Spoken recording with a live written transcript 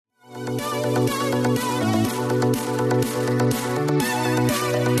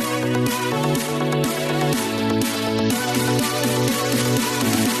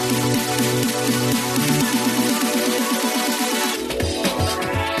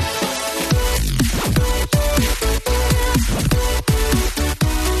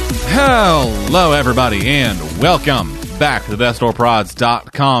Hello, everybody, and welcome back to the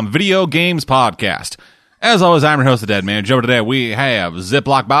BestOrProds.com Video Games Podcast. As always, I'm your host, the Dead Man Joe. Today we have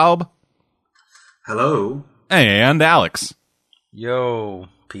Ziploc Bob. Hello. And Alex. Yo,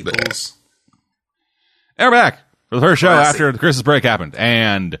 peoples. And we're back for the first show Classic. after the Christmas break happened,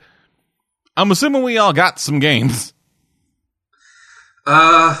 and I'm assuming we all got some games.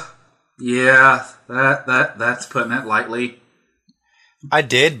 Yeah, that's putting it lightly. I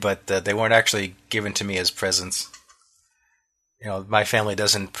did, but they weren't actually given to me as presents. You know, my family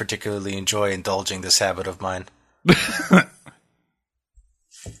doesn't particularly enjoy indulging this habit of mine.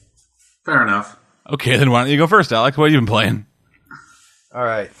 Fair enough. Okay, then why don't you go first, Alex? What have you been playing? All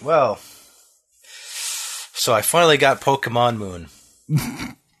right, well, so I finally got Pokemon Moon.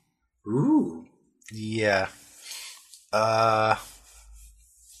 Ooh. Yeah. The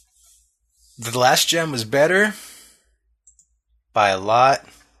last gem was better by a lot.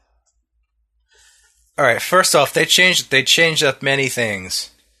 All right, first off, they changed up many things.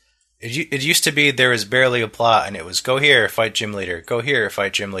 It used to be there was barely a plot, and it was go here, fight gym leader, go here,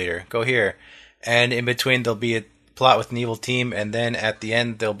 fight gym leader, go here, and in between there'll be a plot with an evil team, and then at the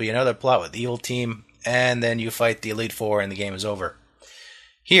end there'll be another plot with the evil team, and then you fight the Elite Four, and the game is over.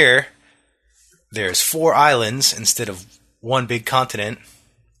 Here, there's 4 islands instead of one big continent.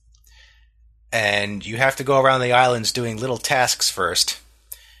 And you have to go around the islands doing little tasks first.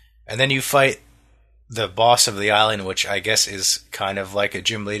 And then you fight the boss of the island, which I guess is kind of like a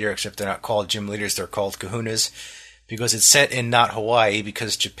gym leader, except they're not called gym leaders, they're called kahunas. Because it's set in not Hawaii,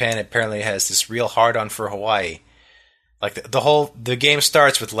 because Japan apparently has this real hard-on for Hawaii. Like, the game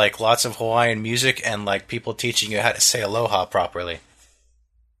starts with, like, lots of Hawaiian music and, like, people teaching you how to say aloha properly.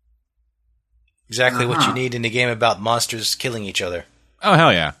 Exactly what you need in a game about monsters killing each other. Oh,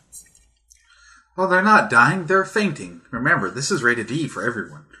 hell yeah. Well, they're not dying, they're fainting. Remember, this is rated E for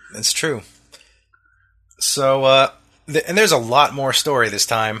everyone. That's true. So, and there's a lot more story this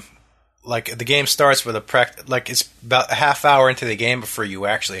time. Like, the game starts with it's about a half hour into the game before you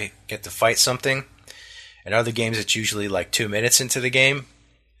actually get to fight something. In other games, it's usually like 2 minutes into the game.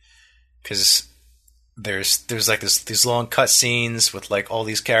 Because there's like these long cutscenes with like all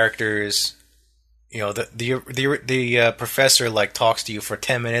these characters. You know, the professor like talks to you for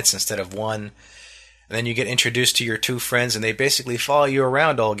 10 minutes instead of 1. And then you get introduced to your 2 friends, and they basically follow you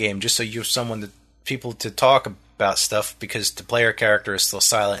around all game just so you have people to talk about stuff, because the player character is still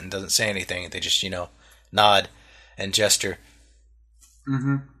silent and doesn't say anything. They just, nod and gesture.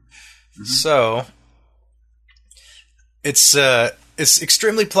 Mm-hmm. Mm-hmm. So, it's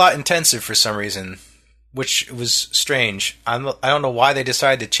extremely plot intensive for some reason, which was strange. I don't know why they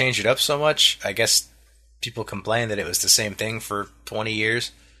decided to change it up so much. I guess people complained that it was the same thing for 20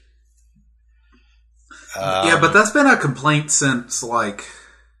 years. Yeah, but that's been a complaint since, like,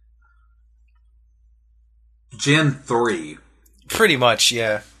 Gen 3. Pretty much,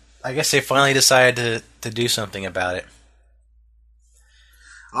 yeah. I guess they finally decided to do something about it.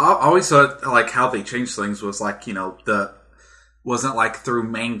 I always thought, like, how they changed things was, like, wasn't, like, through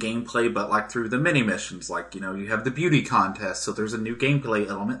main gameplay, but, like, through the mini-missions. Like, you have the beauty contest, so there's a new gameplay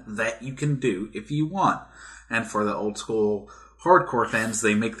element that you can do if you want. And for the old-school hardcore fans,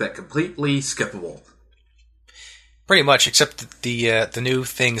 they make that completely skippable. Pretty much, except that the new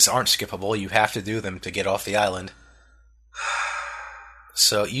things aren't skippable. You have to do them to get off the island.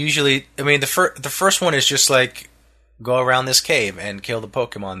 So usually, I mean, the first one is just like go around this cave and kill the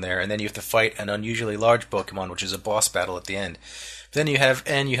Pokemon there, and then you have to fight an unusually large Pokemon, which is a boss battle at the end. Then you have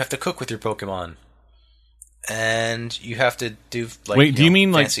to cook with your Pokemon, and you have to do like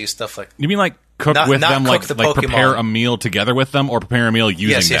fancy stuff like. You mean like cook with them, like prepare a meal together with them, or prepare a meal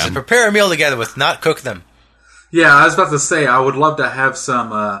using them? Yes, prepare a meal together with, not cook them. Yeah, I was about to say, I would love to have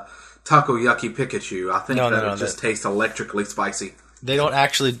some takoyaki Pikachu. I think that would just taste electrically spicy. They don't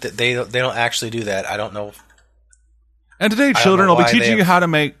actually do that. I don't know. And today, children, I'll be teaching you how to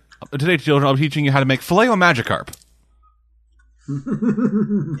make. Today, children, I'll be teaching you how to make Filet-O-Magikarp.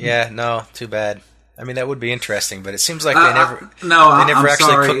 Yeah, no, too bad. I mean, that would be interesting, but it seems like they never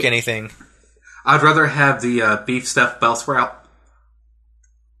actually cook anything. I'd rather have the beef stuffed Bellsprout.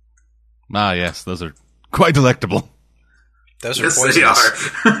 Ah, yes, those are quite delectable. Those are poisonous.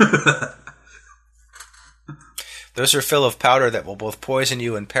 They are. Those are full of powder that will both poison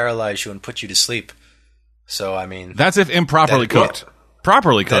you and paralyze you and put you to sleep. So, I mean... That's if improperly cooked.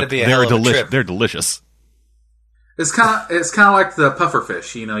 Properly That'd cooked, be a hell of a trip. they're delicious. It's kind of like the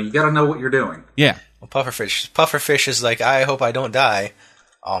pufferfish. You know, you got to know what you're doing. Yeah. Well, pufferfish is like, I hope I don't die.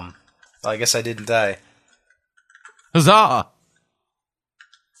 Well, I guess I didn't die. Huzzah!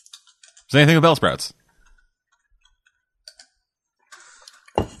 Say anything with bell sprouts.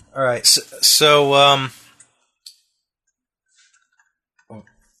 All right, so what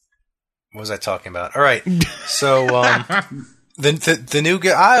was I talking about? All right, so the new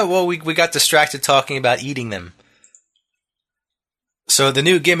guy. Well, we got distracted talking about eating them. So the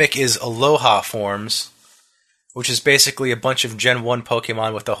new gimmick is Aloha forms, which is basically a bunch of Gen 1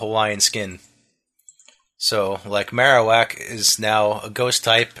 Pokemon with a Hawaiian skin. So, like, Marowak is now a ghost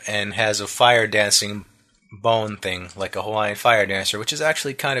type and has a fire dancing bone thing, like a Hawaiian fire dancer, which is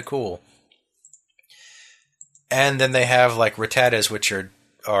actually kind of cool. And then they have, like, Rattatas, which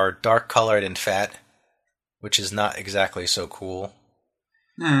are dark colored and fat, which is not exactly so cool.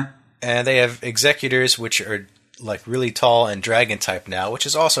 And they have Executors, which are like really tall and dragon type now, which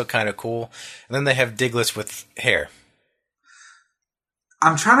is also kind of cool. And then they have Diglets with hair.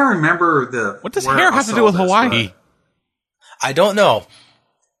 I'm trying to remember what does hair have to do with Hawaii? I don't know,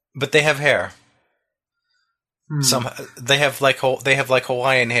 but they have hair. They have like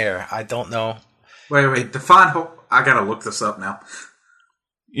Hawaiian hair. I don't know. Wait. Define. I gotta look this up now.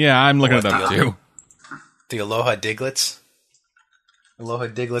 Yeah, I'm looking it up too. The Aloha Diglets. Aloha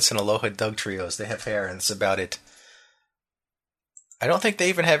Diglets and Aloha Dugtrios. They have hair, and that's about it. I don't think they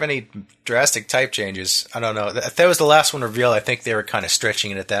even have any drastic type changes. I don't know. If that was the last one revealed, I think they were kind of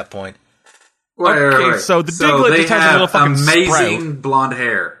stretching it at that point. Okay, so the Diglett just has a little fucking amazing sprout. blonde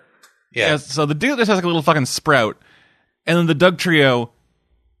hair. Yeah, so the Diglett just has like a little fucking sprout, and then the Dugtrio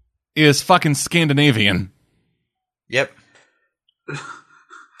is fucking Scandinavian. Yep.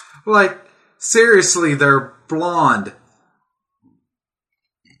 Like, seriously, they're blonde.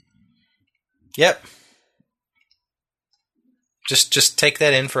 Yep. Just take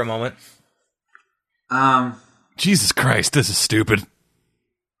that in for a moment. Jesus Christ, this is stupid.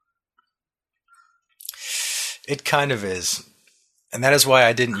 It kind of is. And that is why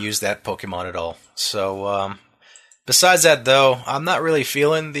I didn't use that Pokemon at all. So, besides that, though, I'm not really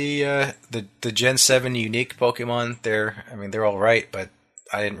feeling the Gen 7 unique Pokemon. They're all right, but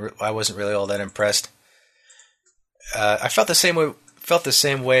I wasn't really all that impressed. I felt the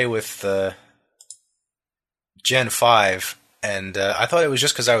same way with Gen 5, and I thought it was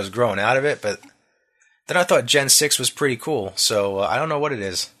just because I was growing out of it, but then I thought Gen 6 was pretty cool, so I don't know what it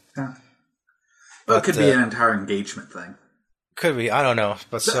is. Yeah. Well, it could be an entire engagement thing. Could be, I don't know.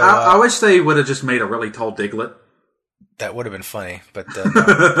 But so I wish they would have just made a really tall Diglett. That would have been funny, but no.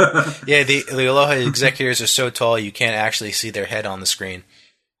 Yeah, the Aloha Executors are so tall you can't actually see their head on the screen.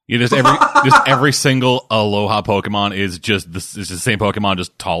 Yeah, just every single Aloha Pokemon is just the same Pokemon,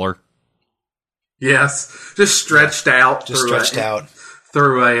 just taller. Yes, just stretched out. Just stretched out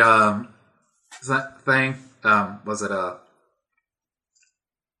through a is that thing? Was it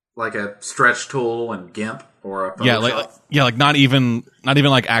like a stretch tool and GIMP or a Photoshop? like not even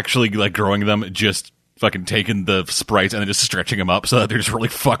like actually like growing them, just fucking taking the sprites and then just stretching them up so that they're just really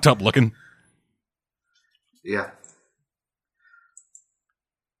fucked up looking. Yeah.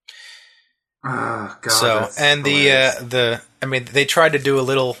 Oh, God. So, and they tried to do a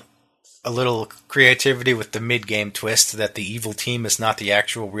little creativity with the mid-game twist that the evil team is not the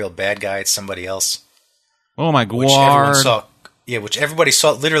actual real bad guy, it's somebody else. Oh my God. Which everybody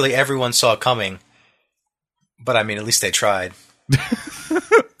saw, literally everyone saw coming. But I mean, at least they tried.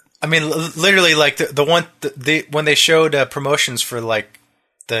 I mean, literally, like when they showed promotions for like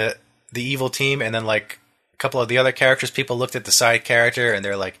the evil team, and then like a couple of the other characters, people looked at the side character and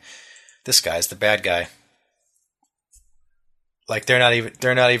they're like, "This guy's the bad guy." Like they're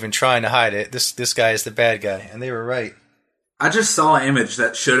not even trying to hide it. This guy is the bad guy, and they were right. I just saw an image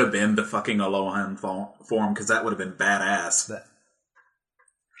that should have been the fucking Alohan form because that would have been badass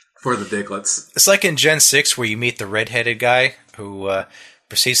for the Diglets. It's like in Gen 6 where you meet the redheaded guy who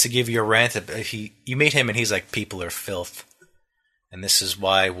proceeds to give you a rant. You meet him and he's like, "People are filth. And this is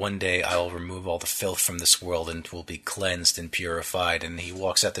why one day I will remove all the filth from this world and will be cleansed and purified." And he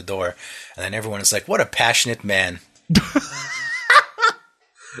walks out the door, and then everyone is like, "What a passionate man."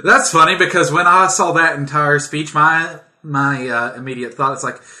 That's funny because when I saw that entire speech, my immediate thought is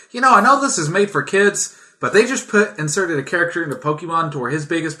like, I know this is made for kids, but they just inserted a character into Pokemon to where his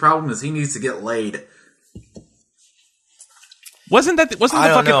biggest problem is he needs to get laid. Wasn't that the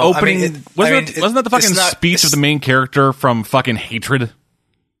fucking opening? Wasn't that the fucking speech of the main character from fucking Hatred?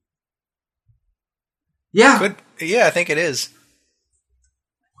 Yeah. Yeah, I think it is.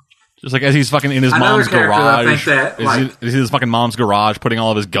 Just like as he's fucking in his Another mom's character that I garage. think that, is like- he his fucking mom's garage putting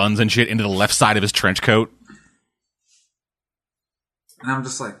all of his guns and shit into the left side of his trench coat. And I'm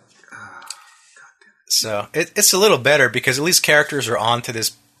just like, So it's a little better because at least characters are onto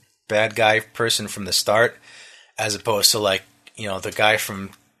this bad guy person from the start, as opposed to like, you know, the guy from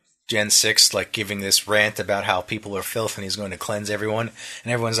Gen 6 like giving this rant about how people are filth and he's going to cleanse everyone,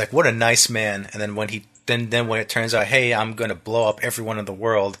 and everyone's like, what a nice man. And then when when it turns out, hey, I'm going to blow up everyone in the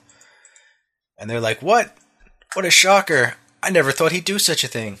world, and they're like, what a shocker, I never thought he'd do such a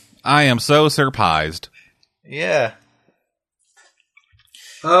thing. I am so surprised. Yeah.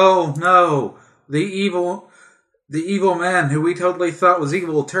 oh no, the evil man who we totally thought was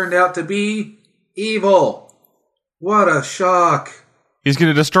evil turned out to be evil. What a shock. He's going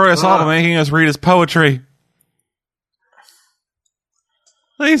to destroy us all by making us read his poetry.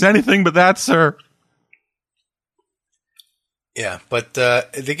 He's anything but that, sir. Yeah, but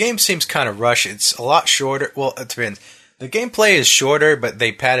the game seems kind of rushed. It's a lot shorter. Well, it depends. The gameplay is shorter, but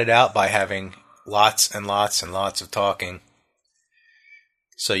they pad it out by having lots and lots and lots of talking.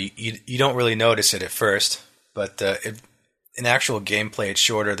 So you don't really notice it at first, but in actual gameplay, it's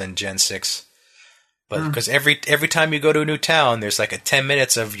shorter than Gen 6. But because every time you go to a new town, there's like a 10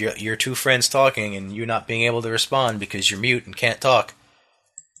 minutes of your two friends talking and you not being able to respond because you're mute and can't talk.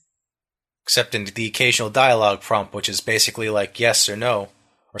 Except in the occasional dialogue prompt, which is basically like yes or no,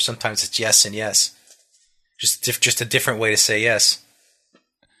 or sometimes it's yes and yes. Just a different way to say yes.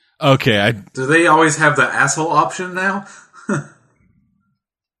 Okay, Do they always have the asshole option now?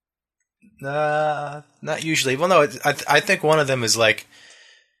 Not usually. Well, no, I think one of them is like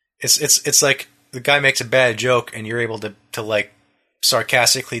it's like the guy makes a bad joke and you're able to like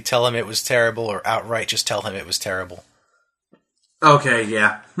sarcastically tell him it was terrible, or outright just tell him it was terrible. Okay,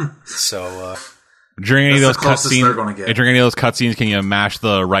 yeah. So during any of those That's the closest they're gonna cutscenes, get. during any of those cutscenes, can you mash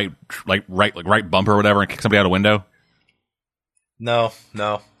the right bumper or whatever and kick somebody out a window? no,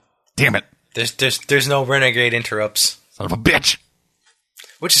 Damn it! there's no renegade interrupts, Son of a bitch!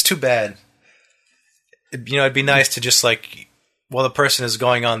 which is too bad. It'd be nice to just like while the person is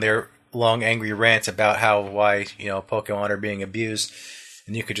going on their long angry rant about why Pokemon are being abused,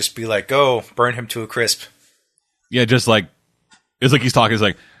 and you could just be like, go burn him to a crisp. Yeah, just like it's like he's talking. It's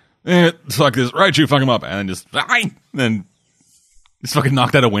like, fuck this, right? You fuck him up, and then just then just fucking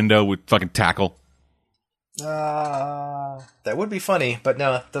knocked out a window with fucking tackle. That would be funny, but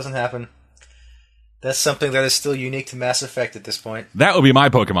no, it doesn't happen. That's something that is still unique to Mass Effect at this point. That would be my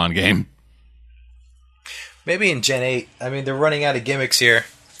Pokemon game. Maybe in Gen 8. I mean, they're running out of gimmicks here.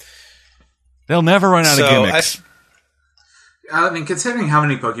 They'll never run out of gimmicks. I mean, considering how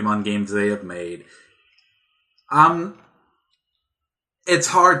many Pokemon games they have made, it's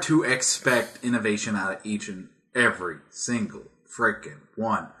hard to expect innovation out of each and every single freaking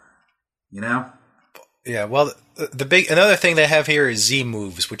one. You know? Yeah, well, another thing they have here is Z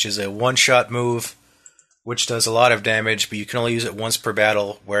moves, which is a one-shot move, which does a lot of damage, but you can only use it once per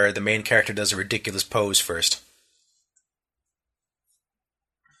battle, where the main character does a ridiculous pose first.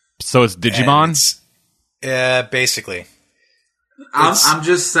 So it's Digimon? Yeah, basically. I'm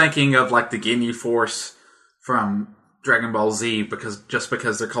just thinking of like the Ginyu Force from Dragon Ball Z because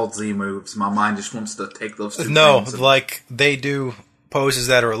they're called Z moves, my mind just wants to take those two No, things and- like they do poses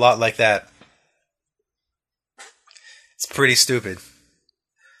that are a lot like that. It's pretty stupid.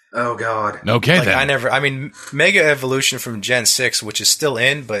 Oh god. Okay, Like then. Mega Evolution from Gen 6, which is still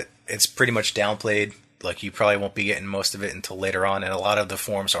in, but it's pretty much downplayed. Like, you probably won't be getting most of it until later on, and a lot of the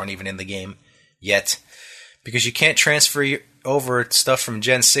forms aren't even in the game yet. Because you can't transfer over stuff from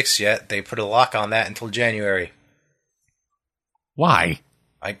Gen 6 yet. They put a lock on that until January. Why?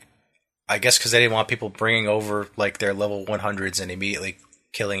 I guess because they didn't want people bringing over, like, their level 100s and immediately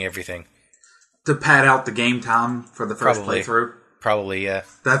killing everything. To pad out the game time for the first Probably. playthrough. Probably, yeah.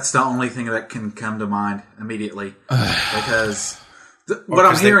 That's the only thing that can come to mind immediately. Because what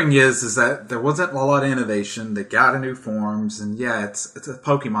I'm hearing is that there wasn't a lot of innovation. They got a new forms, and yeah, it's a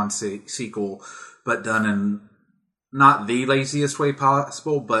Pokemon sequel, but done in not the laziest way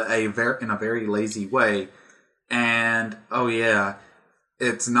possible, but in a very lazy way. And oh yeah,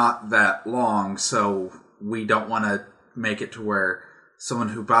 it's not that long, so we don't want to make it to where someone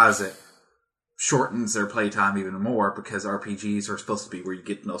who buys it shortens their playtime even more, because RPGs are supposed to be where you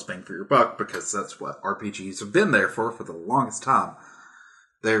get the most bang for your buck, because that's what RPGs have been there for the longest time.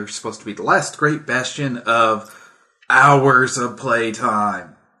 They're supposed to be the last great bastion of hours of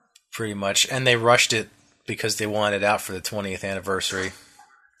playtime. Pretty much. And they rushed it because they wanted it out for the 20th anniversary.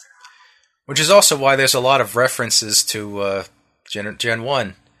 Which is also why there's a lot of references to Gen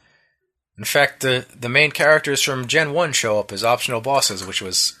 1. In fact, the main characters from Gen 1 show up as optional bosses, which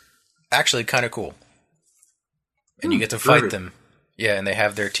was actually kind of cool. And you get to fight them. Yeah, and they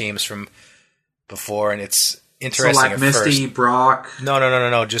have their teams from before, and it's interesting. So like Misty, Brock.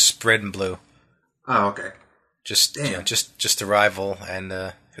 No. Just red and blue. Oh, okay. Just the rival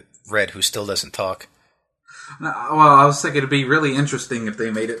and Red, who still doesn't talk. Well, I was thinking it'd be really interesting if they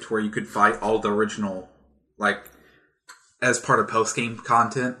made it to where you could fight all the original, like, as part of post-game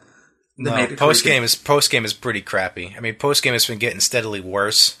content. No, post-game is pretty crappy. I mean, post-game has been getting steadily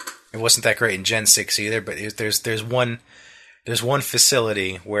worse. It wasn't that great in Gen 6 either, but there's one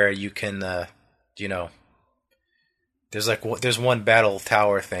facility where you can, there's one battle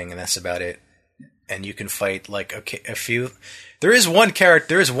tower thing, and that's about it. And you can fight like a few. There is one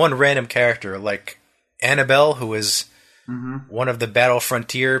random character like Annabelle, who is one of the Battle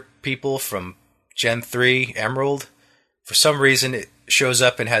Frontier people from Gen 3 Emerald. For some reason, it shows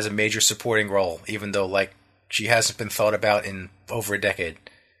up and has a major supporting role, even though like she hasn't been thought about in over a decade.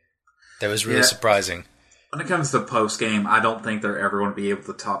 That was really surprising. When it comes to post game, I don't think they're ever going to be able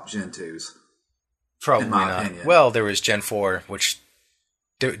to top Gen 2s. Probably not. Opinion. Well, there was Gen 4, which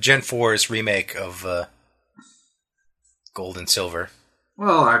Gen 4's remake of Gold and Silver.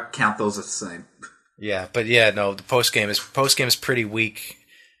 Well, I count those as the same. Yeah, but no, the post game is pretty weak.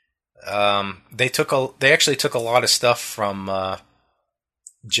 They actually took a lot of stuff from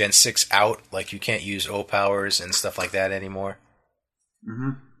Gen 6 out, like you can't use O powers and stuff like that anymore.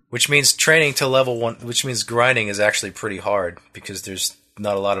 Mm-hmm. Which means training to level 1, which means grinding is actually pretty hard because there's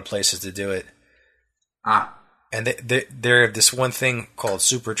not a lot of places to do it. And they have this one thing called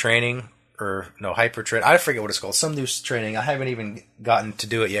super training, hyper training. I forget what it's called. Some new training. I haven't even gotten to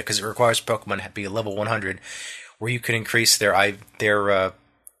do it yet because it requires Pokemon to be level 100, where you can increase their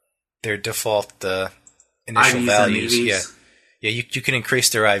default initial IVs values. And EVs. Yeah. You can increase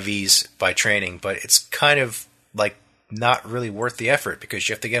their IVs by training, but it's kind of like not really worth the effort because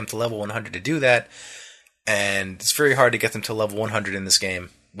you have to get them to level 100 to do that, and it's very hard to get them to level 100 in this game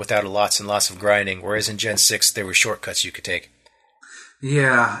without lots and lots of grinding, whereas in Gen 6 there were shortcuts you could take.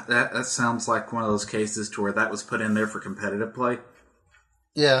 Yeah, that sounds like one of those cases to where that was put in there for competitive play.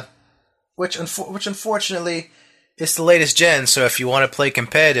 Yeah, which unfortunately is the latest gen, so if you want to play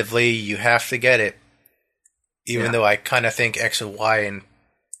competitively, you have to get it. Even though I kind of think X and Y and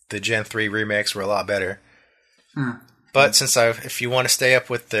the Gen 3 remakes were a lot better. But if you want to stay up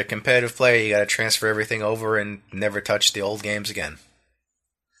with the competitive play, you got to transfer everything over and never touch the old games again.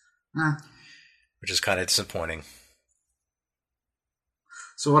 Which is kind of disappointing.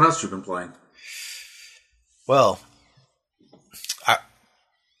 So what else you been playing? Well,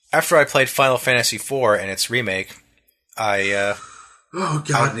 after I played Final Fantasy IV and its remake, I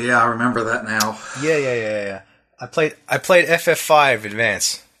remember that now. Yeah. I played FF5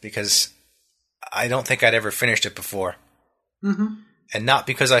 Advance because I don't think I'd ever finished it before. Mm-hmm. And not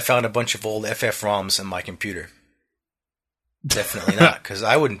because I found a bunch of old FF ROMs in my computer. Definitely not, because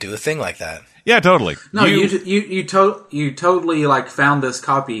I wouldn't do a thing like that. Yeah, totally. No, you totally like found this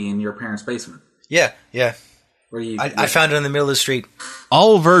copy in your parents' basement. Yeah. Where I found it in the middle of the street.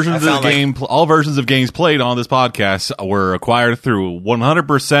 All versions of games played on this podcast were acquired through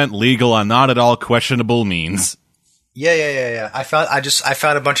 100% legal and not at all questionable means. Yeah. I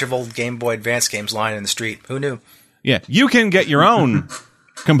found a bunch of old Game Boy Advance games lying in the street. Who knew? Yeah, you can get your own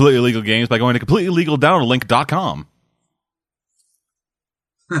completely legal games by going to completelylegaldownloadlink.com.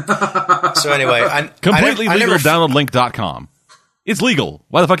 So anyway, completelylegaldownloadlink.com. It's legal.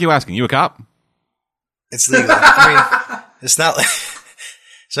 Why the fuck are you asking? You a cop? It's legal. I mean, it's not like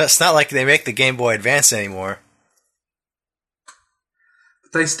so it's not like they make the Game Boy Advance anymore.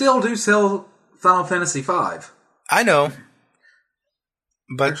 They still do sell Final Fantasy V. I know.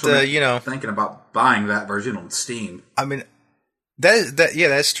 But actually, thinking about buying that version on Steam. I mean,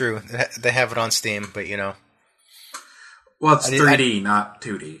 that's true. They have it on Steam, but well, it's 3D, not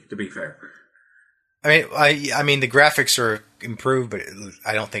 2D. To be fair, I mean, the graphics are improved, but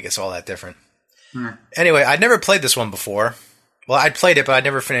I don't think it's all that different. Anyway, I'd never played this one before. Well, I'd played it, but I'd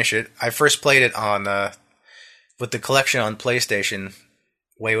never finished it. I first played it on with the collection on PlayStation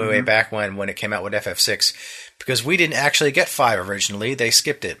way back when it came out with FF6. Because we didn't actually get 5 originally. They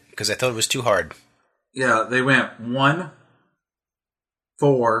skipped it because they thought it was too hard. Yeah, they went 1,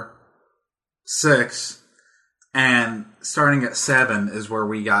 4, 6, and starting at 7 is where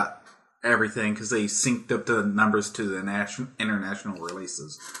we got everything because they synced up the numbers to the international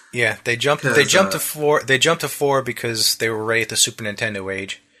releases. Yeah, they jumped to 4. They jumped to 4 because they were ready at the Super Nintendo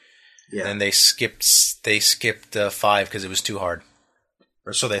age. Yeah, and they skipped 5 because it was too hard,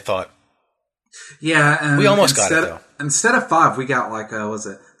 or so they thought. Yeah, and we almost got it though. Instead of 5, we got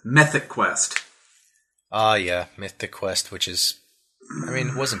Mythic Quest. Yeah, Mythic Quest, which is I mean,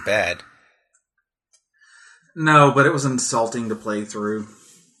 it wasn't bad. No, but it was insulting to play through.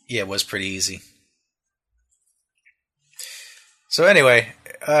 Yeah, it was pretty easy. So anyway,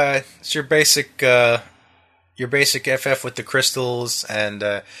 it's your basic FF with the crystals, and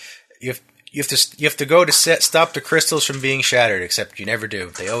you have to go to stop the crystals from being shattered. Except you never do;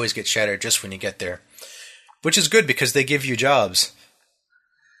 they always get shattered just when you get there, which is good because they give you jobs.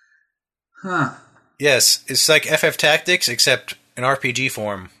 Huh. Yes, it's like FF Tactics, except in RPG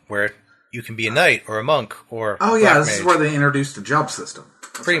form, where you can be a knight or a monk or this is where they introduced the job system.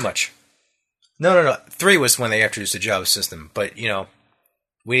 Pretty much. No. 3 was when they introduced the job system, but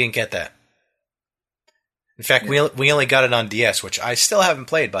we didn't get that. In fact, we only got it on DS, which I still haven't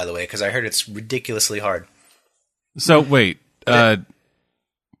played, by the way, because I heard it's ridiculously hard. So wait,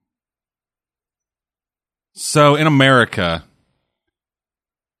 so in America,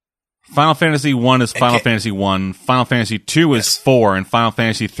 Final Fantasy 1 is Final Fantasy 1, Final Fantasy 2 is 4, and Final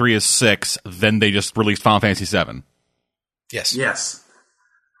Fantasy 3 is 6. Then they just released Final Fantasy 7. Yes. Yes.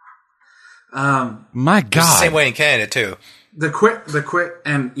 My God. It's the same way in Canada, too. The quick,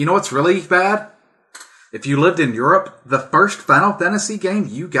 and you know what's really bad? If you lived in Europe, the first Final Fantasy game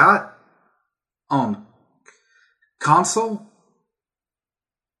you got on console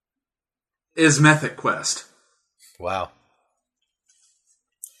is Mythic Quest. Wow.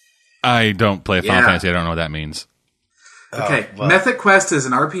 I don't play Final Fantasy. I don't know what that means. Okay, Mythic Quest is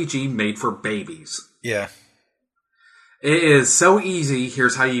an RPG made for babies. Yeah. It is so easy.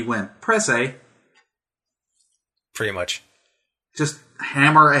 Here's how you win. Press A. Pretty much. Just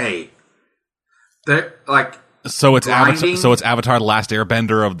hammer A. They're like so it's grinding. It's Avatar: The Last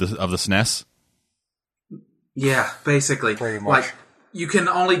Airbender of the SNES. Yeah, basically. Pretty much. Like you can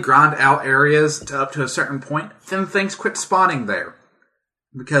only grind out areas up to a certain point, then things quit spawning there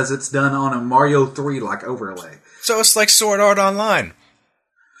because it's done on a Mario 3 like overlay. So it's like Sword Art Online.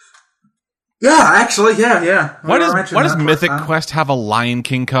 Yeah, actually, yeah. Why does Mythic Quest have a Lion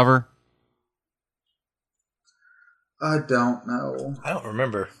King cover? I don't know. I don't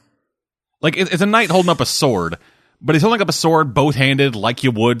remember. Like, it's a knight holding up a sword, but he's holding up a sword both-handed like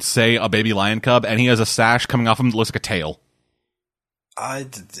you would, say, a baby lion cub, and he has a sash coming off him that looks like a tail. I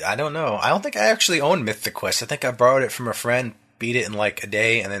don't know. I don't think I actually own Mythic Quest. I think I borrowed it from a friend, beat it in like a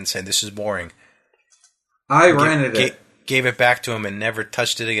day, and then said, this is boring. I rented it. Gave it back to him and never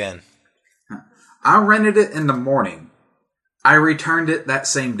touched it again. I rented it in the morning. I returned it that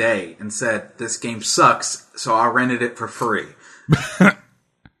same day and said, this game sucks, so I rented it for free.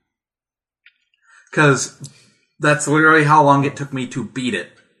 Because that's literally how long it took me to beat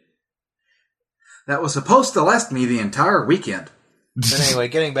it. That was supposed to last me the entire weekend. But anyway,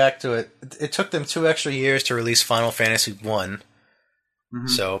 getting back to it, it took them 2 extra years to release Final Fantasy 1. Mm-hmm.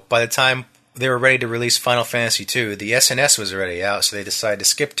 So by the time they were ready to release Final Fantasy 2, the SNS was already out, so they decided to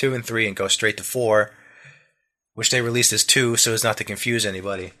skip 2 and 3 and go straight to 4, which they released as 2 so as not to confuse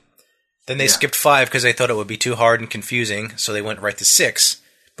anybody. Then they skipped 5 because they thought it would be too hard and confusing, so they went right to 6,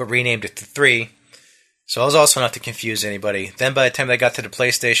 but renamed it to 3. So it was also not to confuse anybody. Then by the time they got to the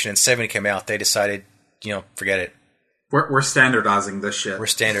PlayStation and 7 came out, they decided, forget it. We're standardizing this shit. We're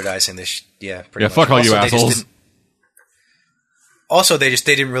standardizing this. Yeah, pretty much. Fuck all you Also, assholes. Also, they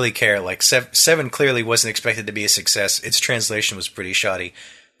didn't really care. Like 7 clearly wasn't expected to be a success. Its translation was pretty shoddy,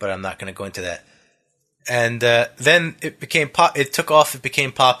 but I'm not going to go into that. And then it became it took off. It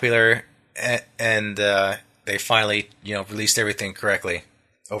became popular, and they finally released everything correctly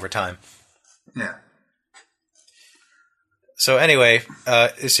over time. Yeah. So anyway,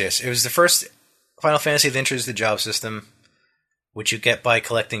 it was the first Final Fantasy that introduced the job system, which you get by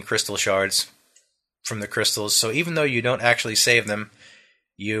collecting crystal shards from the crystals. So even though you don't actually save them,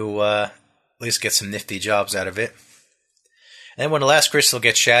 you at least get some nifty jobs out of it. And when the last crystal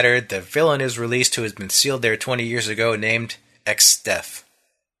gets shattered, the villain is released who has been sealed there 20 years ago, named Exdeath.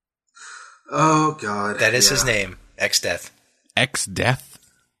 Oh, God. That is his name, Exdeath. Exdeath?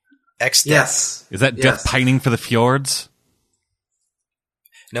 Exdeath. Yes. Is that Death pining for the fjords?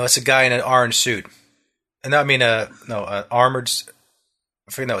 No, it's a guy in an orange suit. And I mean, armored.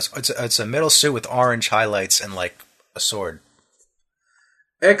 I forget. No, it's a metal suit with orange highlights and like a sword.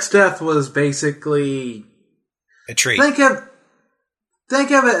 Exdeath was basically a tree. Think of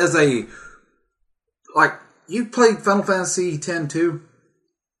it as you played Final Fantasy X too.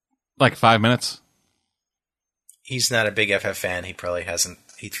 Like 5 minutes. He's not a big FF fan. He probably hasn't.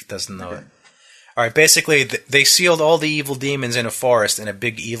 He doesn't know it. All right, basically, they sealed all the evil demons in a forest in a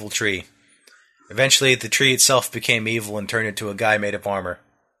big evil tree. Eventually, the tree itself became evil and turned into a guy made of armor.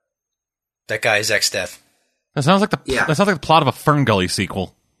 That guy is Exdeath. That sounds like the plot of a Fern Gully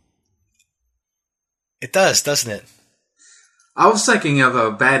sequel. It does, doesn't it? I was thinking of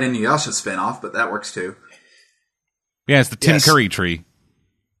a Bad Inuyasha spinoff, but that works too. Yeah, it's the Tim Yes. Curry tree.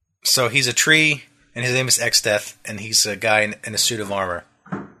 So he's a tree, and his name is X-Death, and he's a guy in a suit of armor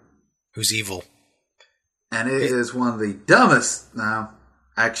who's evil. And it is one of the dumbest... No,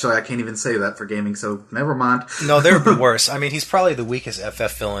 actually, I can't even say that for gaming, so never mind. No, there have been worse. I mean, he's probably the weakest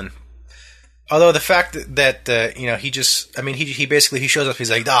FF villain. Although the fact that he just... I mean, he basically he shows up,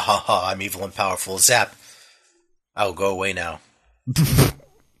 he's like, ah, ha, ha, I'm evil and powerful. Zap. I'll go away now. And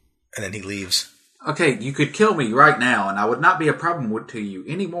then he leaves. Okay, you could kill me right now, and I would not be a problem to you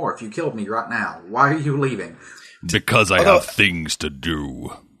anymore if you killed me right now. Why are you leaving? Because I have things to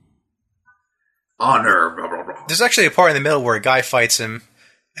do. Honor, blah, blah, blah. There's actually a part in the middle where a guy fights him,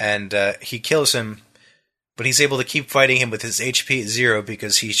 and he kills him, but he's able to keep fighting him with his HP at 0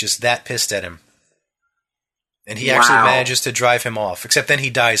 because he's just that pissed at him. And he actually manages to drive him off. Except then he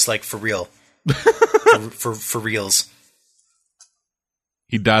dies, like, for real. for reals.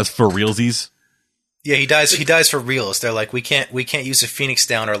 He dies for realsies? Yeah, he dies for reals. They're like, we can't use a Phoenix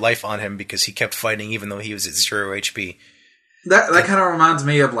down or life on him because he kept fighting even though he was at 0 HP. That kind of reminds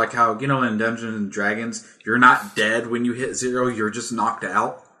me of like how, in Dungeons and Dragons, you're not dead when you hit 0, you're just knocked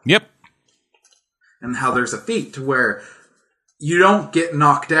out. Yep. And how there's a feat to where you don't get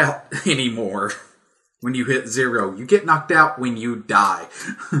knocked out anymore when you hit 0. You get knocked out when you die.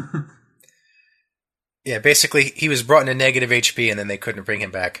 Yeah, basically, he was brought into negative HP and then they couldn't bring him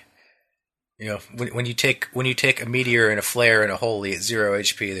back. When you take a meteor and a flare and a holy at 0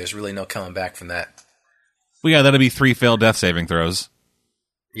 HP, there's really no coming back from that. Well, yeah, that'd be 3 failed death saving throws.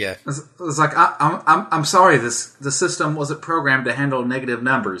 Yeah, It's like I'm sorry. The system wasn't programmed to handle negative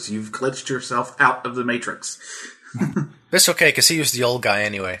numbers. You've glitched yourself out of the matrix. it's okay because he was the old guy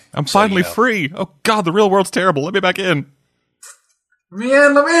anyway. I'm finally free. Oh God, the real world's terrible. Let me back in. Let me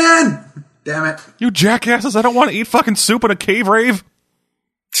in! Damn it! You jackasses! I don't want to eat fucking soup in a cave rave.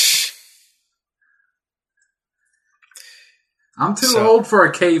 I'm too old for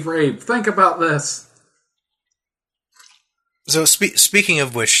a cave rave. Think about this. So speaking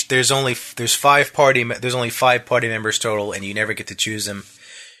of which, there's only 5 party members total, and you never get to choose them.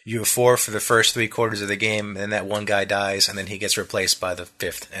 You have 4 for the first 3 quarters of the game, and that one guy dies, and then he gets replaced by the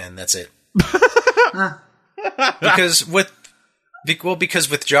 5th, and that's it. because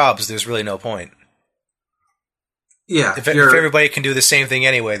with jobs, there's really no point. Yeah, if everybody can do the same thing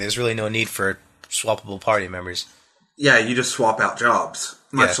anyway, there's really no need for swappable party members. Yeah, you just swap out jobs,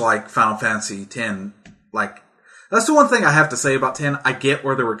 much like Final Fantasy X. Like, that's the one thing I have to say about 10. I get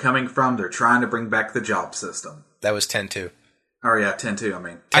where they were coming from. They're trying to bring back the job system. That was 10 too. Oh yeah, 10 too. I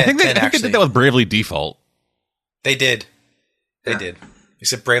mean, 10, I think they did that with Bravely Default. They did. They did.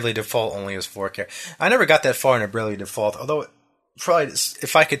 Except Bravely Default only has 4 characters. I never got that far into Bravely Default. Although, probably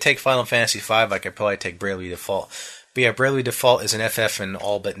if I could take Final Fantasy V, I could probably take Bravely Default. But yeah, Bravely Default is an FF in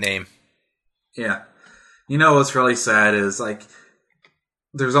all but name. Yeah. What's really sad is, like,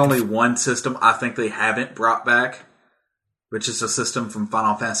 there's only one system I think they haven't brought back, which is a system from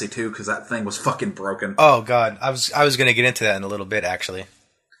Final Fantasy II, because that thing was fucking broken. Oh, God. I was going to get into that in a little bit, actually.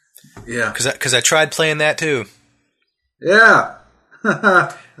 Yeah. Because I tried playing that, too. Yeah.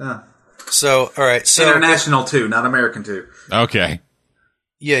 So, all right. So International 2, not American 2. Okay.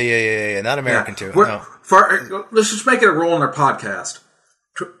 Yeah. Not American 2. No. Let's just make it a rule in our podcast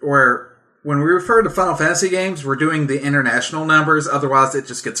where when we refer to Final Fantasy games, we're doing the international numbers. Otherwise, it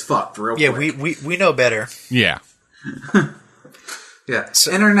just gets fucked real quick. Yeah, we know better. Yeah. Yeah.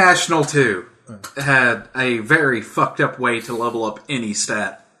 So, International 2 had a very fucked up way to level up any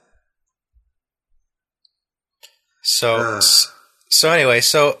stat. So anyway,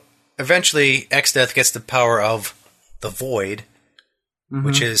 eventually X-Death gets the power of the Void,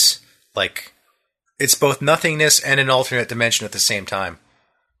 which is like it's both nothingness and an alternate dimension at the same time.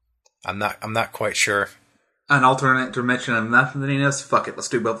 I'm not quite sure. An alternate dimension of nothingness? Fuck it, let's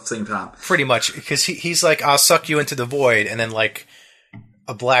do both at the same time. Pretty much, because he's like, I'll suck you into the void, and then like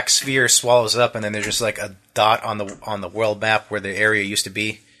a black sphere swallows it up, and then there's just like a dot on the world map where the area used to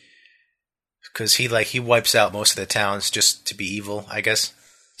be. Because he wipes out most of the towns just to be evil, I guess.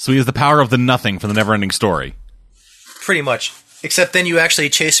 So he has the power of the nothing from the Neverending Story. Pretty much. Except then you actually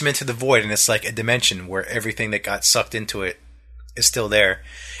chase him into the void, and it's like a dimension where everything that got sucked into it is still there,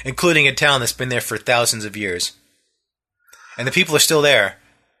 including a town that's been there for thousands of years. And the people are still there,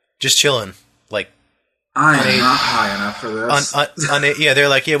 just chilling. Like, I am not high enough for this. Yeah, they're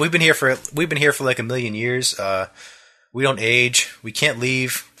like, yeah, we've been here for like 1 million years. We don't age. We can't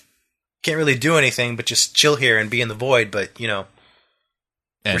leave. Can't really do anything, but just chill here and be in the void. But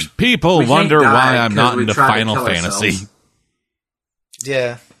and people wonder why I'm not into Final Fantasy.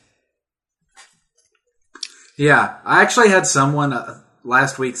 Yeah. Yeah, I actually had someone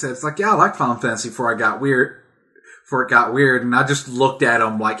last week said, it's like, yeah, I liked Final Fantasy before it got weird, and I just looked at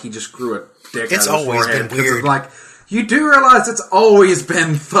him like he just grew a dick It's out of his always forehead. been weird. Like, you do realize it's always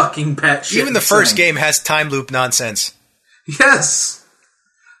been fucking batshit Even the first insane. game has time loop nonsense. Yes!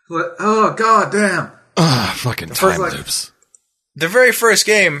 Like, oh, god damn. Fucking first, time like- loops. The very first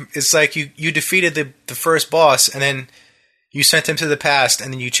game is like you defeated the first boss, and then you sent him to the past,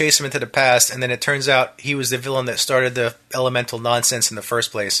 and then you chase him into the past, and then it turns out he was the villain that started the elemental nonsense in the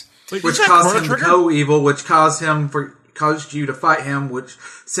first place. Wait, Which is that caused Chrono him to Trigger? go evil, which caused you to fight him, which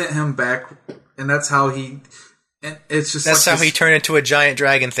sent him back, and that's how he... And it's just That's like how he turned into a giant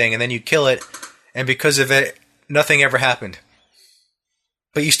dragon thing, and then you kill it, and because of it, nothing ever happened.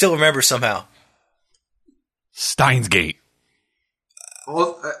 But you still remember somehow. Steins Gate.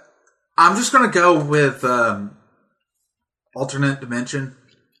 I'm just going to go with alternate dimension.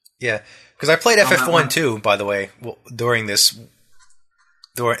 Yeah, because I played that FF1 one. too, by the way, during these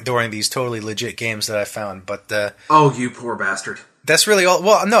totally legit games that I found. But Oh, you poor bastard. that's really all.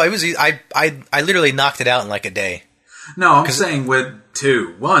 Well, no, it was I literally knocked it out in like a day. No, I'm saying with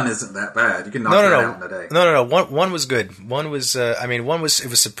 2. 1 isn't that bad. You can knock that out in a day. No. One was good. One was it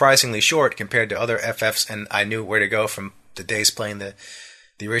was surprisingly short compared to other FFs, and I knew where to go from the days playing the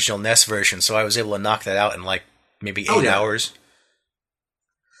original NES version, so I was able to knock that out in like maybe 8 hours,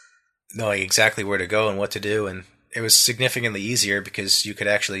 knowing exactly where to go and what to do, and it was significantly easier because you could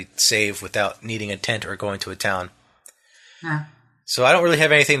actually save without needing a tent or going to a town. Yeah. So I don't really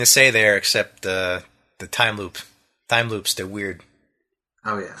have anything to say there except the time loop. Time loops, they're weird.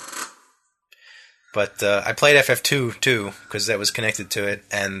 Oh, yeah. But I played FF2 too because that was connected to it,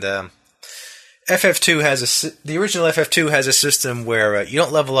 and FF2 has the original FF2 has a system where you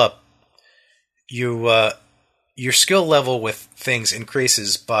don't level up. Your skill level with things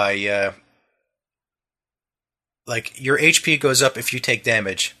increases by like your HP goes up if you take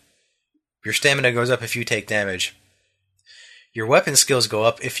damage. Your stamina goes up if you take damage. Your weapon skills go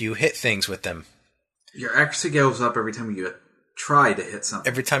up if you hit things with them. Your accuracy goes up every time you try to hit something.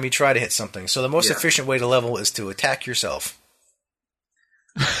 Every time you try to hit something. So the most efficient way to level is to attack yourself.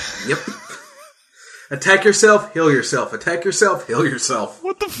 Yep. Attack yourself, heal yourself. Attack yourself, heal yourself.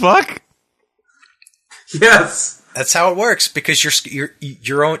 What the fuck? Yes. That's how it works because you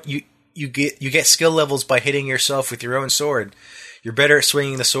get skill levels by hitting yourself with your own sword. You're better at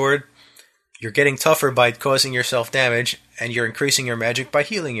swinging the sword. You're getting tougher by causing yourself damage, and you're increasing your magic by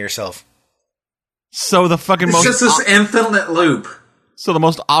healing yourself. So the fucking It's most just this infinite loop. so the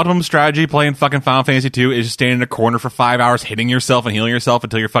most optimum strategy playing fucking Final Fantasy 2 is just standing in a corner for 5 hours, hitting yourself and healing yourself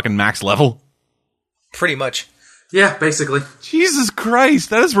until you're fucking max level. Pretty much. Yeah, basically. Jesus Christ,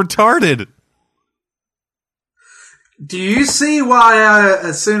 that is retarded. Do you see why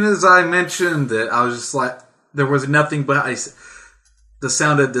as soon as I mentioned it, I was just like, there was nothing but the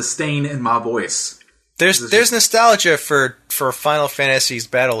sound of disdain in my voice. There's nostalgia for Final Fantasy's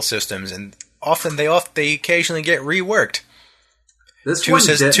battle systems, and often they occasionally get reworked. This one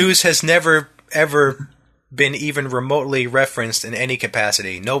didn't. Twos has never ever been even remotely referenced in any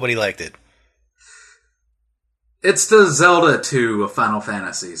capacity. Nobody liked it. It's the Zelda 2 of Final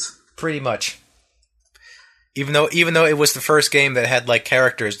Fantasies. Pretty much. Even though it was the first game that had like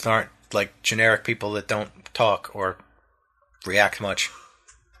characters that aren't like generic people that don't talk or react much.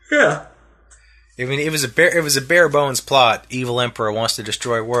 Yeah. I mean, it was a bare bones plot. Evil Emperor wants to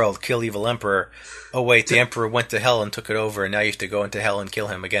destroy world, kill evil Emperor. Oh wait, the Emperor went to hell and took it over, and now you have to go into hell and kill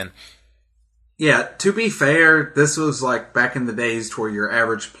him again. Yeah, to be fair, this was like back in the days where your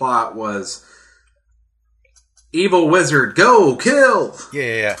average plot was evil wizard, go, kill!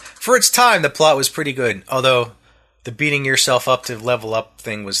 Yeah. For its time, the plot was pretty good, although the beating yourself up to level up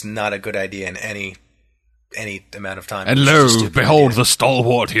thing was not a good idea in any amount of time. And It was lo, just a stupid behold idea. the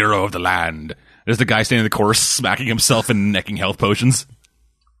stalwart hero of the land. There's the guy standing in the corner smacking himself and necking health potions.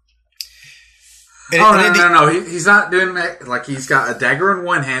 No. He's not doing that. Like, he's got a dagger in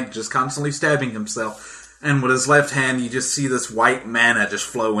one hand, just constantly stabbing himself. And with his left hand, you just see this white mana just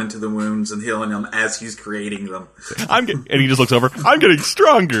flow into the wounds and healing them as he's creating them. And he just looks over. I'm getting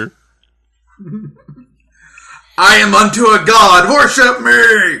stronger. I am unto a god, worship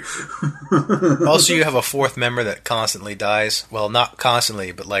me! Also, you have a fourth member that constantly dies. Well, not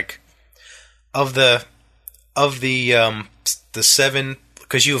constantly, but like of the seven,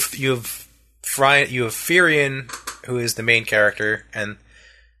 because you have Firion, who is the main character and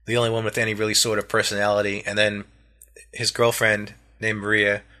the only one with any really sort of personality, and then his girlfriend named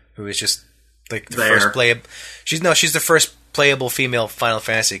Maria, who is just like the first playable. She's the first playable female Final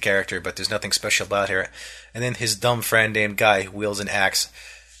Fantasy character, but there's nothing special about her. And then his dumb friend named Guy who wields an axe.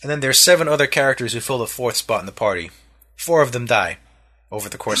 And then there's 7 other characters who fill the 4th spot in the party. 4 of them die over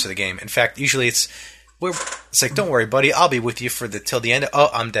the course of the game. In fact, usually it's like, don't worry, buddy, I'll be with you till the end. Oh,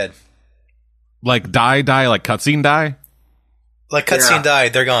 I'm dead. Like die, like cutscene die? Like cutscene die,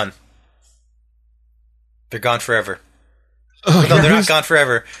 they're gone. They're gone forever. Ugh, no, they're not gone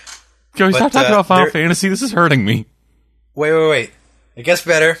forever. Can we stop talking about Final Fantasy? This is hurting me. Wait. It gets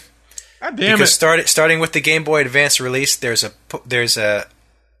better. God damn it. Starting with the Game Boy Advance release, there's a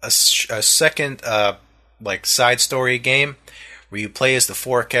second like side story game where you play as the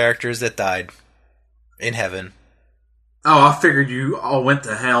 4 characters that died in heaven. Oh, I figured you all went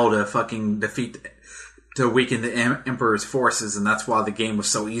to hell to fucking to weaken the Emperor's forces, and that's why the game was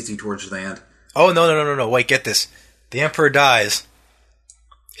so easy towards the end. Oh, no. Wait, get this. The Emperor dies.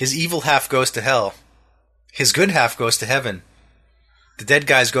 His evil half goes to hell. His good half goes to heaven. The dead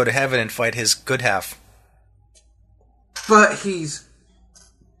guys go to heaven and fight his good half. But he's...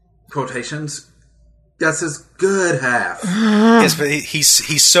 quotations... that's his good half. Yes, but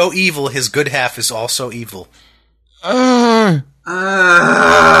he's so evil, his good half is also evil. You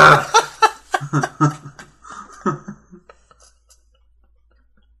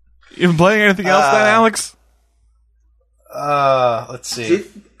been playing anything else then, Alex? Let's see.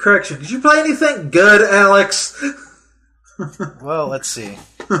 Correction, did you play anything good, Alex? Well, let's see.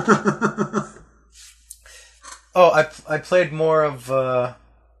 I played more of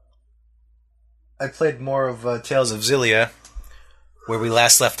Tales of Xillia, where we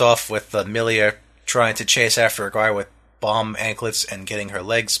last left off with Milia trying to chase after a guy with bomb anklets and getting her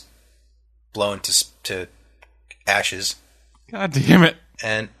legs blown to ashes. God damn it!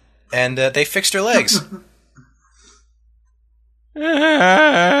 And they fixed her legs.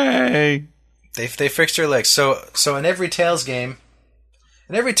 Hey. They fixed her legs. So in every Tales game,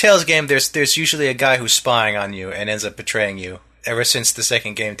 there's usually a guy who's spying on you and ends up betraying you. Ever since the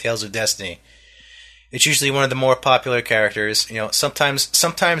second game, Tales of Destiny, it's usually one of the more popular characters. You know, sometimes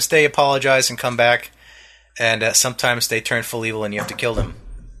they apologize and come back, and sometimes they turn full evil and you have to kill them.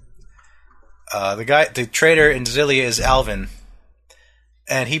 The traitor in Xillia is Alvin,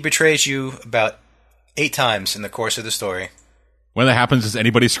 and he betrays you about 8 times in the course of the story. When that happens, does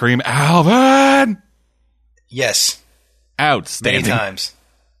anybody scream, Alvin? Yes. Outstanding. Many times.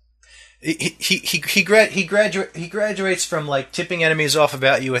 He graduates from like tipping enemies off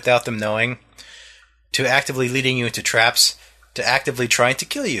about you without them knowing, to actively leading you into traps, to actively trying to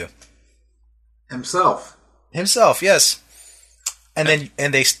kill you. Himself, yes. And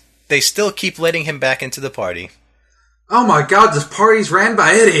they still keep letting him back into the party. Oh my god, this party's ran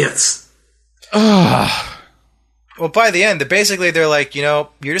by idiots. Well, by the end, they're like, you know,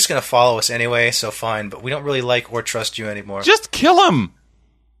 you're just going to follow us anyway, so fine, but we don't really like or trust you anymore. Just kill him!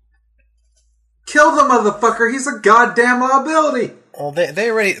 Kill the motherfucker, he's a goddamn liability! Well,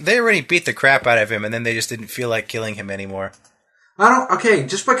 they already beat the crap out of him, and then they just didn't feel like killing him anymore.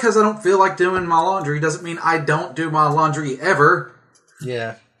 Just because I don't feel like doing my laundry doesn't mean I don't do my laundry ever.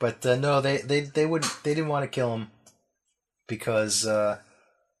 Yeah, but no, they didn't want to kill him because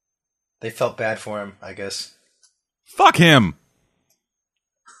they felt bad for him, I guess. Fuck him!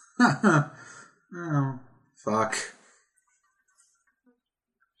 Oh, fuck.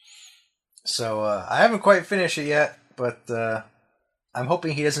 So, I haven't quite finished it yet, but I'm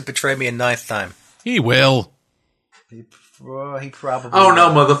hoping he doesn't betray me a 9th time. He will. He probably Oh, no,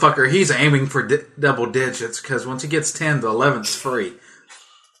 motherfucker. He's aiming for double digits, because once he gets 10, the 11th's free.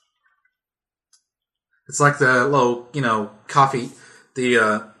 It's like the little,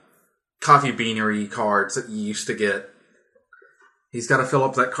 coffee beanery cards that you used to get. He's got to fill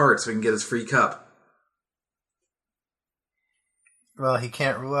up that card so he can get his free cup. Well, he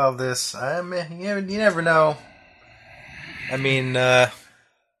can't rule out this. I mean, you never know. I mean, there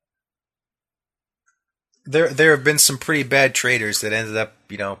have been some pretty bad traders that ended up,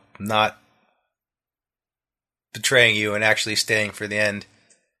 not betraying you and actually staying for the end.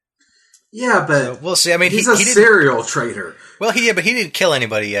 Yeah, but so we'll see. I mean, he's a serial trader. Well, but he didn't kill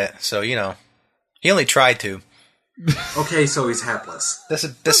anybody yet, so he only tried to. Okay, so he's hapless. That's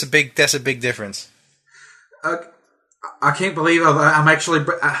a big difference. I can't believe I'm actually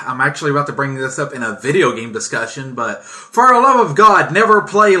about to bring this up in a video game discussion, but for the love of God, never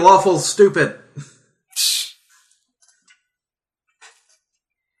play Lawful Stupid.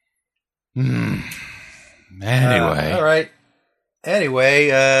 Anyway, all right. Anyway,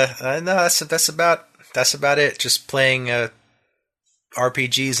 no, that's about it. Just playing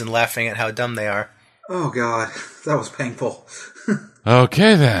RPGs and laughing at how dumb they are. Oh God, that was painful.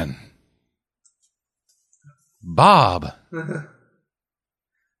 Okay then, Bob.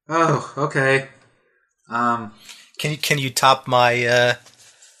 Oh, okay. Can you top my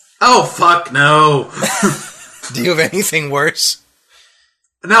Oh, fuck no. Do you have anything worse?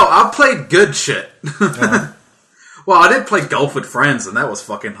 No, I've played good shit. Well, I did play golf with friends, and that was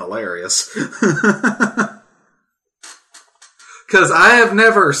fucking hilarious. Because I have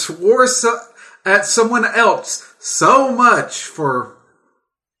never swore at someone else so much for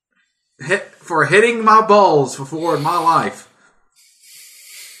hitting my balls before in my life.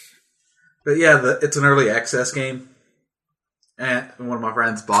 But yeah, it's an early access game. And one of my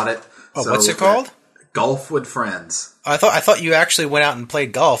friends bought it. Oh, what's it called? Golf with Friends. I thought you actually went out and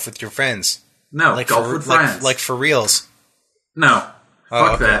played golf with your friends. No, like golf with friends. Like for reals. No.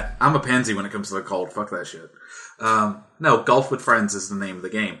 Fuck that. I'm a pansy when it comes to the cold. Fuck that shit. No, Golf with Friends is the name of the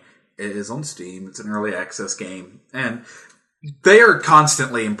game. It is on Steam. It's an early access game. And they are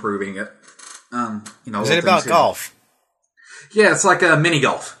constantly improving it. Is it about golf? Yeah, it's like a mini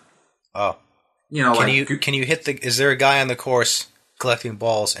golf. Oh. Can you hit is there a guy on the course collecting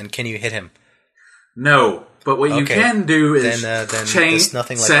balls, and can you hit him? No, but what you can do is set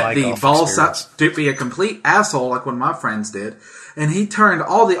the balls up to be a complete asshole like one of my friends did, and he turned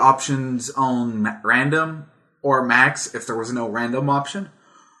all the options on random or max if there was no random option.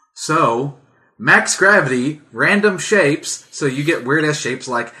 So, max gravity, random shapes, so you get weird-ass shapes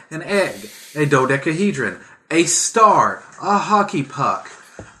like an egg, a dodecahedron, a star, a hockey puck,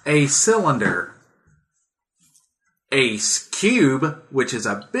 a cylinder, a cube, which is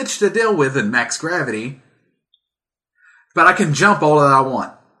a bitch to deal with in max gravity, but I can jump all that I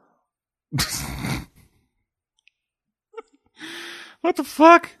want. What the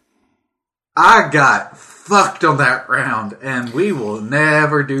fuck? I got fucked on that round, and we will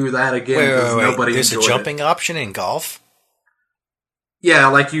never do that again because nobody There's enjoyed a jumping option in golf? Yeah,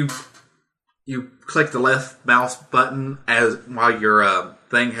 like you click the left mouse button while your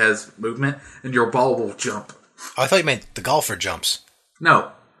thing has movement, and your ball will jump. Oh, I thought you meant the golfer jumps.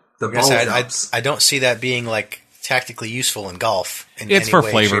 No, the ball jumps. I don't see that being like tactically useful in golf. It's for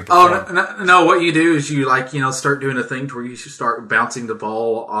flavor. Oh no! What you do is you start doing a thing where you should start bouncing the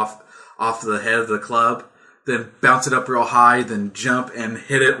ball off the head of the club, then bounce it up real high, then jump and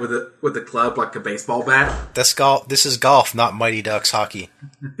hit it with the club like a baseball bat. That's golf. This is golf, not Mighty Ducks hockey.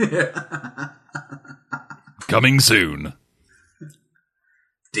 Coming soon.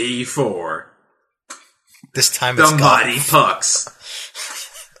 D4. This time the it's mighty pucks.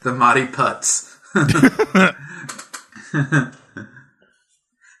 The mighty putts.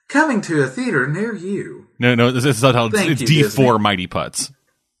 Coming to a theater near you. No, this is not how it's D4 Disney. Mighty Putts.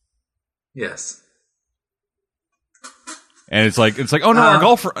 Yes. And it's like, oh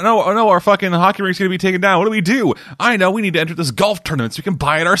no, our fucking hockey rink's gonna be taken down. What do we do? I know, we need to enter this golf tournament so we can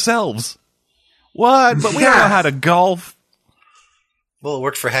buy it ourselves. What? But we don't know how to golf. Well, it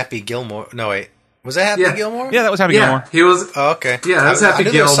worked for Happy Gilmore. No, wait. Was that Happy Gilmore? Yeah, that was Happy Gilmore. He was. Oh, okay. Yeah, that's Happy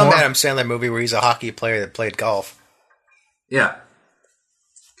Gilmore. There was some Adam Sandler movie where he's a hockey player that played golf. Yeah.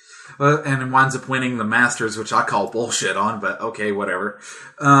 And it winds up winning the Masters, which I call bullshit on, but okay, whatever.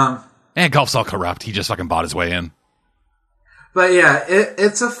 And golf's all corrupt. He just fucking bought his way in. But yeah,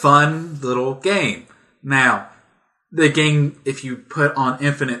 it's a fun little game. Now, the game, if you put on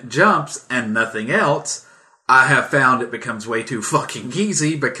infinite jumps and nothing else, I have found it becomes way too fucking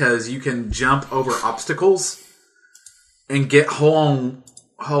easy because you can jump over obstacles and get hole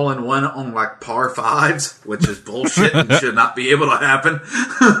in one on like par fives, which is bullshit and should not be able to happen.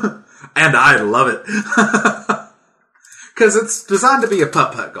 And I love it. Because it's designed to be a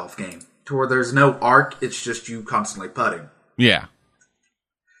putt-putt golf game, to where there's no arc, it's just you constantly putting. Yeah.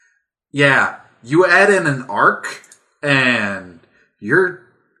 Yeah, you add in an arc, and you're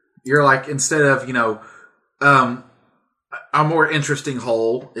like, instead of, a more interesting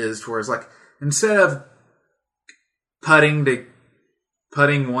hole is where it's like, instead of putting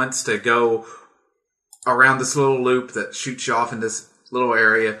once to go around this little loop that shoots you off in this little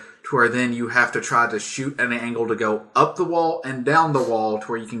area, to where then you have to try to shoot at an angle to go up the wall and down the wall to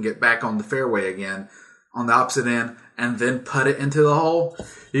where you can get back on the fairway again on the opposite end and then putt it into the hole.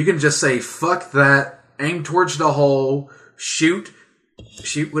 You can just say, fuck that, aim towards the hole, shoot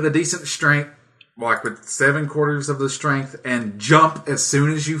with a decent strength, like with 7/4 of the strength, and jump as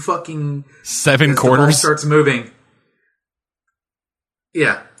soon as you fucking... 7/4? The ball starts moving.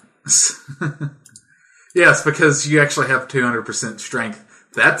 Yeah. Yes, because you actually have 200% strength.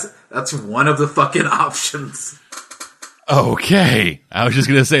 That's one of the fucking options. Okay. I was just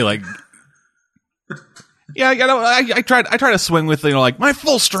gonna say, like... Yeah, I try to swing with, like, my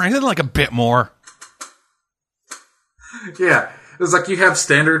full strength and like a bit more. Yeah. It's like you have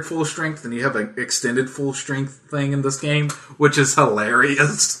standard full strength and you have an extended full strength thing in this game, which is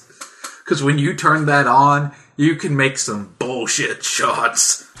hilarious. Because when you turn that on, you can make some bullshit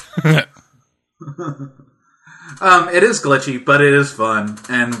shots. It is glitchy, but it is fun,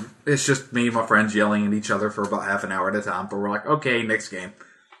 and it's just me and my friends yelling at each other for about half an hour at a time. But we're like, okay, next game.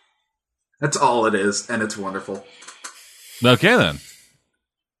 That's all it is, and it's wonderful. Okay, then.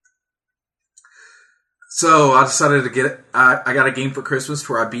 So I decided to get it. I got a game for Christmas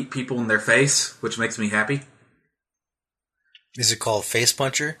where I beat people in their face, which makes me happy. Is it called Face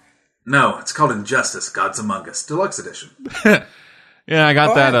Puncher? No, it's called Injustice: Gods Among Us Deluxe Edition. Yeah, I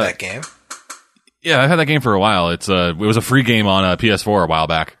got I that. have that game. Yeah, I've had that game for a while. It was a free game on PS4 a while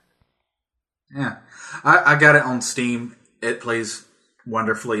back. Yeah, I got it on Steam. It plays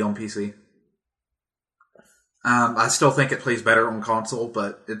wonderfully on PC. I still think it plays better on console,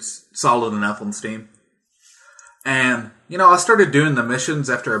 but it's solid enough on Steam. And, I started doing the missions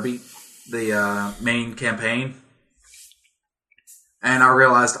after I beat the main campaign. And I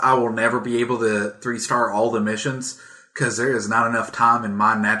realized I will never be able to 3-star all the missions because there is not enough time in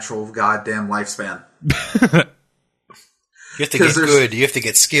my natural goddamn lifespan. You have to get good. You have to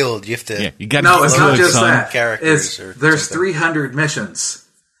get skilled. You have to. Yeah, you got no, it's not just son. that. Characters There's 300 missions,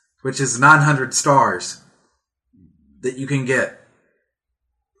 which is 900 stars that you can get.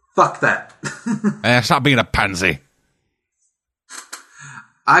 Fuck that. Stop being a pansy.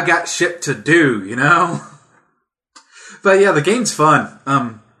 I got shit to do, But yeah, the game's fun.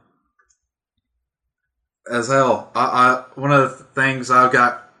 As hell. One of the things I've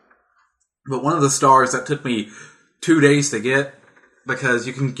got, but one of the stars that took me 2 days to get, because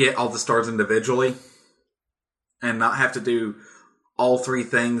you can get all the stars individually and not have to do all 3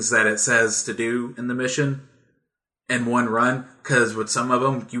 things that it says to do in the mission in one run, because with some of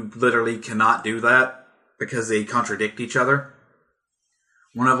them, you literally cannot do that because they contradict each other.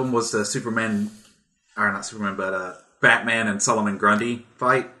 One of them was the Batman and Solomon Grundy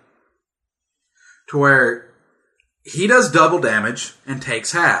fight, to where he does double damage and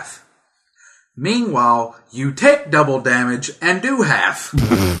takes half. Meanwhile, you take double damage and do half.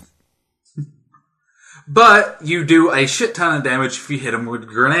 But you do a shit ton of damage if you hit him with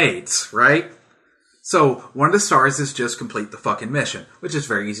grenades, right? So, one of the stars is just complete the fucking mission, which is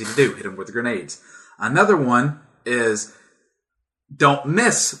very easy to do, hit him with the grenades. Another one is don't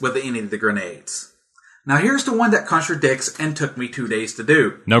miss with any of the grenades. Now, here's the one that contradicts and took me 2 days to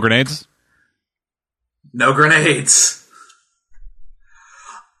do. No grenades? No grenades.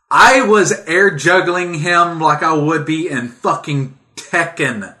 I was air juggling him like I would be in fucking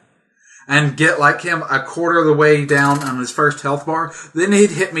Tekken. And get like him a quarter of the way down on his first health bar. Then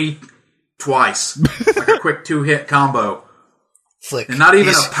he'd hit me twice. Like a quick 2-hit combo. Flick. And not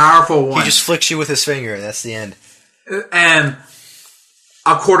even a powerful one. He just flicks you with his finger, and that's the end. And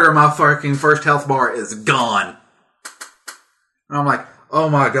a quarter of my fucking first health bar is gone. And I'm like, oh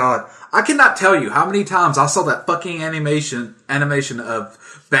my god. I cannot tell you how many times I saw that fucking animation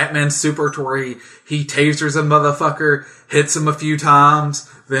of Batman Super to where he tasers a motherfucker, hits him a few times,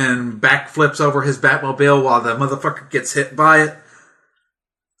 then backflips over his Batmobile while the motherfucker gets hit by it.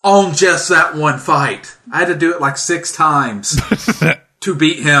 On just that one fight. I had to do it like 6 times to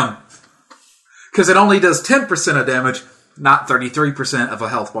beat him. Because it only does 10% of damage, not 33% of a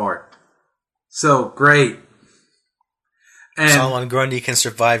health bar. So, great. And Solomon Grundy can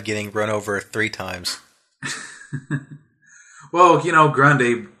survive getting run over 3 times. Well,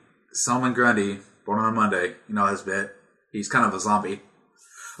 Solomon Grundy, born on a Monday, his bit. He's kind of a zombie.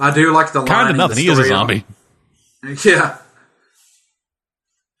 I do like the line. Kind of nothing. He is a zombie. Yeah.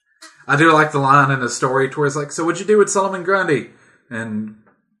 I do like the line in the story to where it's like, so what'd you do with Solomon Grundy? And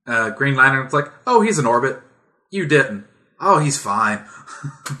Green Lantern's like, oh, he's in orbit. You didn't. Oh, he's fine.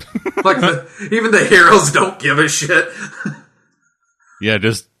 Like, even the heroes don't give a shit. Yeah,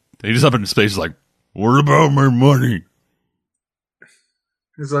 he just up in space like, what about my money?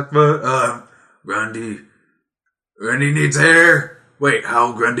 He's like, but, Grundy needs air. Wait,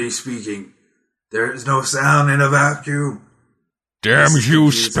 how Grundy speaking? There is no sound in a vacuum. Damn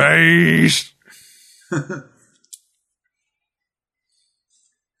you, space!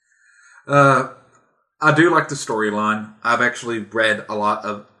 I do like the storyline. I've actually read a lot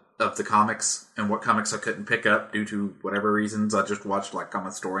of the comics, and what comics I couldn't pick up due to whatever reasons. I just watched like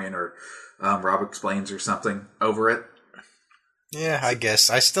Comic Historian or Rob Explains or something over it. Yeah, I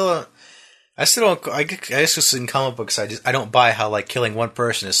guess. I still don't. I guess it's in comic books. I don't buy how like killing one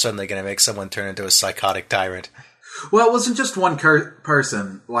person is suddenly going to make someone turn into a psychotic tyrant. Well, it wasn't just one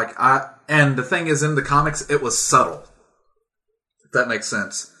person. And the thing is, in the comics, it was subtle. If that makes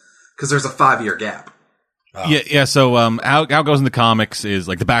sense, because there's a 5-year gap. Oh. Yeah. So, how it goes in the comics is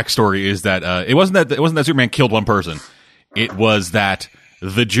like the backstory is that it wasn't that Superman killed one person. It was that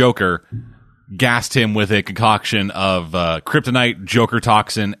the Joker gassed him with a concoction of kryptonite, Joker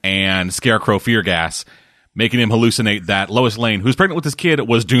toxin, and Scarecrow fear gas, making him hallucinate that Lois Lane, who's pregnant with his kid,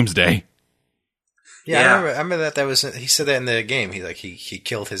 was Doomsday. Yeah. I remember that was he said that in the game. He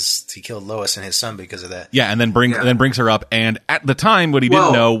killed Lois and his son because of that. Yeah, and then brings her up. And at the time, what he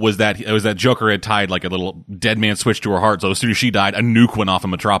didn't know was that Joker had tied like a little dead man switch to her heart. So as soon as she died, a nuke went off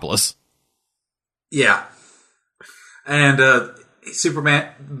in Metropolis. Yeah, and Superman,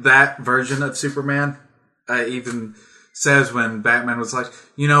 that version of Superman, even says when Batman was like,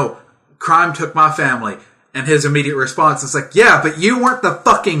 crime took my family, and his immediate response is like, yeah, but you weren't the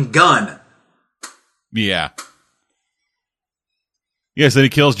fucking gun. Yeah. Yes, then he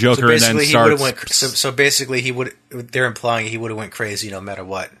kills Joker and then starts... So basically, they're implying he would have went crazy no matter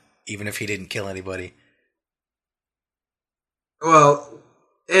what, even if he didn't kill anybody. Well,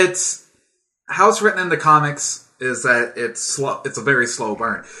 how it's written in the comics is that it's slow. It's a very slow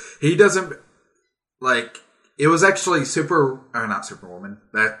burn. He doesn't... it was actually not Superwoman.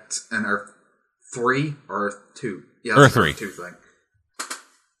 That's an Earth 3 or Earth 2. Yeah, Earth 3. Earth 2 thing.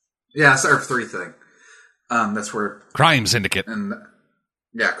 Yeah, it's Earth 3 thing. That's where... Crime Syndicate.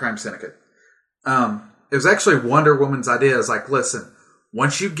 Crime Syndicate. It was actually Wonder Woman's idea. It's like, listen,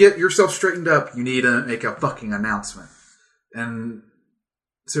 once you get yourself straightened up, you need to make a fucking announcement. And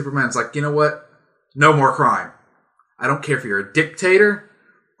Superman's like, you know what? No more crime. I don't care if you're a dictator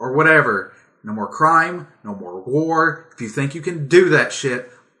or whatever. No more crime. No more war. If you think you can do that shit,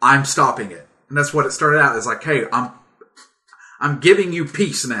 I'm stopping it. And that's what it started out. It's like, hey, I'm giving you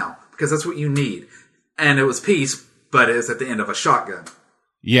peace now because that's what you need. And it was peace, but it was at the end of a shotgun.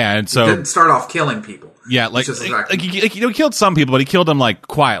 Yeah, and so... He didn't start off killing people. Yeah, he killed some people, but he killed them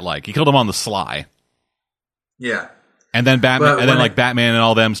quiet. He killed them on the sly. Yeah. And then Batman and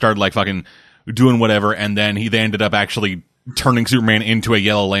all them started fucking doing whatever, and then they ended up actually turning Superman into a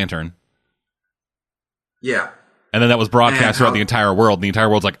Yellow Lantern. Yeah. And then that was broadcast throughout the entire world, and the entire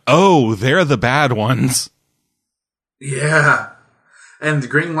world's like, oh, they're the bad ones. Yeah. And the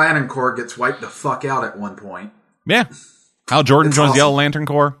Green Lantern Corps gets wiped the fuck out at one point. Yeah. Hal Jordan joins the Yellow Lantern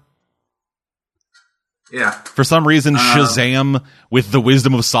Corps. Yeah. For some reason, Shazam, with the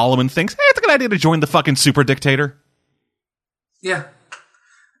wisdom of Solomon, thinks, hey, it's a good idea to join the fucking super dictator. Yeah.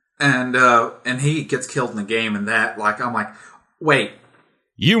 And he gets killed in the game, and I'm like, wait.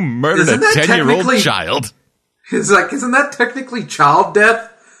 You murdered a 10-year-old child. It's like, isn't that technically child death?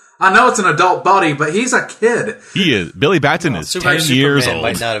 I know it's an adult body, but he's a kid. He is. Billy Batson is 10 years old.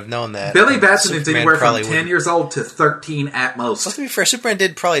 Might not have known that. Billy Batson is anywhere from 10 years old to 13 at most. Well, to be fair,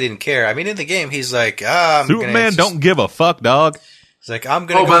 Superman probably didn't care. I mean, in the game, he's like, Superman don't give a fuck, dog. He's like, I'm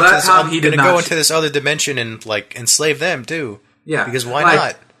going to go into this other dimension and enslave them too. Yeah, because why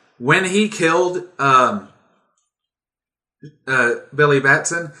not? When he killed Billy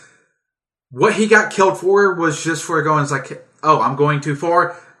Batson, what he got killed for was just for going. It's like, oh, I'm going too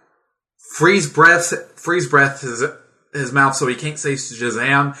far. Freeze breath his mouth so he can't say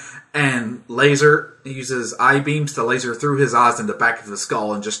Shazam, and he uses eye beams to laser through his eyes into the back of his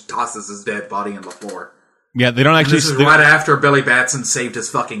skull and just tosses his dead body on the floor. Yeah, they don't actually... And this is right after Billy Batson saved his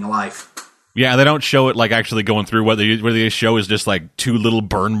fucking life. Yeah, they don't show it actually going through. What they show is just two little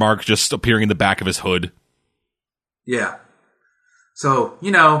burn marks just appearing in the back of his hood. Yeah. So,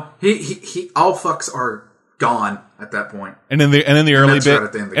 he all fucks are gone at that point. And in the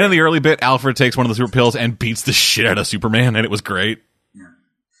early bit, Alfred takes one of the super pills and beats the shit out of Superman, and it was great.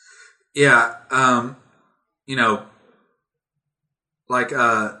 Yeah.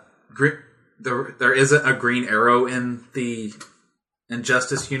 There isn't a Green Arrow in the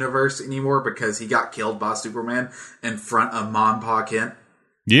Injustice universe anymore because he got killed by Superman in front of Ma and Pa Kent.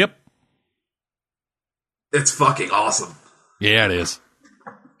 Yep. It's fucking awesome. Yeah, it is.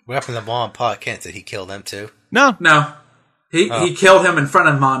 What happened to Ma and Pa Kent? Did he kill them too? No. He killed him in front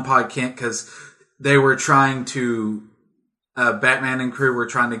of Ma and Pa Kent because they were trying to... Batman and crew were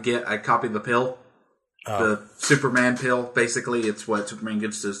trying to get a copy of the pill. The Superman pill. Basically, it's what Superman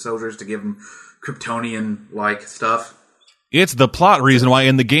gives to his soldiers to give them Kryptonian-like stuff. It's the plot reason why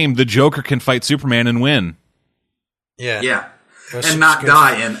in the game the Joker can fight Superman and win. Yeah. And not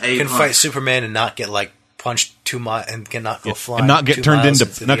die in a punch. Fight Superman and not get punched too much and cannot go flying. And not get turned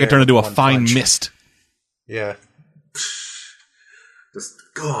into a fine mist. Yeah. Just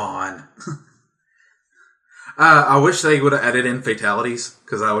gone. I wish they would have added in fatalities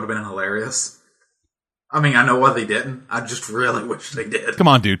because that would have been hilarious. I mean, I know why they didn't. I just really wish they did. Come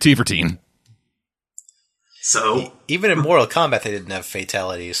on, dude. T for teen. So even in Mortal Kombat, they didn't have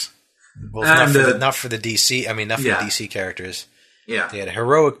fatalities. Well, not for the DC. I mean, not for the DC characters. Yeah, they had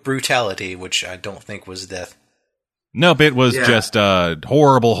heroic brutality, which I don't think was death. Nope, it was just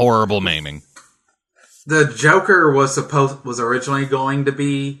horrible, horrible maiming. The Joker was originally going to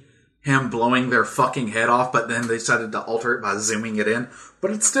be him blowing their fucking head off, but then they decided to alter it by zooming it in.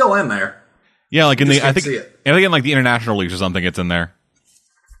 But it's still in there. Yeah, like in You the just I can't think see it. in like the international leagues or something, it's in there.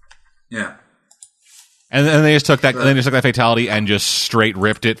 Yeah. And then they just took that. They just took that fatality and just straight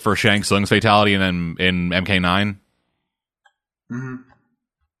ripped it for Shang Tsung's fatality, and then in MK9. Mm-hmm.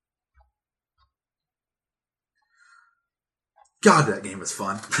 God, that game was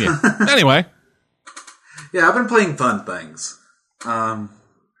fun. Yeah. Anyway, Yeah, I've been playing fun things.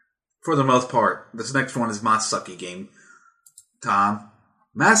 For the most part. This next one is my sucky game. Tom.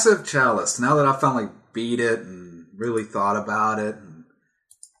 Massive Chalice. Now that I finally beat it and really thought about it and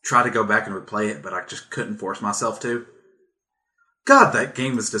tried to go back and replay it, but I just couldn't force myself to. God, that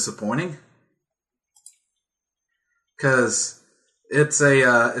game is disappointing. Because it's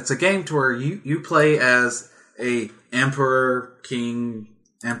a game to where you play as a emperor, king,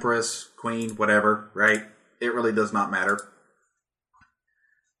 empress, queen, whatever, right? It really does not matter.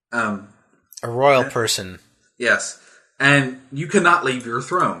 A royal person. Yes. And you cannot leave your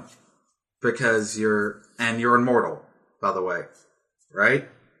throne. Because you're immortal, by the way. Right?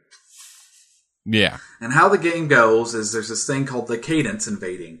 yeah, And how the game goes is there's this thing called the cadence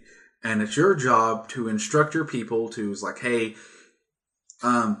invading. And it's your job to instruct your people to, it's like, hey,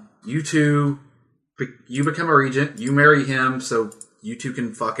 you two, you become a regent, you marry him, so you two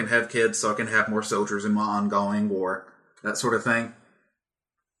can fucking have kids so I can have more soldiers in my ongoing war. That sort of thing.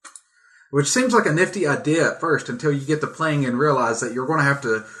 Which seems like a nifty idea at first until you get to playing and realize that you're going to have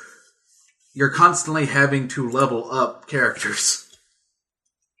to... You're constantly having to level up characters.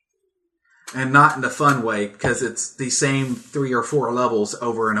 And not in a fun way, because it's the same 3 or 4 levels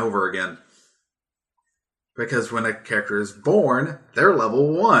over and over again. Because when a character is born, they're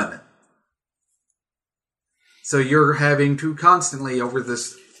level 1. So you're having to constantly, over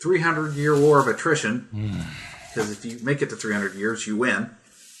this 300-year war of attrition, because if you make it to 300 years, you win.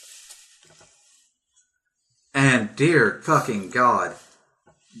 And dear fucking God.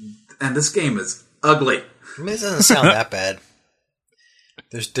 And this game is ugly. I mean, it doesn't sound that bad.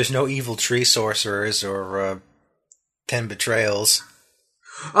 There's no evil tree sorcerers or 10 betrayals.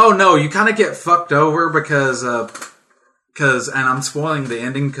 Oh no, you kind of get fucked over because, and I'm spoiling the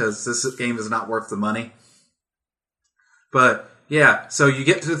ending because this game is not worth the money. But yeah, so you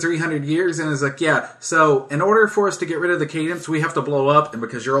get to the 300 years and it's like, yeah, so in order for us to get rid of the cadence, we have to blow up, and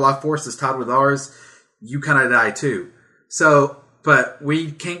because your life force is tied with ours, you kind of die too. So, but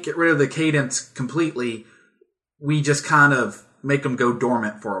we can't get rid of the cadence completely. We just kind of make them go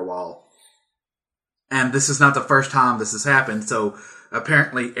dormant for a while. And this is not the first time this has happened, so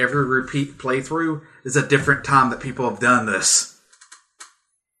apparently every repeat playthrough is a different time that people have done this.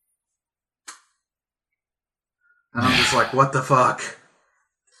 And I'm just like, what the fuck?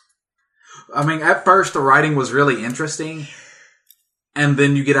 I mean, at first the writing was really interesting, and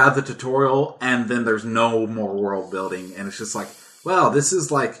then you get out of the tutorial, and then there's no more world building, and it's just like, wow, this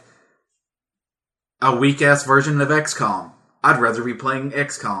is like a weak-ass version of XCOM. I'd rather be playing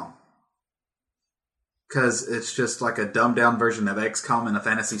XCOM. Because it's just like a dumbed-down version of XCOM in a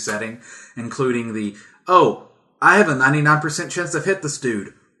fantasy setting, including the, oh, I have a 99% chance to hit this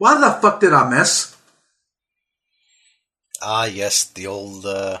dude. Why the fuck did I miss? Ah, yes, the old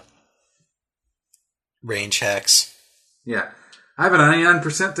range hacks. Yeah. I have a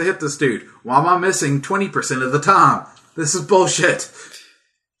 99% to hit this dude. Why am I missing 20% of the time? This is bullshit.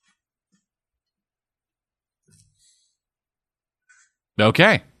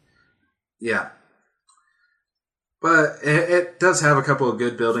 okay. Yeah. But it does have a couple of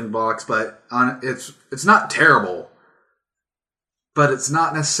good building blocks, but it's not terrible. But it's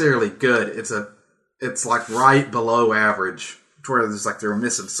not necessarily good. It's like right below average, to where there's like they're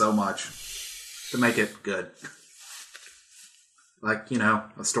missing so much to make it good. Like, you know,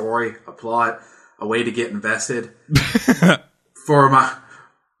 a story, a plot, a way to get invested. for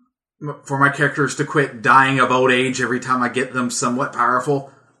my characters to quit dying of old age every time I get them somewhat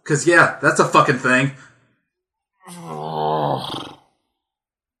powerful. Because, yeah, that's a fucking thing.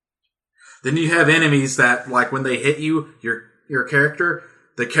 Then you have enemies that, like, when they hit you, your character,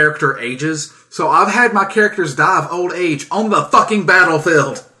 the character ages. So I've had my characters die of old age on the fucking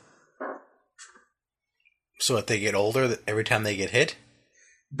battlefield. So if they get older every time they get hit?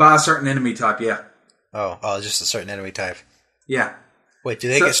 By a certain enemy type, yeah. Oh, just a certain enemy type. Yeah. Wait, do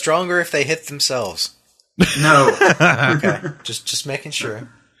they get stronger if they hit themselves? No. Okay, just making sure.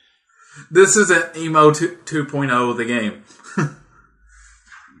 This isn't Emo 2.0 the game.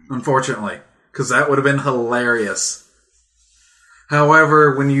 Unfortunately. Because that would have been hilarious.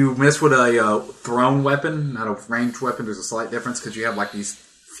 However, when you miss with a thrown weapon, not a ranged weapon, there's a slight difference because you have like these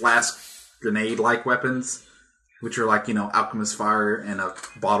flask grenade-like weapons, which are like, alchemist fire in a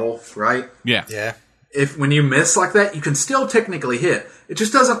bottle, right? Yeah. Yeah. When you miss like that, you can still technically hit. It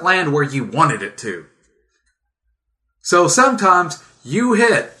just doesn't land where you wanted it to. So sometimes you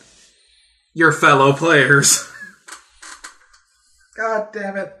hit your fellow players. God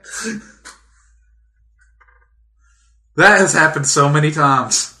damn it. That has happened so many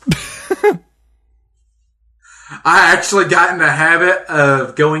times. I actually got in the habit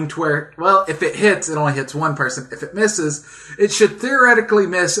of going to where, well, if it hits, it only hits one person. If it misses, it should theoretically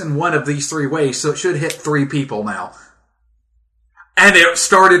miss in one of these three ways, so it should hit 3 people now. And it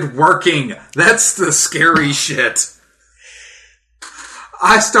started working. That's the scary shit.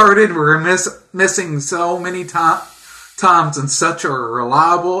 I started missing so many times in such a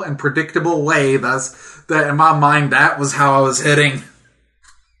reliable and predictable way that in my mind, that was how I was hitting.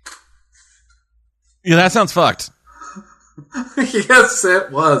 Yeah, that sounds fucked. Yes,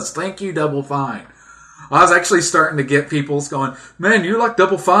 it was. Thank you, Double Fine. I was actually starting to get people going, man, you like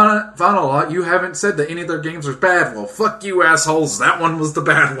Double Fine a lot. You haven't said that any of their games are bad. Well, fuck you, assholes. That one was the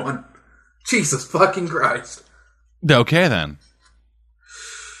bad one. Jesus fucking Christ. Okay, then.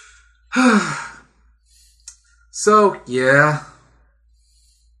 So, yeah.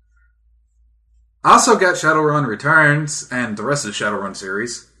 I also got Shadowrun Returns and the rest of the Shadowrun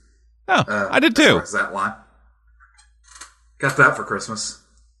series. Oh, I did too. As that line. Got that for Christmas.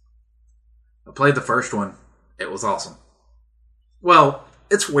 I played the first one. It was awesome. Well,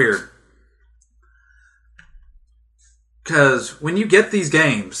 it's weird. Because when you get these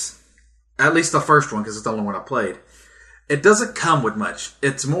games, at least the first one, because it's the only one I played, it doesn't come with much.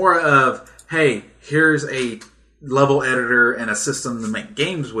 It's more of, hey, here's a level editor and a system to make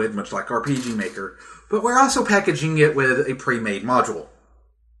games with, much like RPG Maker, but we're also packaging it with a pre-made module.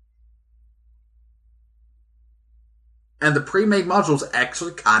 And the pre-made module is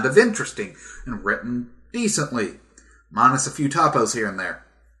actually kind of interesting and written decently, minus a few typos here and there.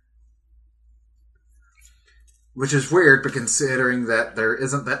 Which is weird, but considering that there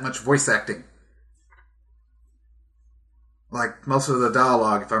isn't that much voice acting. Like, most of the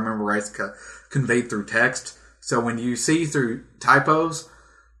dialogue, if I remember right, is conveyed through text. So when you see through typos,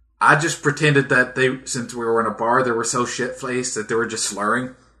 I just pretended that since we were in a bar, they were so shit-faced that they were just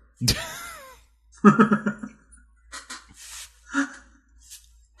slurring.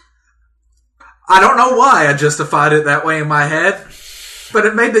 I don't know why I justified it that way in my head, but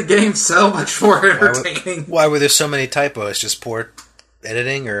it made the game so much more entertaining. Why were there so many typos? Just poor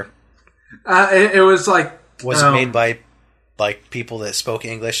editing, or it was like, was it made by like people that spoke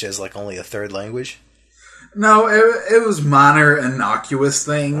English as like only a third language? No, it was minor, innocuous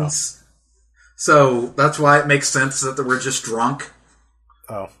things. Oh. So that's why it makes sense that they were just drunk.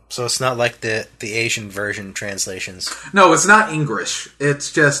 Oh, so it's not like the Asian version translations. No, it's not English.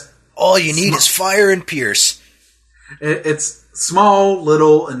 It's just all you need is fire and Pierce. It's small,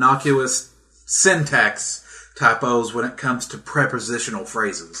 little, innocuous syntax typos when it comes to prepositional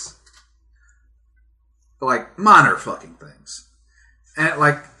phrases. Like, minor fucking things. And,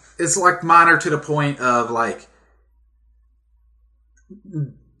 like, it's, like, minor to the point of, like,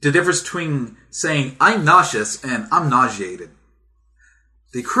 the difference between saying, I'm nauseous and I'm nauseated.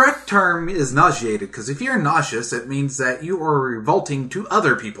 The correct term is nauseated, because if you're nauseous, it means that you are revolting to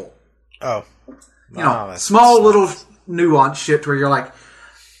other people. Oh. You know, small little nuance shit where you're like,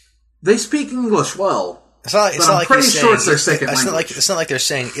 they speak English well. It's not but I'm pretty sure it's their second language. It's not like they're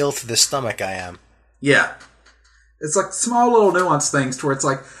saying, ill to the stomach I am. Yeah. It's like small little nuance things to where it's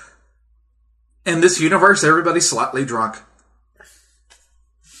like, in this universe, everybody's slightly drunk.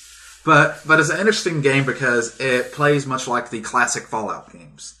 But it's an interesting game because it plays much like the classic Fallout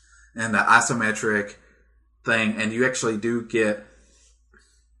games. And the isometric thing, and you actually do get,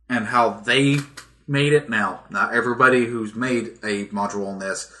 and how they made it now. Not everybody who's made a module on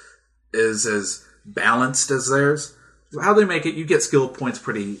this is as balanced as theirs. How they make it, you get skill points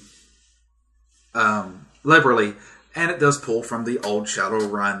pretty liberally, and it does pull from the old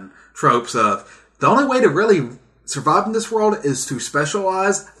Shadowrun tropes of the only way to really survive in this world is to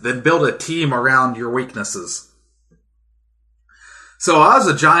specialize, then build a team around your weaknesses. So I was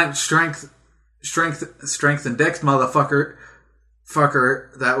a giant strength and dex motherfucker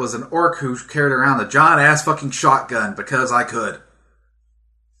that was an orc who carried around a giant ass fucking shotgun because I could.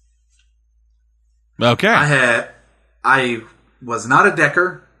 Okay. I was not a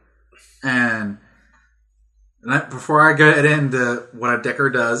decker, and before I get into what a decker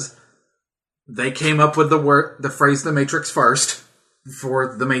does, they came up with the phrase "the Matrix" first,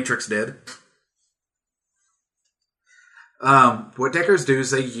 before the Matrix did. What deckers do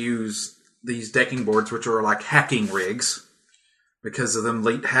is they use these decking boards, which are like hacking rigs, because of them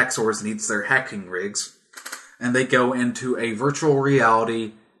late hacksaws needs their hacking rigs. And they go into a virtual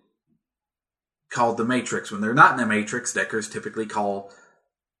reality called the Matrix. When they're not in the Matrix, Deckers typically call,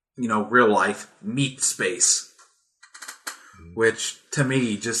 real life meat space. Which, to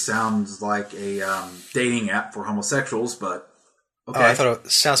me, just sounds like a dating app for homosexuals, but okay. Oh, I thought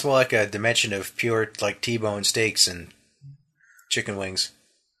it sounds more like a dimension of pure, like, T-bone steaks and chicken wings.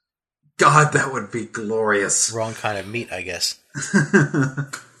 God, that would be glorious. Wrong kind of meat, I guess.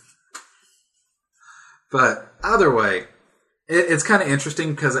 But either way, it's kind of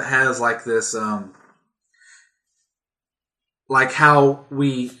interesting because it has like this, like how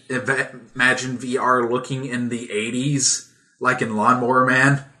we imagine VR looking in the 80s, like in Lawnmower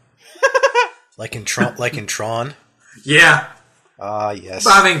Man. Like in Tron? Yeah. Ah, yes.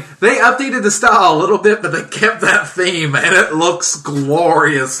 I mean, they updated the style a little bit, but they kept that theme, and it looks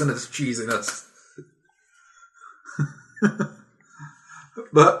glorious in its cheesiness.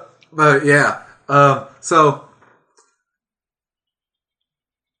 but yeah. And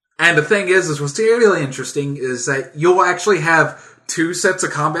the thing is what's really interesting is that you'll actually have two sets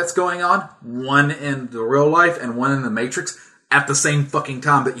of combats going on, one in the real life and one in the Matrix, at the same fucking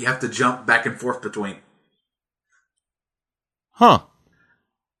time that you have to jump back and forth between. Huh.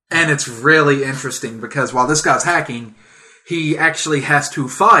 And it's really interesting because while this guy's hacking, he actually has to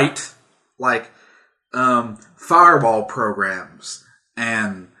fight, like, firewall programs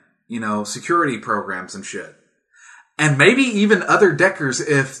and, security programs and shit. And maybe even other Deckers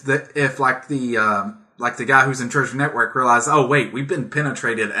if the guy who's in charge of the network realized, oh wait, we've been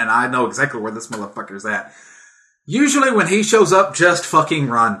penetrated and I know exactly where this motherfucker's at. Usually when he shows up, just fucking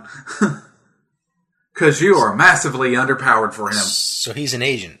run. Because you are massively underpowered for him. So he's an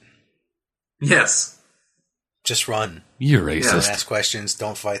agent. Yes. Just run. You're racist. Don't ask questions.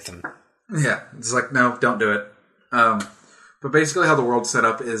 Don't fight them. Yeah. It's like, no, don't do it. But basically how the world's set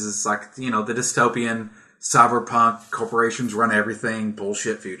up is like, the dystopian, cyberpunk, corporations run everything,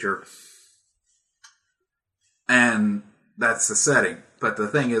 bullshit future. And that's the setting. But the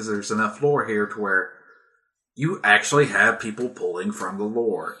thing is, there's enough lore here to where you actually have people pulling from the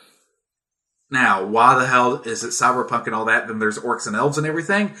lore. Now, why the hell is it cyberpunk and all that? Then there's orcs and elves and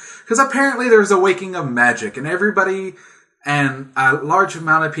everything? Because apparently there's a waking of magic, and everybody, and a large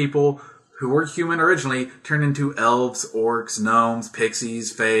amount of people who were human originally turned into elves, orcs, gnomes,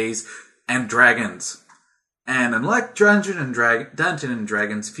 pixies, fays, and dragons. And unlike Dungeon and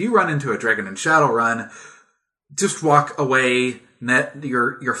Dragons, if you run into a dragon in Shadowrun, just walk away.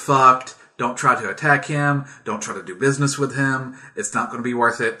 You're fucked. Don't try to attack him. Don't try to do business with him. It's not going to be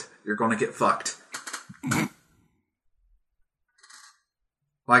worth it. You're going to get fucked.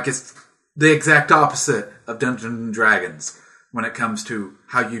 Like, it's the exact opposite of Dungeons and Dragons when it comes to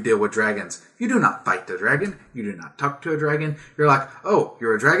how you deal with dragons. You do not fight the dragon. You do not talk to a dragon. You're like, oh,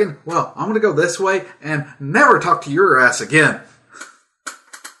 you're a dragon? Well, I'm going to go this way and never talk to your ass again.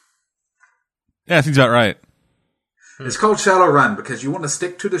 Yeah, I think that's about right. It's called Shadowrun because you want to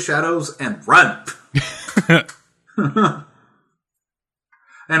stick to the shadows and run.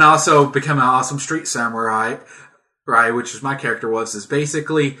 And also become an awesome street samurai, right? Which is my character is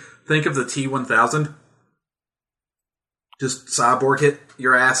basically, think of the T-1000. Just cyborg hit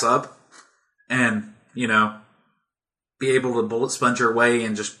your ass up and, be able to bullet sponge your way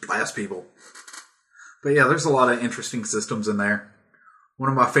and just blast people. But yeah, there's a lot of interesting systems in there. One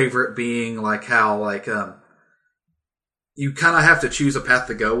of my favorite being like how, you kind of have to choose a path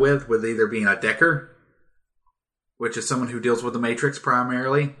to go with either being a Decker, which is someone who deals with the Matrix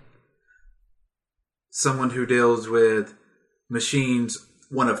primarily, someone who deals with machines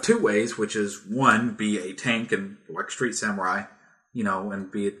one of two ways, which is one, be a tank and like Street Samurai,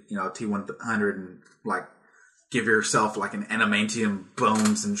 and be it, T-100 and give yourself an adamantium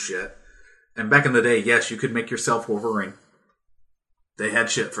bones and shit. And back in the day, yes, you could make yourself Wolverine. They had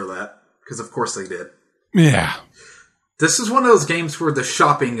shit for that, because of course they did. Yeah. This is one of those games where the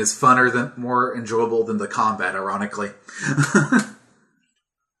shopping is more enjoyable than the combat, ironically.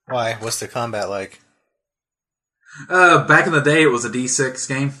 Why? What's the combat like? Back in the day, it was a D6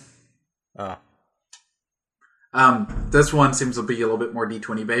 game. Oh. This one seems to be a little bit more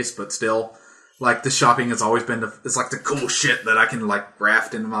D20 based, but still, the shopping has always been it's the cool shit that I can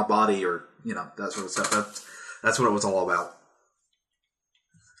graft into my body, or that sort of stuff. That's what it was all about.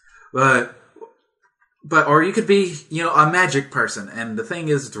 But or you could be, a magic person. And the thing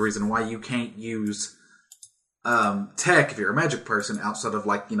is, the reason why you can't use tech if you're a magic person outside of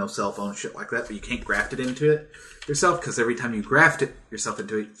cell phone shit like that, but you can't graft it into it yourself, because every time you graft it yourself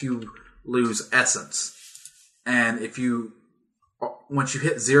into it, you lose essence. And once you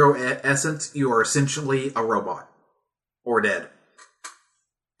hit 0 essence, you are essentially a robot or dead.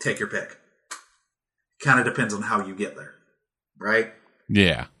 take your pick. Kind of depends on how you get there, right?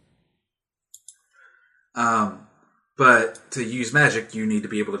 Yeah. But to use magic, you need to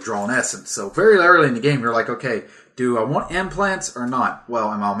be able to draw an essence. So very early in the game, you're like, okay, do I want implants or not?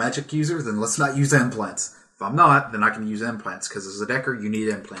 Well, am I a magic user? Then let's not use implants. If I'm not, then I can use implants, because as a decker, you need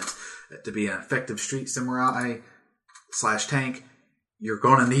implants. To be an effective street samurai / tank, you're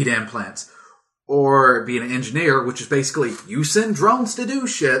going to need implants. Or be an engineer, which is basically, you send drones to do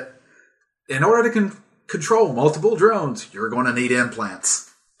shit. In order to control multiple drones, you're going to need implants.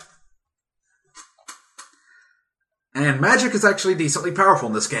 And magic is actually decently powerful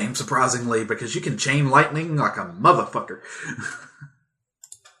in this game, surprisingly, because you can chain lightning like a motherfucker.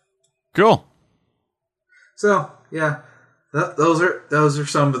 Cool. So, yeah, those are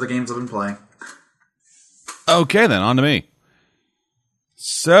some of the games I've been playing. Okay, then, on to me.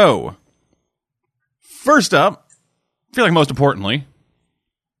 So, first up, I feel like most importantly,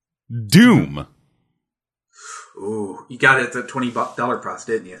 Doom. Ooh, you got it at the $20 price,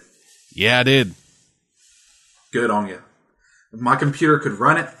 didn't you? Yeah, I did. Good on you. If my computer could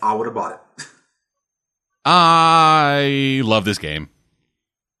run it, I would have bought it. I love this game.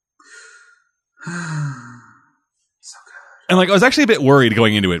 So good. And like, I was actually a bit worried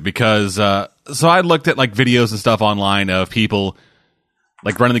going into it because, so I looked at like videos and stuff online of people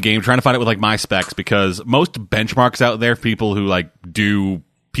like running the game, trying to find it with like my specs, because most benchmarks out there, people who like do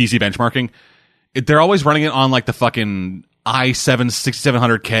PC benchmarking, they're always running it on like the fucking i7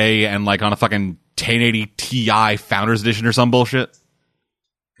 6700K and like on a fucking 1080 Ti Founders Edition or some bullshit.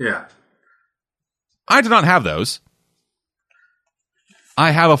 Yeah. I do not have those.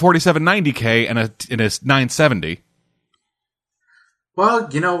 I have a 4790K and a 970. Well,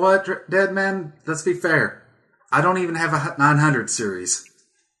 you know what, Dead Man? Let's be fair. I don't even have a 900 series.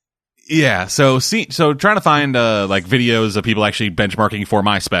 Yeah, so trying to find like videos of people actually benchmarking for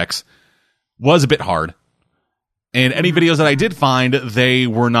my specs was a bit hard. And any videos that I did find, they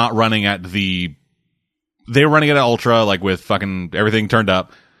were not running at they were running it at ultra, like with fucking everything turned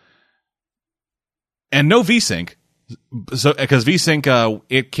up. And no VSync. So, because VSync,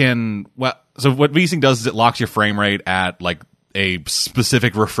 it can, well, so what VSync does is it locks your frame rate at like a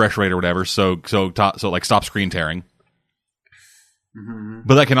specific refresh rate or whatever. So like stop screen tearing. Mm-hmm.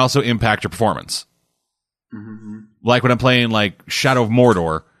 But that can also impact your performance. Mm-hmm. Like when I'm playing like Shadow of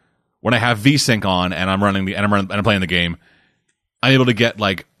Mordor, when I have VSync on and I'm playing the game, I'm able to get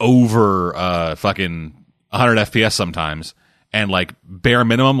like over fucking 100 FPS sometimes, and like bare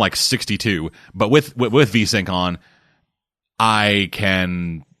minimum like 62. But with VSync on, I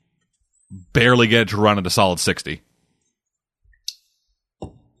can barely get it to run at a solid 60.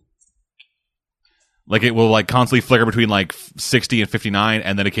 Like it will like constantly flicker between like 60 and 59,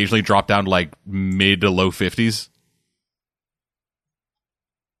 and then occasionally drop down to like mid to low 50s.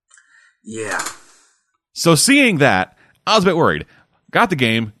 Yeah. So seeing that, I was a bit worried. Got the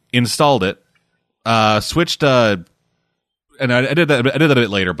game, installed it, switched, and I did that a bit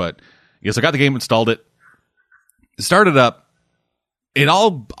later, but yes, I got the game, installed it, started up, it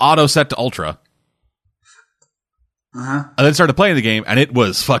all auto set to ultra. Uh-huh. And then started playing the game, and it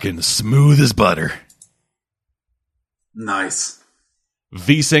was fucking smooth as butter. Nice.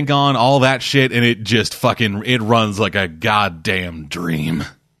 VSync on, all that shit, and it just fucking, it runs like a goddamn dream.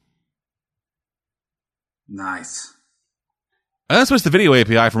 Nice. And then switched the video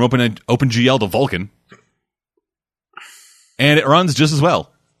API from OpenGL to Vulkan. And it runs just as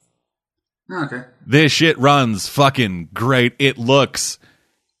well. Okay. This shit runs fucking great. It looks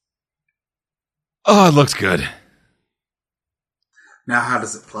good. Now, how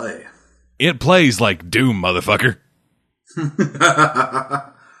does it play? It plays like Doom, motherfucker.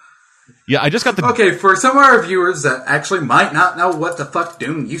 Yeah, I just got the... Okay, for some of our viewers that actually might not know what the fuck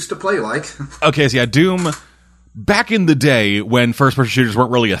Doom used to play like. Okay, so yeah, Doom, back in the day when first-person shooters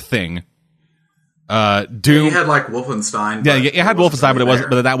weren't really a thing, Doom... You had like Wolfenstein. Yeah, you had Wolfenstein,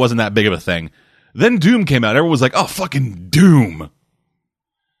 but that wasn't that big of a thing. Then Doom came out. Everyone was like, oh, fucking Doom.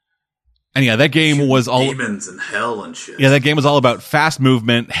 And yeah, that game was all... Demons and hell and shit. Yeah, that game was all about fast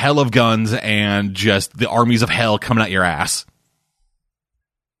movement, hell of guns, and just the armies of hell coming at your ass.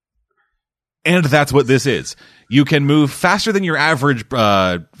 And that's what this is. You can move faster than your average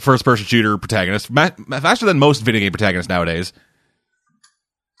first-person shooter protagonist, faster than most video game protagonists nowadays.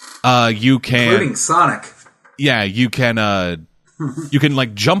 You can... Including Sonic. Yeah, you can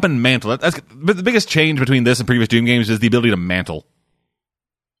like jump and mantle. But the biggest change between this and previous Doom games is the ability to mantle.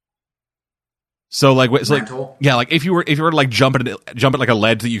 So like, yeah, like if you were to like jump at like a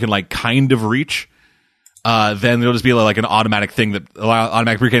ledge that you can like kind of reach, then it'll just be like an automatic thing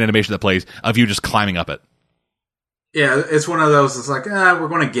automatic pre-canned animation that plays of you just climbing up it. Yeah, it's one of those. It's like, we're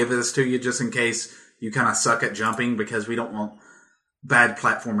going to give this to you just in case you kind of suck at jumping because we don't want bad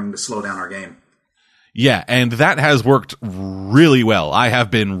platforming to slow down our game. Yeah, and that has worked really well. I have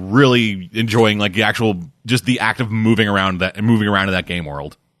been really enjoying like the act of moving around in that game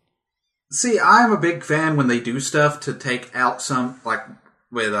world. See, I'm a big fan when they do stuff to take out some, like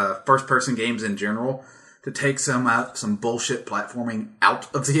with first-person games in general, to take some bullshit platforming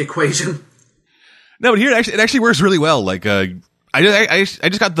out of the equation. No, but here it actually works really well. Like, I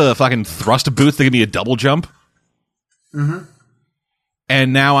just got the fucking thrust boots that give me a double jump. Mm-hmm.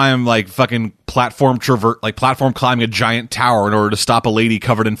 And now I'm like fucking platform climbing a giant tower in order to stop a lady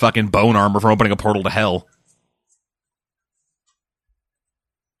covered in fucking bone armor from opening a portal to hell.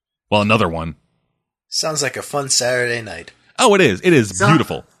 Well, another one. Sounds like a fun Saturday night. Oh, it is. It is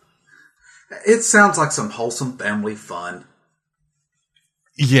beautiful. It sounds like some wholesome family fun.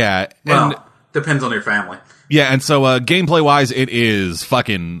 Yeah. Well, depends on your family. Yeah, and so gameplay-wise, it is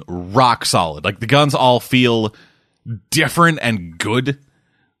fucking rock solid. Like, the guns all feel different and good.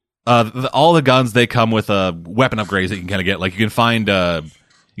 All the guns, they come with weapon upgrades that you can kind of get. Like, you can find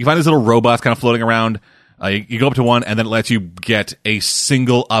these little robots kind of floating around. You go up to one, and then it lets you get a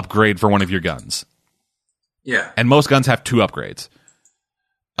single upgrade for one of your guns. Yeah. And most guns have 2 upgrades.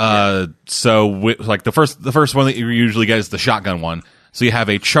 So, like, the first one that you usually get is the shotgun one. So you have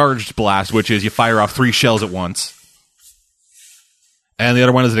a charged blast, which is you fire off 3 shells at once. And the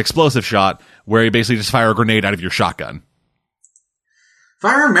other one is an explosive shot, where you basically just fire a grenade out of your shotgun. If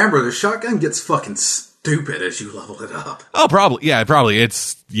I remember, the shotgun gets fucking stupid as you level it up. Oh, probably. Yeah, probably. It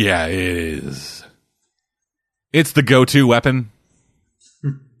is. It's the go-to weapon.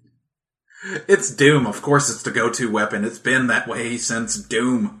 It's Doom. Of course it's the go-to weapon. It's been that way since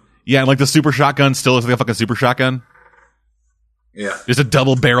Doom. Yeah, and like the super shotgun still looks like a fucking super shotgun. Yeah. Just a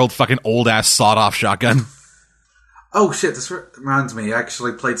double-barreled fucking old-ass sawed-off shotgun. Oh, shit, this reminds me. I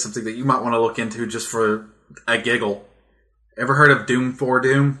actually played something that you might want to look into just for a giggle. Ever heard of Doom 4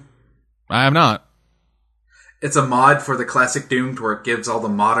 Doom? I have not. It's a mod for the classic Doom where it gives all the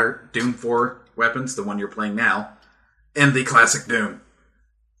modern Doom 4 weapons, the one you're playing now, in the classic Doom.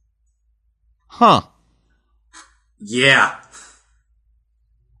 Huh. Yeah.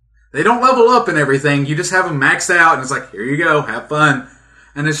 They don't level up and everything. You just have them maxed out, and it's like, here you go, have fun.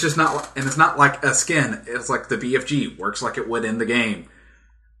 And it's just not, and it's not like a skin. It's like the BFG works like it would in the game,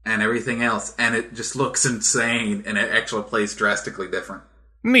 and everything else. And it just looks insane, and it actually plays drastically different.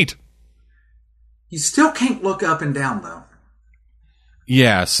 Neat. You still can't look up and down though.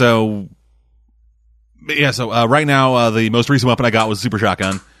 Yeah. So right now, the most recent weapon I got was super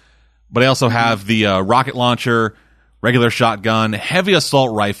shotgun, but I also have the rocket launcher, regular shotgun, heavy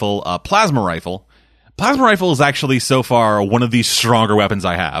assault rifle, plasma rifle. Plasma rifle is actually so far one of the stronger weapons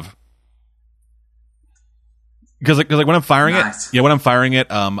I have. Because when I'm firing it,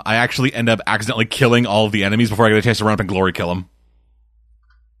 I actually end up accidentally killing all of the enemies before I get a chance to run up and glory kill them.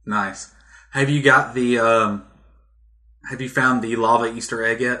 Nice. Have you got the? Have you found the lava Easter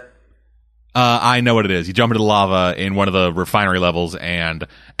egg yet? I know what it is. You jump into the lava in one of the refinery levels, and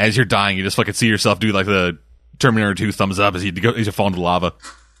as you're dying, you just fucking see yourself do like the Terminator 2 thumbs up as you fall into lava.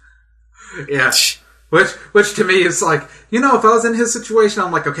 Yeah. Which to me is like, if I was in his situation,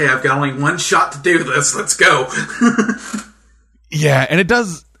 I'm like, okay, I've got only one shot to do this. Let's go. Yeah, and it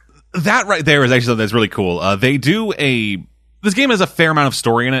does that right there is actually something that's really cool. This game has a fair amount of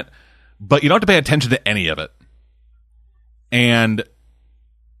story in it, but you don't have to pay attention to any of it. And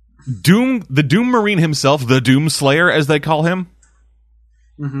the Doom Marine himself, the Doom Slayer, as they call him,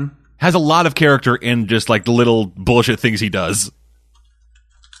 has a lot of character in just like the little bullshit things he does.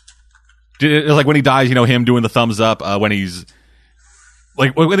 Like when he dies, him doing the thumbs up. When he's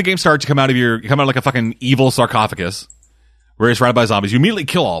like, when the game starts, you come out like a fucking evil sarcophagus where you're surrounded by zombies. You immediately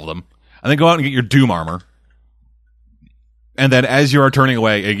kill all of them, and then go out and get your Doom armor. And then as you are turning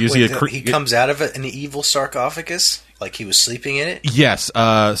away, you see he comes out of it an evil sarcophagus, like he was sleeping in it. Yes.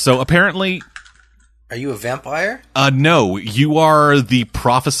 So apparently, are you a vampire? No, you are the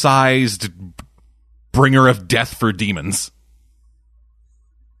prophesized bringer of death for demons.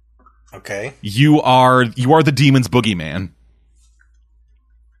 Okay. You are the demon's boogeyman.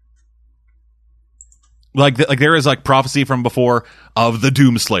 Like there is like prophecy from before of the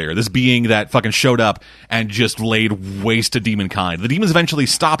Doomslayer, this being that fucking showed up and just laid waste to demonkind. The demons eventually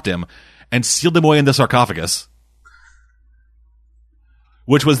stopped him and sealed him away in the sarcophagus,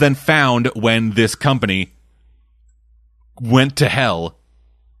 which was then found when this company went to hell,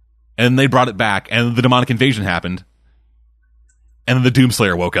 and they brought it back, and the demonic invasion happened, and then the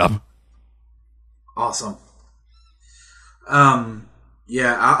Doomslayer woke up. Awesome.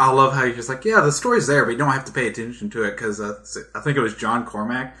 Yeah, I love how you're just like, yeah, the story's there, but you don't have to pay attention to it because I think it was John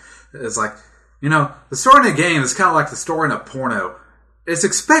Cormack. It's like, the story in a game is kind of like the story in a porno. It's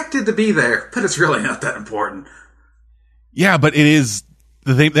expected to be there, but it's really not that important. Yeah, but it is.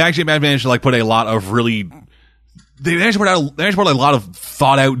 They actually managed to like put a lot of really. They managed to put a lot of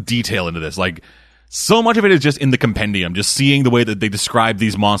thought out detail into this. Like, so much of it is just in the compendium, just seeing the way that they describe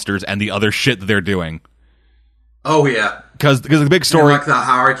these monsters and the other shit that they're doing. Oh yeah, because the big story, like the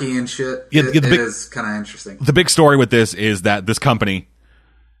hierarchy and shit. Yeah, it is kind of interesting. The big story with this is that this company,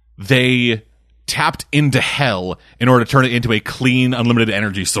 they tapped into hell in order to turn it into a clean, unlimited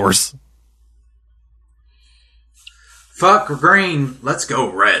energy source. Fuck green, let's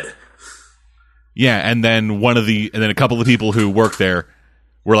go red. Yeah, and then a couple of people who work there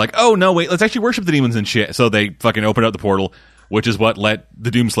were like, "Oh no, wait, let's actually worship the demons and shit." So they fucking opened up the portal, which is what let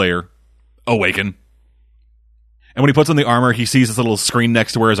the Doomslayer awaken. And when he puts on the armor, he sees this little screen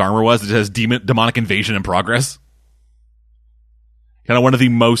next to where his armor was that says demonic invasion in progress. Kind of one of the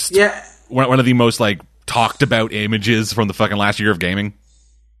most like talked about images from the fucking last year of gaming.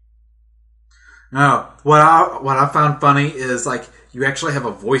 No, what I found funny is like you actually have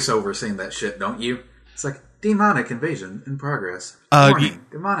a voiceover saying that shit, don't you? It's like demonic invasion in progress. Warning,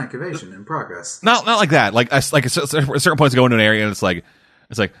 demonic invasion in progress. Not like that. Like at certain points, go into an area and it's like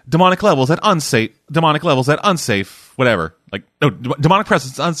demonic levels at unsafe, whatever. Like, no, demonic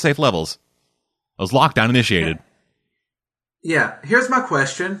presence, unsafe levels. I was lockdown initiated. Yeah, here's my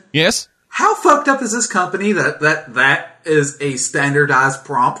question. Yes? How fucked up is this company that is a standardized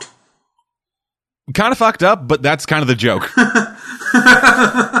prompt? Kind of fucked up, but that's kind of the joke.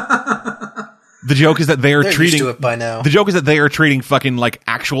 The joke is that they're treating used to it by now. The joke is that they are treating fucking like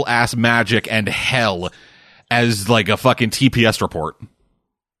actual ass magic and hell as like a fucking TPS report.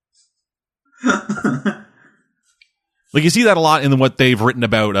 Like you see that a lot in what they've written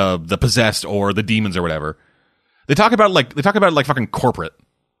about the possessed or the demons or whatever. They talk about it like fucking corporate.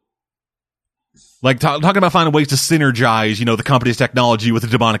 Like talking about finding ways to synergize, the company's technology with the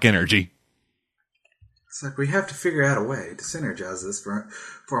demonic energy. It's like we have to figure out a way to synergize this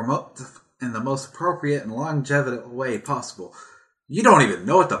in the most appropriate and longevity way possible. You don't even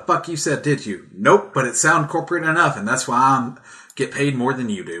know what the fuck you said, did you? Nope, but it sounded corporate enough, and that's why I get paid more than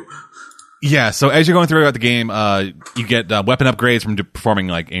you do. Yeah, so as you're going throughout the game, you get weapon upgrades from performing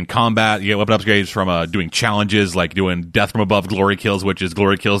like in combat. You get weapon upgrades from doing challenges, like doing death from above glory kills, which is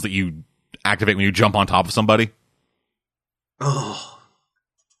glory kills that you activate when you jump on top of somebody. Oh.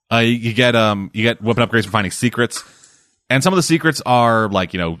 You get weapon upgrades from finding secrets, and some of the secrets are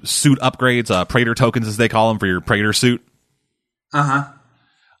like suit upgrades, Praetor tokens as they call them for your Praetor suit.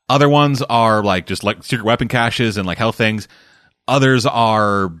 Other ones are like just like secret weapon caches and like health things. Others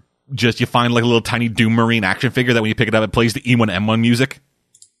are just you find like a little tiny Doom Marine action figure that when you pick it up, it plays the E1M1 music,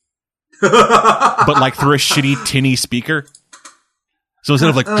 but like through a shitty tinny speaker. So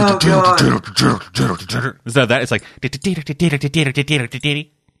instead of like instead of that, it's like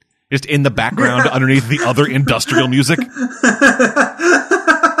just in the background underneath the other industrial music.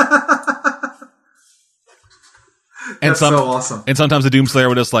 That's so awesome. And sometimes the Doomslayer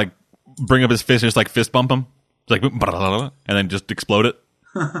would just like bring up his fist and just like fist bump him, like, and then just explode it.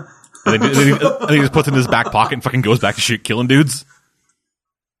 And then he just puts it in his back pocket and fucking goes back to killing dudes.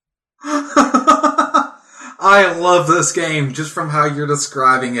 I love this game just from how you're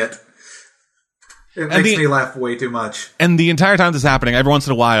describing it. It makes me laugh way too much. And the entire time this is happening, every once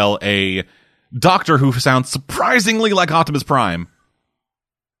in a while, a doctor who sounds surprisingly like Optimus Prime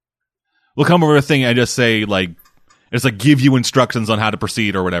will come over a thing and just say like, it's like give you instructions on how to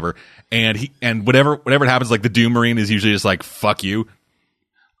proceed or whatever. And whatever happens, like the Doom Marine is usually just like fuck you.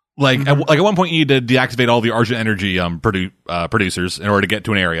 Like at one point you need to deactivate all the Argent Energy producers in order to get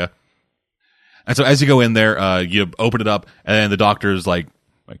to an area. And so as you go in there, you open it up, and then the doctor's like,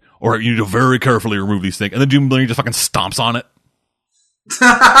 all right, you need to very carefully remove these things. And the Doom Marine just fucking stomps on it.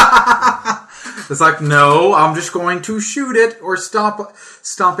 It's like, no, I'm just going to shoot it or stomp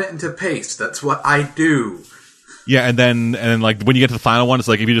it into paste. That's what I do. Yeah, and then like when you get to the final one, it's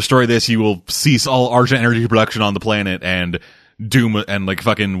like if you destroy this, you will cease all Argent Energy production on the planet and Doom and like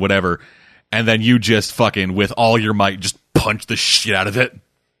fucking whatever. And then you just fucking with all your might just punch the shit out of it.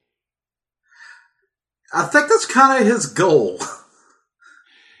 I think that's kind of his goal.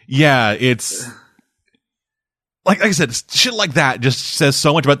 Yeah, it's like I said, shit like that just says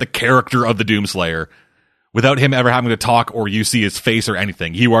so much about the character of the Doomslayer without him ever having to talk or you see his face or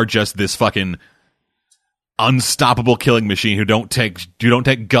anything. You are just this fucking unstoppable killing machine who don't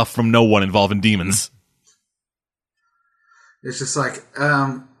take guff from no one involving demons. It's just like,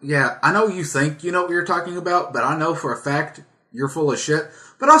 yeah, I know you think you know what you're talking about, but I know for a fact you're full of shit,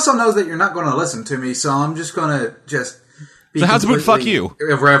 but also know that you're not going to listen to me, so I'm just going to be So how's about fuck you?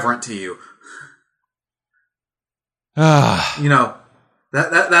 Irreverent to you. Ah. You know,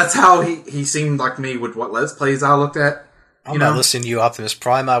 that's how he seemed like me with what Let's Plays I looked at. I'm not listening to you, Optimus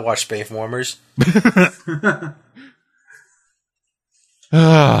Prime. I watch Space Warmers.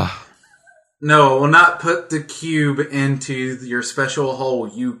 No, will not put the cube into your special hole,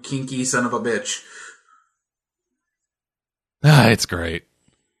 you kinky son of a bitch. It's great.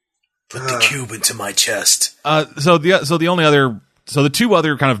 Put the cube into my chest. So the two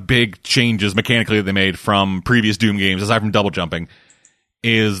other kind of big changes mechanically that they made from previous Doom games, aside from double jumping,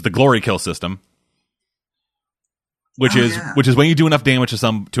 is the glory kill system, which is when you do enough damage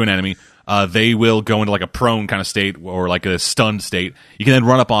to an enemy, they will go into like a prone kind of state or like a stunned state. You can then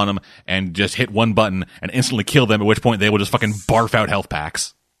run up on them and just hit one button and instantly kill them, at which point they will just fucking barf out health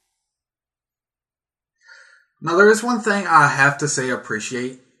packs. Now, there is one thing I have to say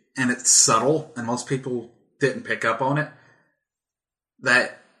appreciate, and it's subtle, and most people didn't pick up on it.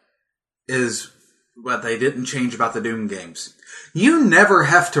 That is what they didn't change about the Doom games. You never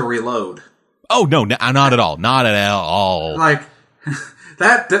have to reload. Oh, no, not at all. Not at all. Like,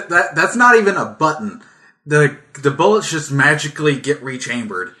 that's not even a button. The bullets just magically get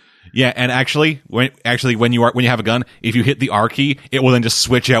rechambered. Yeah, and actually, when you have a gun, if you hit the R key, it will then just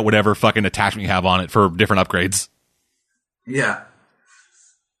switch out whatever fucking attachment you have on it for different upgrades. Yeah.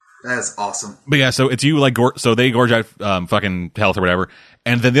 That is awesome. But yeah, so it's you like so they gorge out fucking health or whatever,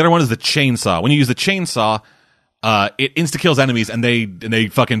 and then the other one is the chainsaw. When you use the chainsaw, it insta kills enemies, and they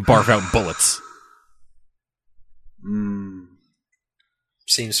fucking barf out bullets.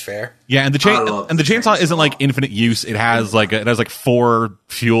 Seems fair. Yeah, and the chainsaw isn't like infinite use. It has like 4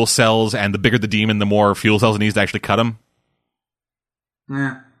 fuel cells, and the bigger the demon, the more fuel cells it needs to actually cut them.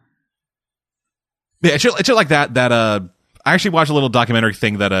 Yeah. Yeah, it's shit like that. I actually watched a little documentary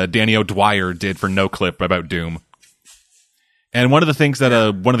thing that Danny O'Dwyer did for NoClip about Doom. And one of the things that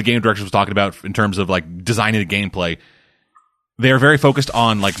one of the game directors was talking about in terms of like designing the gameplay, they are very focused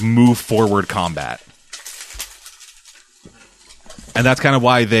on like move forward combat. And that's kind of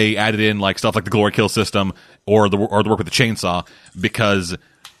why they added in like stuff like the glory kill system or the work with the chainsaw, because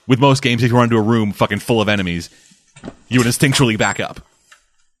with most games, if you run into a room fucking full of enemies, you would instinctually back up.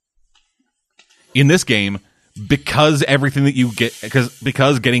 In this game, because everything that you get,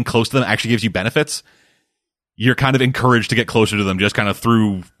 because getting close to them actually gives you benefits, you're kind of encouraged to get closer to them just kind of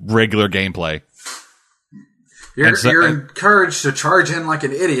through regular gameplay. You're encouraged to charge in like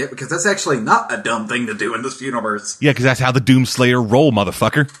an idiot, because that's actually not a dumb thing to do in this universe. Yeah, because that's how the Doom Slayer roll,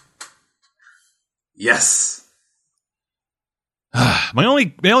 motherfucker. Yes. My only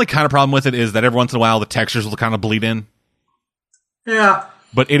kind of problem with it is that every once in a while the textures will kind of bleed in. Yeah.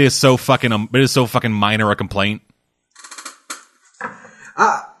 But it is so fucking minor a complaint.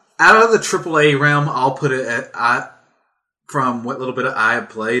 Out of the AAA realm, I'll put it at from what little bit I have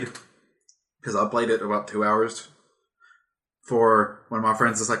played, because I played it about 2 hours. For one of my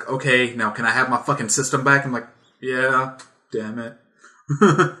friends is like, okay, now can I have my fucking system back? I'm like, yeah, damn it.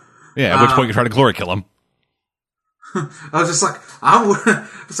 Yeah, at which point you try to glory kill him. I was just like,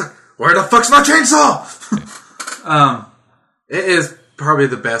 where the fuck's my chainsaw? It is probably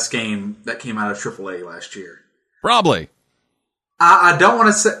the best game that came out of AAA last year. Probably. I don't want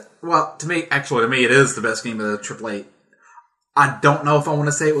to say, well, to me, it is the best game of the AAA. I don't know if I want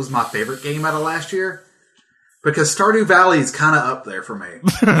to say it was my favorite game out of last year, because Stardew Valley is kind of up there for me.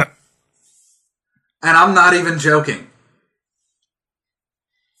 And I'm not even joking.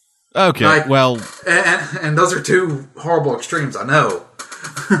 Okay, like, well... And those are two horrible extremes, I know.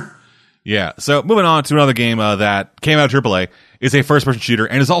 Yeah, so moving on to another game that came out of AAA. It's a first-person shooter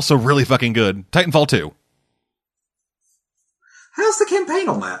and is also really fucking good. Titanfall 2. How's the campaign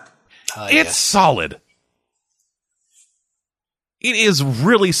on that? It's solid. It is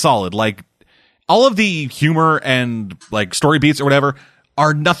really solid. Like, all of the humor and, like, story beats or whatever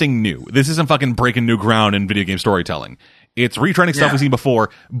are nothing new. This isn't fucking breaking new ground in video game storytelling. It's retreading stuff we've seen before,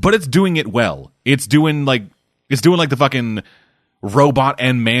 but it's doing it well. It's doing like the fucking robot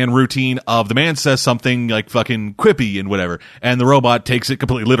and man routine of the man says something like fucking quippy and whatever, and the robot takes it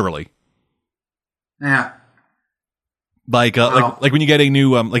completely literally. Yeah. Like when you get a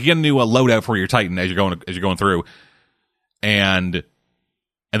new loadout for your Titan as you're going through, and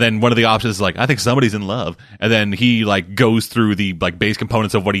then one of the options is like, I think somebody's in love, and then he like goes through the like base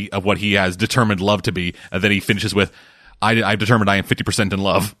components of what he has determined love to be, and then he finishes with, I've determined I am 50% in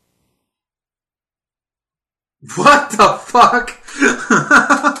love. What the fuck?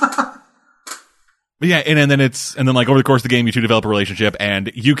 But yeah, and then like over the course of the game, you two develop a relationship,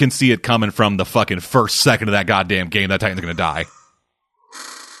 and you can see it coming from the fucking first second of that goddamn game that Titan's gonna die.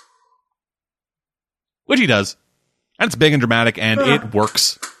 Which he does. And it's big and dramatic, and it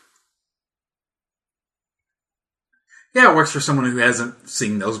works. Yeah, it works for someone who hasn't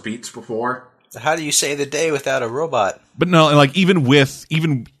seen those beats before. How do you save the day without a robot? But no, and like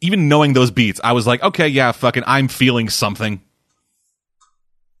even knowing those beats, I was like, okay, yeah, fucking, I'm feeling something.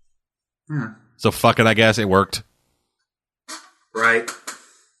 So fuck it, I guess it worked. Right.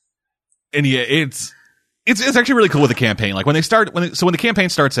 And yeah, it's actually really cool with the campaign. Like when the campaign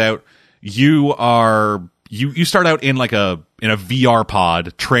starts out, you start out in like in a VR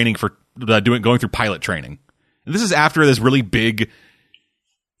pod training for going through pilot training. And this is after this really big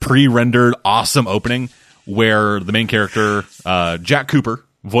pre-rendered awesome opening where the main character, Jack Cooper,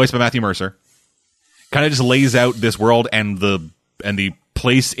 voiced by Matthew Mercer, kind of just lays out this world and the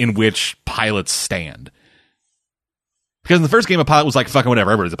place in which pilots stand. Because in the first game, a pilot was like, fucking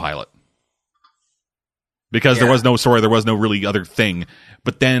whatever, everybody's a pilot. Because there was no story, there was no really other thing.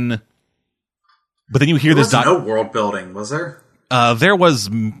 But then you hear there was no world building, was there? There was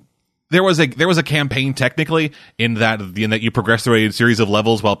a campaign technically in that you progress through a series of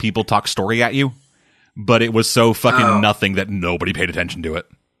levels while people talk story at you, but it was so fucking nothing that nobody paid attention to it.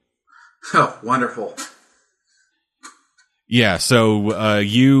 Oh, wonderful. Yeah, so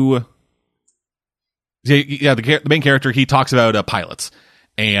the main character, he talks about pilots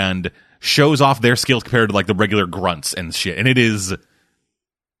and shows off their skills compared to like the regular grunts and shit, and it is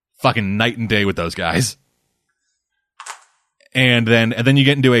fucking night and day with those guys. And then you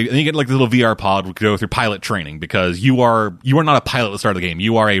get like the little VR pod to go through pilot training because you are not a pilot at the start of the game.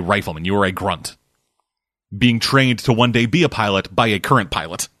 You are a rifleman. You are a grunt being trained to one day be a pilot by a current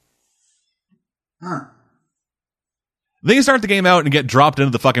pilot. Huh. Then you start the game out and get dropped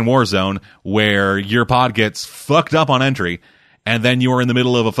into the fucking war zone where your pod gets fucked up on entry, and then you are in the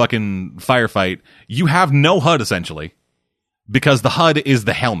middle of a fucking firefight. You have no HUD essentially because the HUD is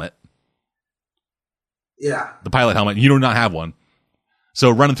the helmet. Yeah. The pilot helmet. You do not have one. So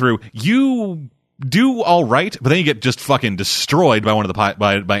running through, you do all right, but then you get just fucking destroyed by one of the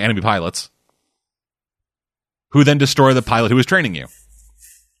by enemy pilots, who then destroy the pilot who was training you.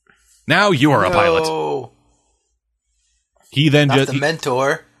 Now you are a pilot. He then not the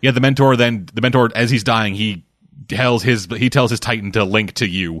mentor. Yeah, the mentor. Then the mentor, as he's dying, he tells his Titan to link to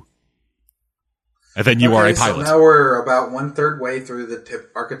you, and then you are a pilot. So now we're about 1/3 way through the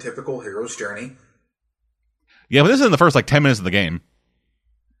archetypical hero's journey. Yeah, but this is in the first like 10 minutes of the game.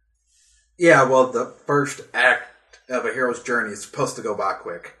 Yeah, well, the first act of a hero's journey is supposed to go by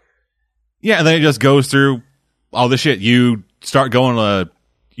quick. Yeah, and then it just goes through all this shit. You start going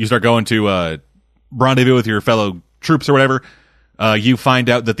to rendezvous with your fellow troops or whatever. You find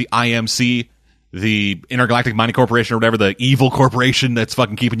out that the IMC, the Intergalactic Mining Corporation or whatever, the evil corporation that's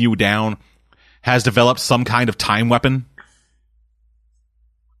fucking keeping you down, has developed some kind of time weapon.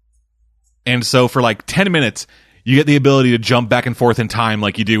 And so for like 10 minutes, you get the ability to jump back and forth in time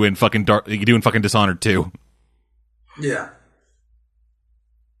like you do in fucking Dishonored 2. Yeah.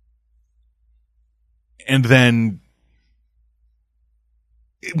 And then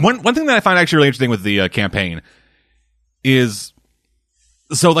one thing that I find actually really interesting with the campaign is,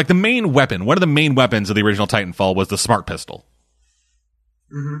 so like the main weapon, one of the main weapons of the original Titanfall was the Smart Pistol.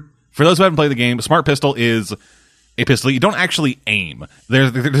 Mm-hmm. For those who haven't played the game, Smart Pistol is a pistol you don't actually aim.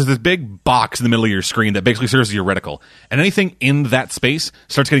 There's this big box in the middle of your screen that basically serves as your reticle, and anything in that space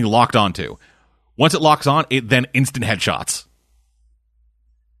starts getting locked onto. Once it locks on, it then instant headshots.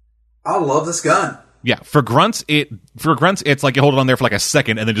 I love this gun. Yeah, for grunts, it's like you hold it on there for like a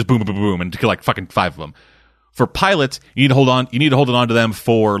second and then just boom, boom, boom, boom, and kill like fucking 5 of them. For pilots, you need to hold it on to them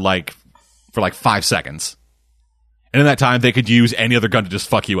for like 5 seconds. And in that time, they could use any other gun to just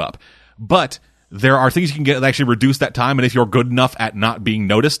fuck you up. But there are things you can get that actually reduce that time, and if you're good enough at not being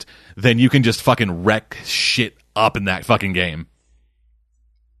noticed, then you can just fucking wreck shit up in that fucking game.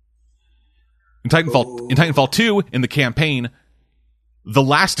 In Titanfall 2, in the campaign, the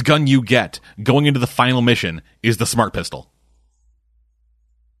last gun you get going into the final mission is the Smart Pistol.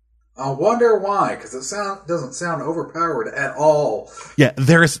 I wonder why, because it doesn't sound overpowered at all. Yeah,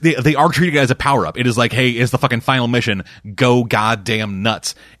 they are treating it as a power-up. It is like, hey, it's the fucking final mission. Go goddamn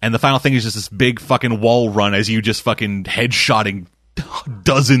nuts. And the final thing is just this big fucking wall run as you just fucking headshotting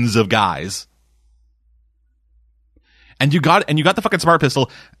dozens of guys. And you got the fucking Smart Pistol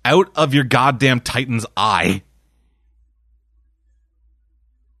out of your goddamn Titan's eye.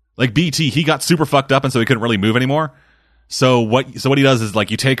 Like BT, he got super fucked up and so he couldn't really move anymore. So what he does is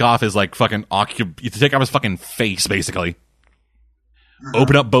like you take off his like fucking you take off his fucking face basically.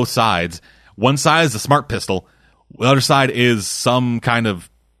 Open up both sides. One side is the smart pistol. The other side is some kind of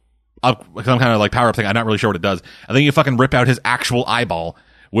like power up thing. I'm not really sure what it does. And then you fucking rip out his actual eyeball,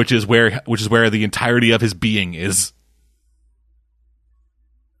 which is where the entirety of his being is.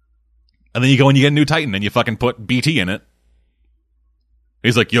 And then you go and you get a new Titan and you fucking put BT in it.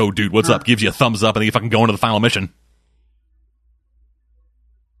 He's like, yo, dude, what's up? Gives you a thumbs up and then you fucking go into the final mission.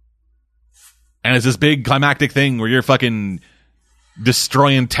 And it's this big climactic thing where you're fucking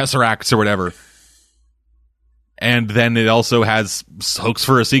destroying Tesseracts or whatever. And then it also has hooks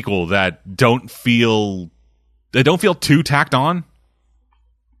for a sequel that don't feel too tacked on.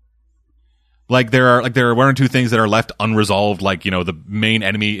 Like there are one or two things that are left unresolved. Like, you know, the main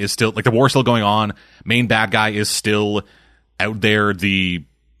enemy is still, like, the war's still going on. Main bad guy is still out there. The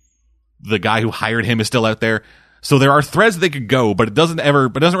guy who hired him is still out there. So there are threads that they could go, but it doesn't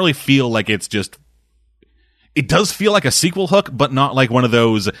really feel like it's just. It does feel like a sequel hook, but not like one of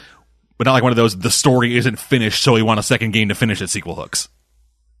those. But not like one of those. The story isn't finished, so we want a second game to finish it. Sequel hooks.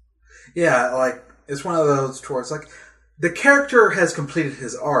 Yeah, like it's one of those towards like the character has completed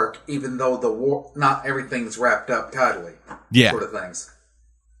his arc, even though the war, not everything's wrapped up tidily. Yeah, sort of things.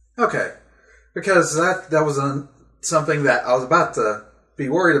 Okay, because that was something that I was about to be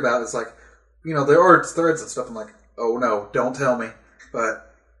worried about. It's like, you know, there are threads and stuff. I'm like, oh no, don't tell me.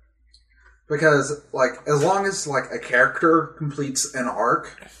 But because like as long as like a character completes an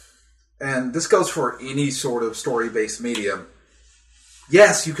arc, and this goes for any sort of story-based medium,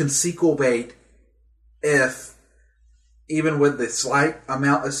 yes, you can sequel bait if, even with the slight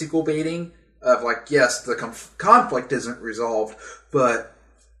amount of sequel baiting, of like, yes, the conflict isn't resolved, but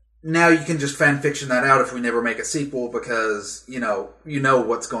now you can just fanfiction that out if we never make a sequel because, you know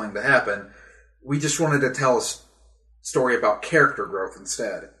what's going to happen. We just wanted to tell a story about character growth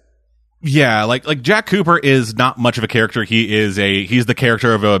instead. Yeah, like Jack Cooper is not much of a character. He's the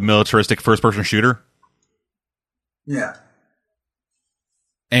character of a militaristic first-person shooter. Yeah.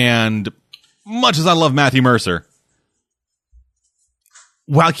 And much as I love Matthew Mercer,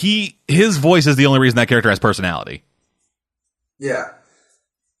 while his voice is the only reason that character has personality. Yeah.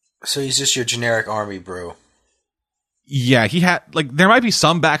 So he's just your generic army bro. Yeah, he had, like, there might be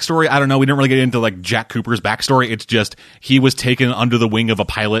some backstory. I don't know. We didn't really get into, like, Jack Cooper's backstory. It's just he was taken under the wing of a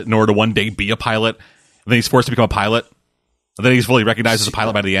pilot in order to one day be a pilot. And then he's forced to become a pilot. And then he's fully recognized as a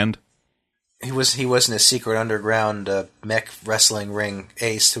pilot by the end. He wasn't a secret underground mech wrestling ring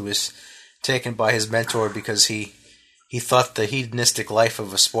ace who was taken by his mentor because he thought the hedonistic life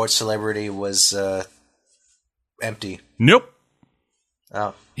of a sports celebrity was empty. Nope.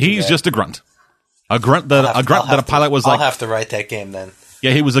 Oh, he's just a grunt. A grunt that a pilot was like. I'll have to write that game then.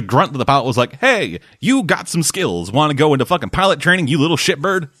 Yeah, he was a grunt that the pilot was like, "Hey, you got some skills. Want to go into fucking pilot training, you little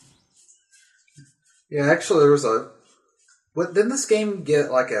shitbird?" Yeah, actually, there was What didn't this game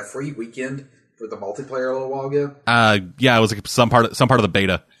get like a free weekend for the multiplayer a little while ago? Yeah, it was like some part of the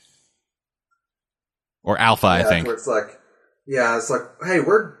beta or alpha, I think. Where it's like, hey,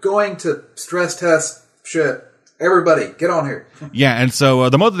 we're going to stress test shit. Everybody, get on here. Yeah, and so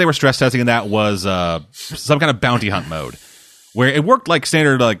the mode that they were stress testing in that was some kind of bounty hunt mode, where it worked like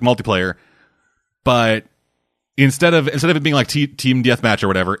standard like multiplayer, but instead of it being like team deathmatch or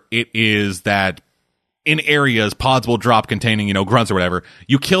whatever, it is that in areas pods will drop containing, you know, grunts or whatever.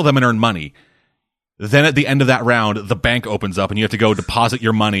 You kill them and earn money. Then at the end of that round, the bank opens up and you have to go deposit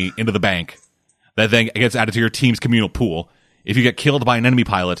your money into the bank. That then gets added to your team's communal pool. If you get killed by an enemy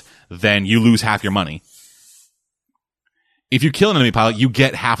pilot, then you lose half your money. If you kill an enemy pilot, you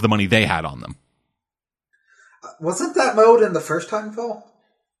get half the money they had on them. Wasn't that mode in the first Titanfall?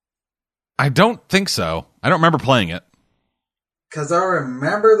 I don't think so. I don't remember playing it. Because I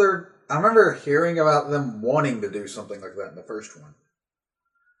remember hearing about them wanting to do something like that in the first one.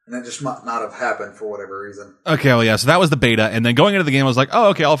 And it just might not have happened for whatever reason. Okay, well, yeah, so that was the beta, and then going into the game, I was like, oh,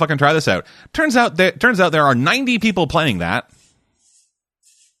 okay, I'll fucking try this out. Turns out there are 90 people playing that.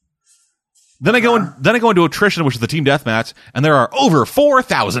 Then I go into attrition, which is the team deathmatch, and there are over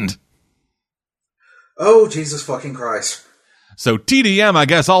 4,000. Oh, Jesus fucking Christ. So TDM, I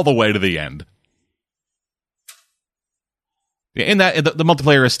guess, all the way to the end. Yeah, in that, the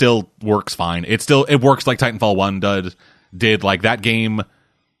multiplayer still works fine. It works like Titanfall 1 did. Like, that game,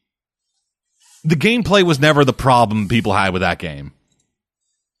 the gameplay was never the problem people had with that game.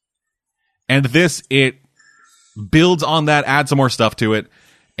 And this, it builds on that, adds some more stuff to it,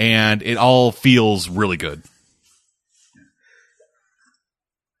 and it all feels really good.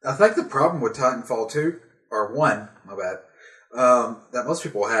 I think the problem with Titanfall 2, or 1, my bad, that most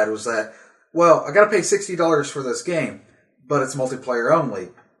people had was that, well, I gotta pay $60 for this game, but it's multiplayer only.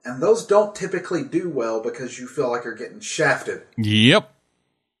 And those don't typically do well because you feel like you're getting shafted. Yep.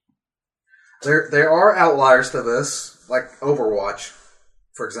 There are outliers to this, like Overwatch,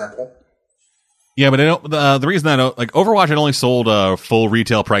 for example. Yeah, but I don't. The reason I don't like Overwatch, it only sold full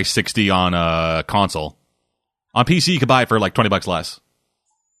retail price $60 on console. On PC, you could buy it for like $20 less.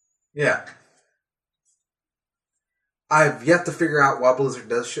 Yeah. I've yet to figure out why Blizzard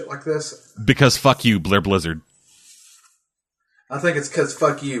does shit like this. Because fuck you, Blizzard. I think it's because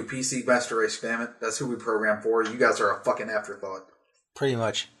fuck you, PC Master Race, damn it. That's who we program for. You guys are a fucking afterthought. Pretty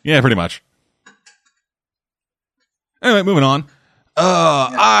much. Yeah, pretty much. Anyway, moving on.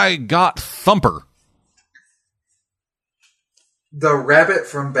 I got Thumper. The rabbit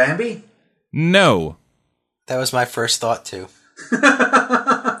from Bambi? No. That was my first thought, too.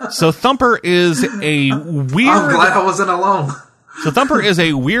 So Thumper is a weird... I'm glad I wasn't alone. So Thumper is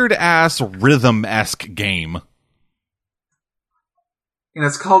a weird-ass rhythm-esque game. And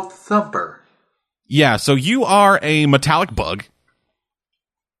it's called Thumper. Yeah, so you are a metallic bug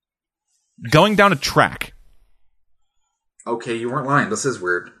going down a track. Okay, you weren't lying. This is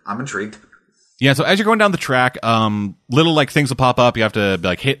weird. I'm intrigued. Yeah, so as you're going down the track, little like things will pop up. You have to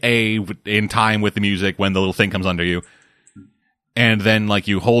like hit A in time with the music when the little thing comes under you. And then like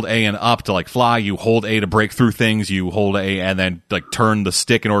you hold A and up to like fly, you hold A to break through things, you hold A and then like turn the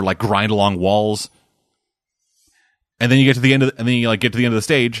stick in order to like grind along walls. And then you get to the end of the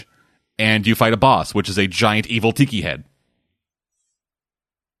stage and you fight a boss, which is a giant evil tiki head.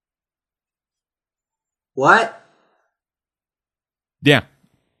 What? Yeah.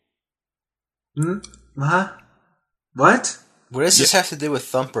 Huh? What? What does this have to do with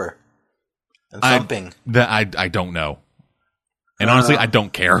Thumper and thumping? I don't know. And honestly, I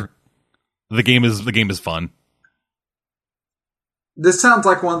don't care. The game is fun. This sounds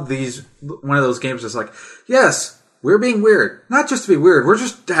like one of those games that's like, yes, we're being weird. Not just to be weird, we're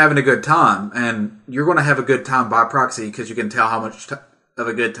just having a good time. And you're going to have a good time by proxy because you can tell how much of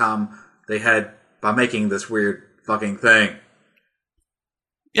a good time they had by making this weird fucking thing.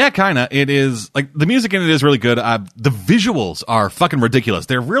 Yeah, kinda. It is, like, the music in it is really good. The visuals are fucking ridiculous.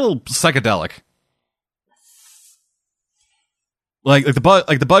 They're real psychedelic. Like the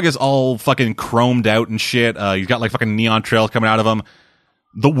bug is all fucking chromed out and shit. You've got like fucking neon trails coming out of him.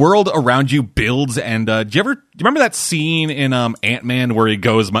 The world around you builds, and do you remember that scene in Ant-Man where he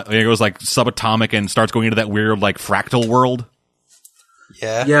goes like subatomic and starts going into that weird like fractal world?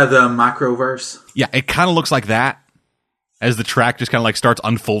 Yeah. Yeah, the microverse. Yeah, it kind of looks like that as the track just kind of like starts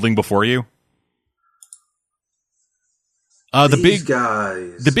unfolding before you.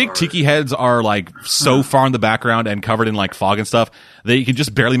 The big tiki heads are like so far in the background and covered in like fog and stuff that you can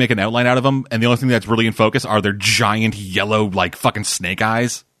just barely make an outline out of them. And the only thing that's really in focus are their giant yellow like fucking snake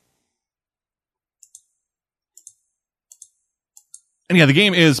eyes. And yeah, the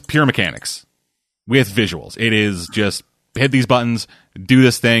game is pure mechanics with visuals. It is just hit these buttons, do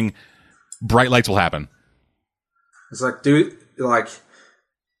this thing, bright lights will happen. It's like, dude, like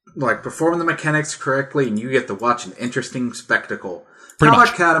perform the mechanics correctly, and you get to watch an interesting spectacle. Pretty Kind of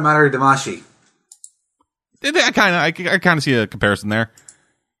much. like Katamari Damacy. I kind of see a comparison there.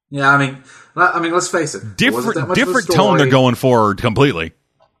 Yeah, I mean, let's face it. Different tone they're going for completely.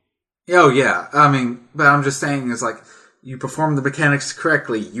 Oh yeah, I mean, but I'm just saying, it's like you perform the mechanics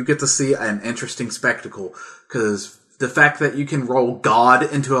correctly, you get to see an interesting spectacle. Because the fact that you can roll God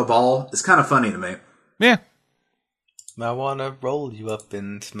into a ball is kind of funny to me. Yeah. I want to roll you up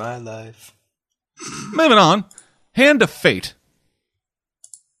into my life. Moving on. Hand of Fate.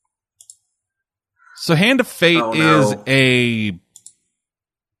 So Hand of Fate is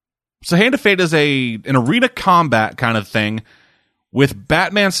an arena combat kind of thing with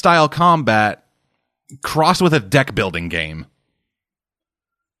Batman style combat crossed with a deck building game.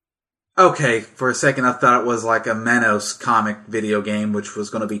 Okay, for a second I thought it was like a Manos comic video game, which was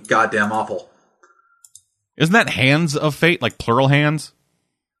going to be goddamn awful. Isn't that Hands of Fate, like plural hands?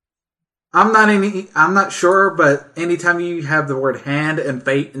 I'm not sure, but anytime you have the word hand and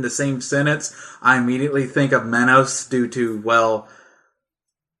fate in the same sentence, I immediately think of Manos due to, well...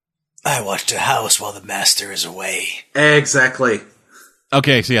 I watched a house while the master is away. Exactly.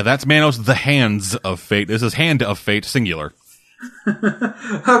 Okay, so yeah, that's Manos, the Hands of Fate. This is Hand of Fate, singular.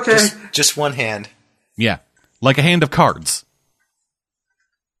 Okay. Just one hand. Yeah, like a hand of cards.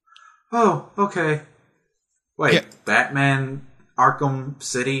 Oh, okay. Wait, Yeah. Batman Arkham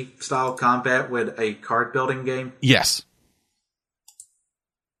City style combat with a card building game? Yes.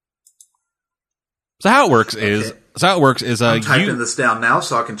 So how it works is I'm typing this down now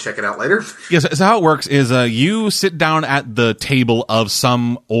so I can check it out later. Yes, so how it works is you sit down at the table of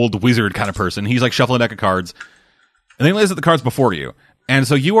some old wizard kind of person. He's like shuffling a deck of cards, and then he lays out the cards before you. And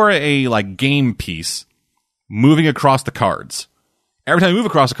so you are a like game piece moving across the cards. Every time you move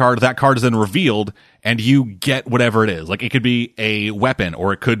across a card, that card is then revealed, and you get whatever it is. Like, it could be a weapon,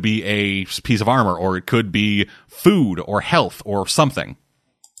 or it could be a piece of armor, or it could be food, or health, or something.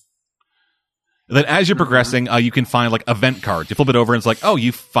 And then as you're progressing, you can find, like, event cards. You flip it over, and it's like, oh,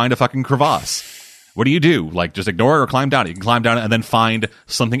 you find a fucking crevasse. What do? Like, just ignore it or climb down it. You can climb down it and then find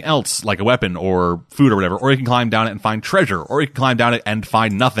something else, like a weapon or food or whatever. Or you can climb down it and find treasure. Or you can climb down it and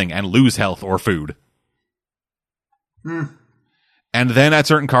find nothing and lose health or food. And then at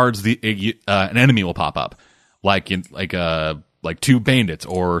certain cards, an enemy will pop up, like two bandits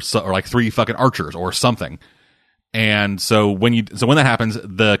or like 3 fucking archers or something. And so when that happens,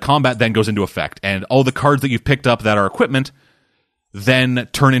 the combat then goes into effect, and all the cards that you've picked up that are equipment then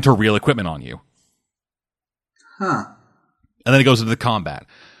turn into real equipment on you. Huh. And then it goes into the combat,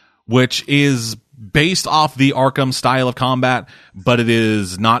 which is based off the Arkham style of combat, but it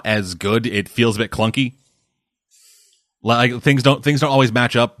is not as good. It feels a bit clunky. Like, things don't always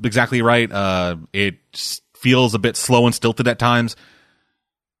match up exactly right. It feels a bit slow and stilted at times.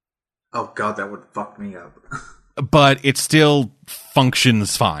 Oh god, that would fuck me up. But it still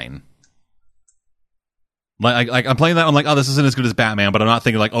functions fine. Like I'm playing that, I'm like, oh, this isn't as good as Batman, but I'm not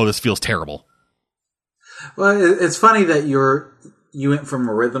thinking like, oh, this feels terrible. Well, it's funny that you went from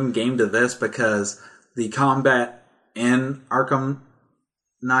a rhythm game to this, because the combat in Arkham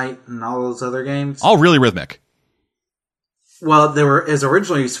Knight and all those other games, all really rhythmic. Well, is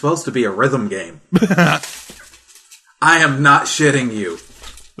originally supposed to be a rhythm game. I am not shitting you.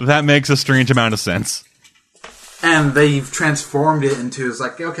 That makes a strange amount of sense. And they've transformed it into, it's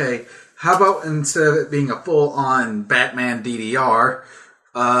like, okay, how about instead of it being a full-on Batman DDR,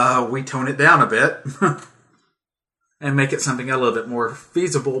 we tone it down a bit and make it something a little bit more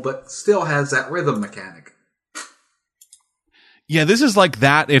feasible, but still has that rhythm mechanic. Yeah, this is like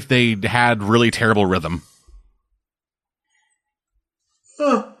that if they had really terrible rhythm.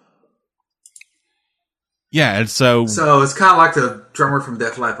 Yeah, and so it's kind of like the drummer from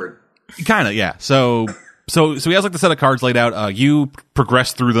Def Leppard. Kind of, yeah. So he has like the set of cards laid out. You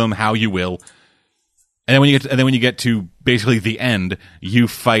progress through them how you will, and then when you get to basically the end, you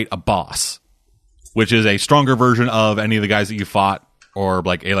fight a boss, which is a stronger version of any of the guys that you fought, or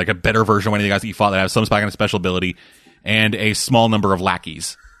like a better version of any of the guys that you fought that have some kind of special ability, and a small number of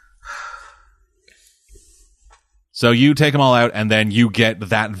lackeys. So you take them all out, and then you get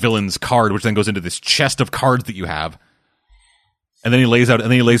that villain's card, which then goes into this chest of cards that you have. And then he lays out a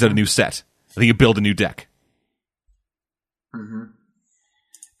new set. I think you build a new deck. Mm-hmm.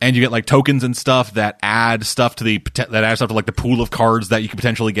 And you get like tokens and stuff that add stuff to like the pool of cards that you could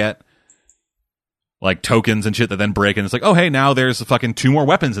potentially get. Like tokens and shit that then break, and it's like, oh hey, now there's fucking 2 more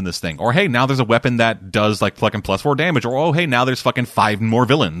weapons in this thing. Or hey, now there's a weapon that does like fucking +4 damage. Or oh hey, now there's fucking 5 more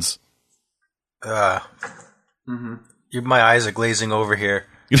villains. My eyes are glazing over here.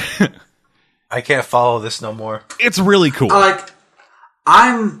 I can't follow this no more. It's really cool. I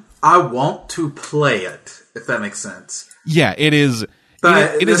want to play it, if that makes sense. Yeah, it is.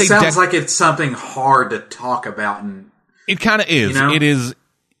 But it sounds like it's something hard to talk about, and it kind of is. You know? It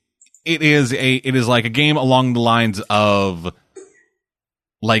is like a game along the lines of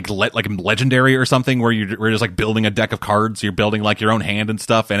like Legendary or something, where you're just like building a deck of cards. You're building like your own hand and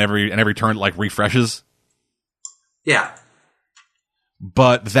stuff, and every turn it like refreshes. Yeah.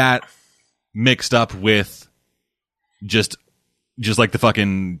 But that mixed up with just like the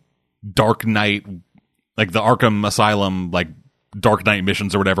fucking Dark Knight, like the Arkham Asylum, like Dark Knight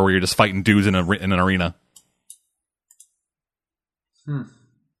missions or whatever, where you're just fighting dudes in an arena.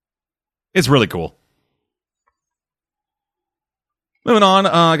 It's really cool. Moving on,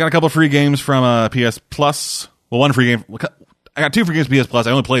 I got a couple of free games from PS Plus. Well, one free game. I got 2 free games from PS Plus. I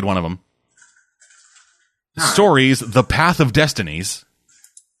only played one of them. Stories, The Path of Destinies.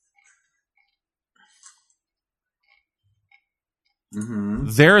 Mm-hmm.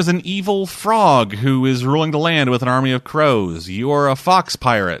 There is an evil frog who is ruling the land with an army of crows. You are a fox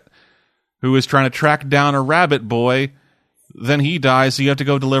pirate who is trying to track down a rabbit boy. Then he dies, so you have to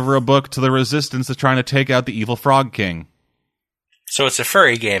go deliver a book to the resistance that's trying to take out the evil frog king. So it's a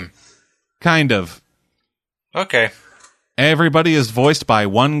furry game. Kind of. Okay. Everybody is voiced by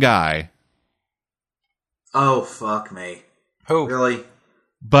one guy. Oh, fuck me. Who? Really?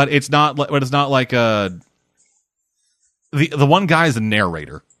 But it's not like the one guy is the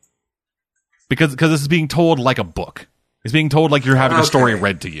narrator. Because this is being told like a book. It's being told like you're having a story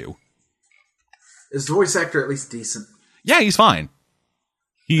read to you. Is the voice actor at least decent? Yeah, he's fine.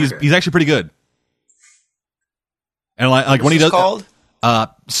 He's actually pretty good. And like when he does called?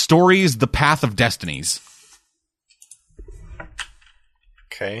 Stories, The Path of Destinies.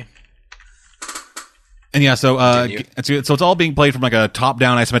 Okay. And yeah, so Continue. so it's all being played from like a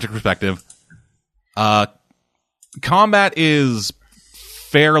top-down isometric perspective. Combat is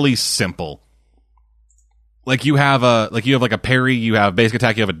fairly simple. Like you have like a parry, you have basic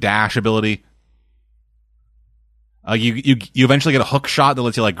attack, you have a dash ability. You eventually get a hook shot that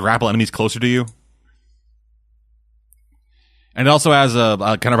lets you like grapple enemies closer to you. And it also has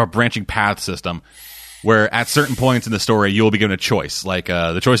a kind of a branching path system where at certain points in the story you will be given a choice. Like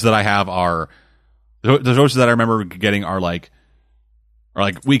the choices that I have are the choices that I remember getting are like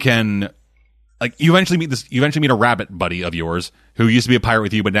we can like you eventually meet a rabbit buddy of yours who used to be a pirate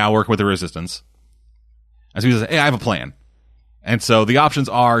with you but now working with the resistance. And so he says, "Hey, I have a plan." And so the options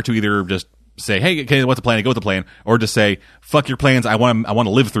are to either just say, "Hey, okay, what's the plan?" And go with the plan, or just say, "Fuck your plans. I want to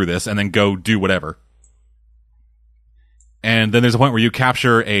live through this," and then go do whatever. And then there's a point where you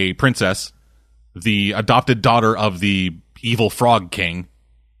capture a princess, the adopted daughter of the evil frog king,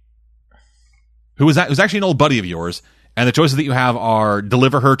 who's actually an old buddy of yours. And the choices that you have are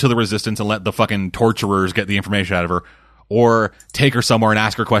deliver her to the resistance and let the fucking torturers get the information out of her, or take her somewhere and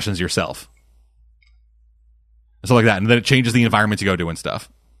ask her questions yourself. Stuff like that. And then it changes the environment you go to and stuff.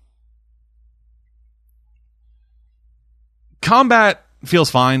 Combat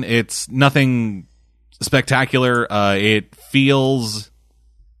feels fine. It's nothing spectacular. It feels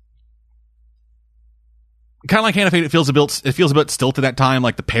kind of like Hand of Fate. It feels a bit stilted at time.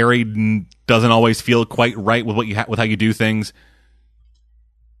 Like the parry doesn't always feel quite right with with how you do things.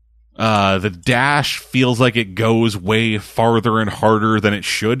 The dash feels like it goes way farther and harder than it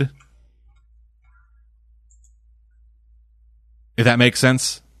should. If that makes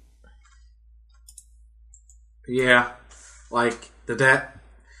sense. Yeah, like it's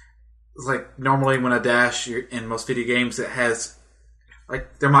like normally when a dash in most video games, it has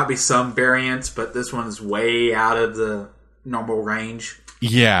like there might be some variance, but this one is way out of the normal range.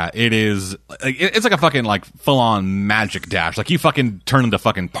 Yeah, it is. It's like a fucking like full on magic dash. Like you fucking turn into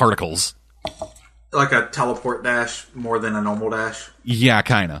fucking particles. Like a teleport dash more than a normal dash. Yeah,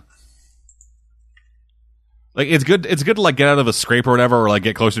 kind of. Like it's good to like get out of a scrape or whatever, or like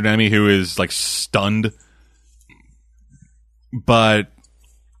get closer to an enemy who is like stunned. But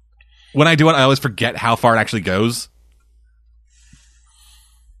when I do it, I always forget how far it actually goes.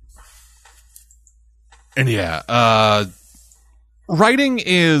 And yeah, writing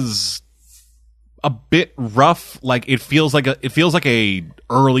is a bit rough. Like it feels like a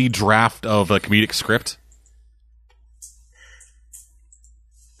early draft of a comedic script.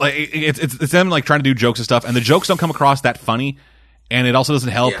 Like it's them like trying to do jokes and stuff, and the jokes don't come across that funny. And it also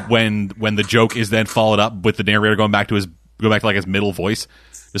doesn't help when the joke is then followed up with the narrator going back to like his middle voice,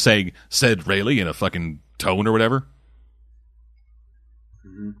 just saying "said Rayleigh" in a fucking tone or whatever.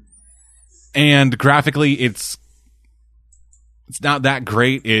 Mm-hmm. And graphically, it's not that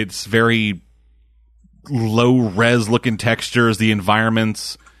great. It's very low res looking textures. The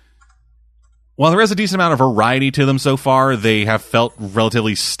environments, while there is a decent amount of variety to them so far, they have felt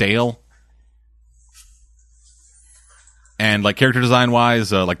relatively stale. And like character design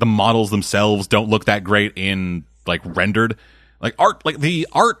wise, like the models themselves don't look that great in like rendered. Like art, like the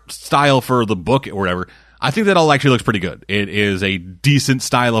art style for the book or whatever, I think that all actually looks pretty good. It is a decent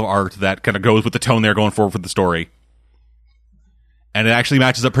style of art that kind of goes with the tone they're going for the story. And it actually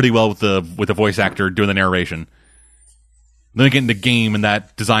matches up pretty well with the voice actor doing the narration. Then again, the game and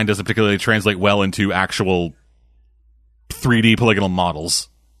that design doesn't particularly translate well into actual 3D polygonal models.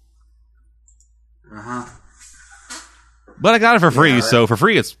 Uh-huh. But I got it for free, so for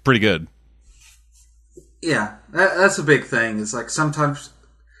free it's pretty good. Yeah, that's a big thing. It's like sometimes,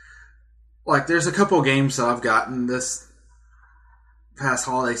 like there's a couple of games that I've gotten this past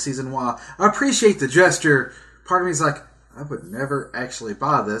holiday season. While I appreciate the gesture, part of me is like, I would never actually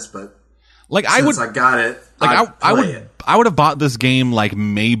buy this, but like since I got it, like I would have bought this game like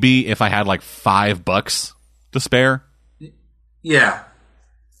maybe if I had like $5 to spare. Yeah,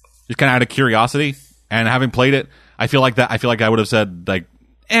 just kind of out of curiosity, and having played it, I feel like I would have said like,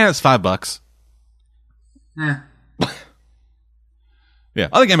 it's $5. Yeah. Yeah,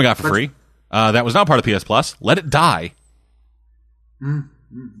 other game I got for free. That was not part of PS Plus. Let It Die.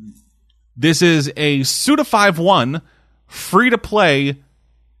 Mm-hmm. This is a Suda 5-1 free to play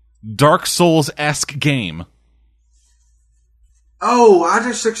Dark Souls-esque game. Oh, I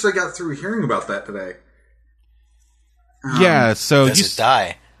just actually got through hearing about that today. Yeah, so Does it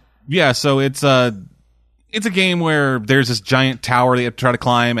die? Yeah, so it's a game where there's this giant tower that you have to try to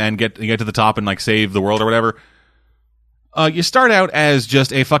climb and get to the top and like save the world or whatever. You start out as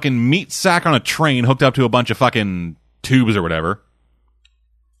just a fucking meat sack on a train hooked up to a bunch of fucking tubes or whatever.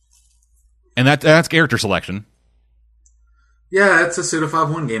 And that's character selection. Yeah, it's a Suda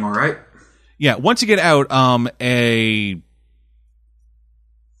 5-1 game, all right. Yeah, once you get out, a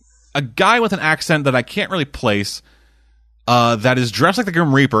guy with an accent that I can't really place, that is dressed like the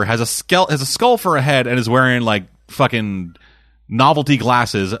Grim Reaper, has a skull for a head, and is wearing like fucking novelty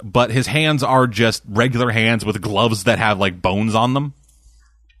glasses, but his hands are just regular hands with gloves that have like bones on them,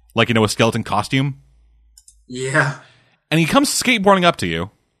 like, you know, a skeleton costume. Yeah. And he comes skateboarding up to you.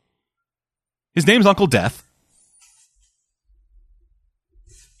 His name's Uncle Death.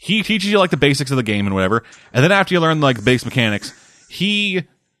 He teaches you like the basics of the game and whatever, and then after you learn like base mechanics, he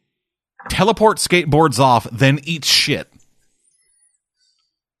teleports skateboards off, then eats shit.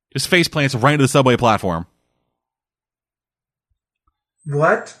 Just face plants right into the subway platform.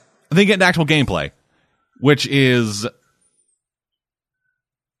 What? And then you get into actual gameplay, which is,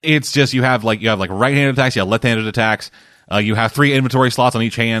 it's just you have like right-handed attacks, you have left-handed attacks, you have 3 inventory slots on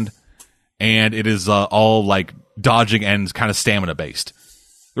each hand, and it is all like dodging and kind of stamina based.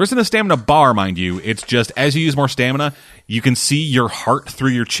 There isn't a stamina bar, mind you. It's just as you use more stamina, you can see your heart through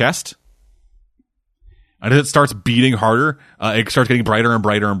your chest. And as it starts beating harder, it starts getting brighter and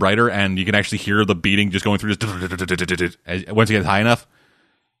brighter and brighter, and you can actually hear the beating just going through just once it gets high enough.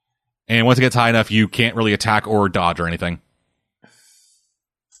 And once it gets high enough, you can't really attack or dodge or anything.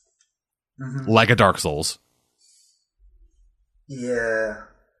 Mm-hmm. Like a Dark Souls. Yeah.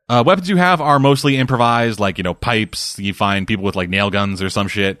 Weapons you have are mostly improvised, like, you know, pipes. You find people with, like, nail guns or some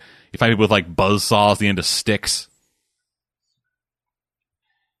shit. You find people with, like, buzzsaws at the end of sticks.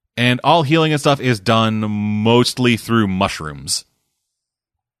 And all healing and stuff is done mostly through mushrooms.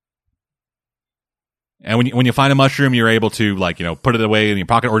 And when you find a mushroom, you're able to, like, you know, put it away in your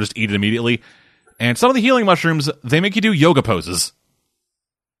pocket or just eat it immediately. And some of the healing mushrooms, they make you do yoga poses.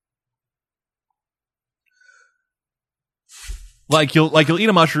 Like you'll eat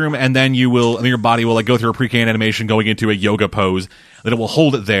a mushroom, and then your body will like go through a pre-canned animation going into a yoga pose. Then it will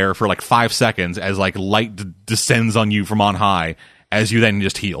hold it there for like 5 seconds as like light descends on you from on high, as you then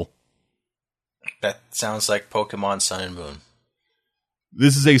just heal. That sounds like Pokemon Sun and Moon.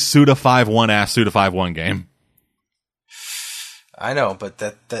 This is a Suda 5-1 ass Suda 5-1 game. I know, but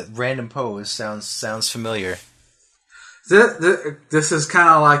that random pose sounds familiar. This is kind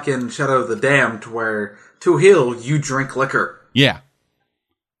of like in Shadow of the Damned, where to heal you drink liquor. Yeah.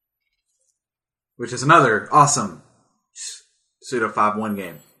 Which is another awesome Suda 5-1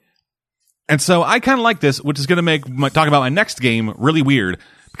 game. And so I kind of like this, which is going to make talking about my next game really weird,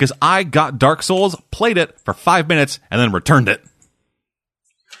 because I got Dark Souls, played it for 5 minutes, and then returned it.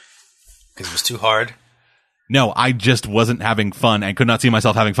 Because it was too hard? No, I just wasn't having fun and could not see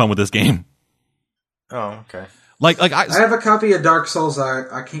myself having fun with this game. Oh, okay. Like I have a copy of Dark Souls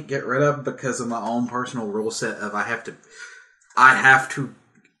I can't get rid of because of my own personal rule set of I have to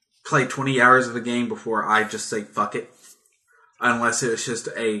play 20 hours of the game before I just say fuck it. Unless it's just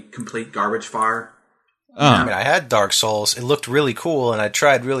a complete garbage fire. I mean, I had Dark Souls. It looked really cool, and I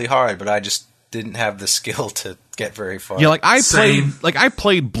tried really hard, but I just didn't have the skill to get very far. Yeah, I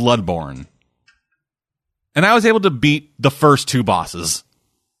played Bloodborne, and I was able to beat the first 2 bosses.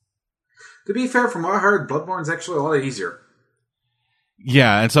 To be fair, from what I heard, Bloodborne's actually a lot easier.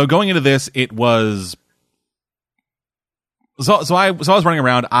 Yeah, and so going into this, it was so I was running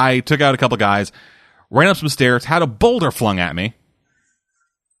around. I took out a couple guys, ran up some stairs, had a boulder flung at me,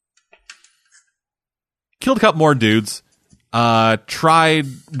 killed a couple more dudes.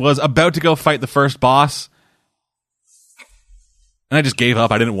 Was about to go fight the first boss, and I just gave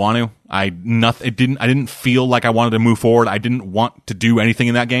up. I didn't want to. I didn't feel like I wanted to move forward. I didn't want to do anything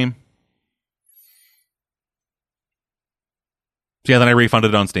in that game. So yeah, then I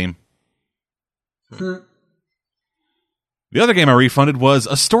refunded it on Steam. The other game I refunded was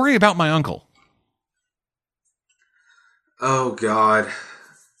A Story About My Uncle. Oh, God.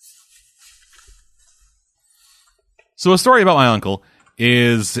 So A Story About My Uncle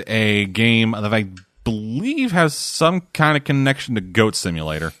is a game that I believe has some kind of connection to Goat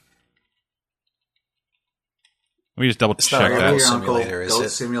Simulator. Let me just double check that. Goat Simulator, is it? Goat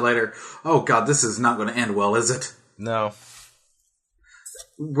Simulator. Oh, God, this is not going to end well, is it? No.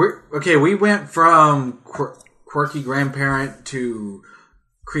 We went from quirky grandparent to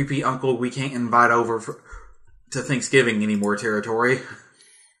creepy uncle we can't invite over to Thanksgiving anymore territory.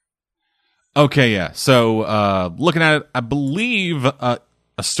 Okay, yeah. So, looking at it, I believe A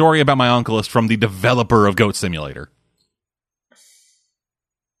Story About My Uncle is from the developer of Goat Simulator.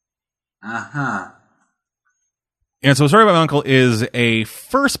 Uh-huh. And so A Story About My Uncle is a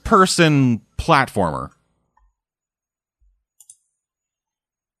first-person platformer.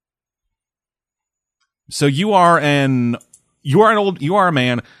 So you are a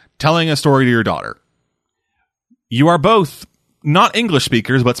man telling a story to your daughter. You are both not English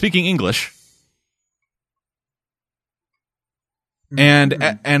speakers, but speaking English. And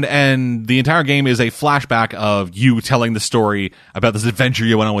the entire game is a flashback of you telling the story about this adventure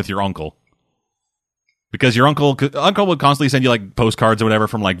you went on with your uncle. Because your uncle would constantly send you like postcards or whatever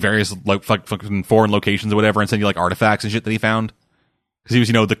from like various like fucking foreign locations or whatever, and send you like artifacts and shit that he found. Because he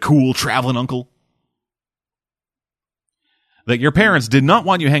was, the cool traveling uncle that your parents did not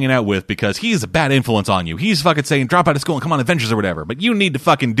want you hanging out with because he's a bad influence on you. He's fucking saying drop out of school and come on adventures or whatever. But you need to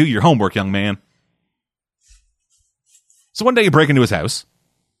fucking do your homework, young man. So one day you break into his house,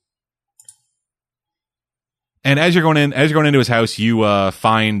 and as you're going into his house, you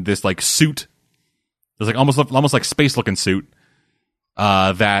find this like suit. It's like almost like space looking suit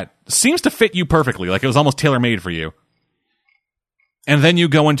that seems to fit you perfectly, like it was almost tailor made for you. And then you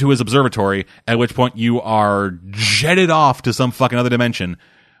go into his observatory, at which point you are jetted off to some fucking other dimension,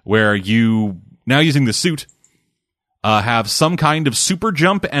 where you, now using the suit, have some kind of super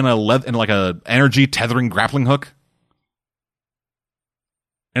jump and like a energy tethering grappling hook.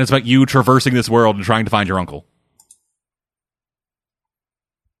 And it's about you traversing this world and trying to find your uncle.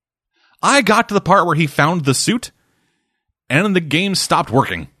 I got to the part where he found the suit, and then the game stopped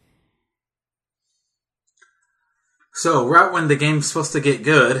working. So, right when the game's supposed to get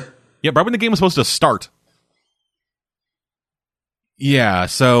good. Yeah, right when the game was supposed to start. Yeah,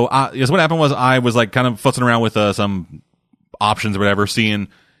 so what happened was I was like kind of futzing around with some options or whatever, seeing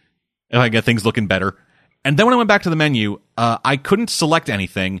if I could get things looking better. And then when I went back to the menu, I couldn't select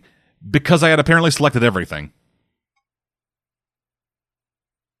anything because I had apparently selected everything.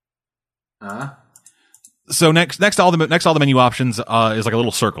 So next to all the menu options is like a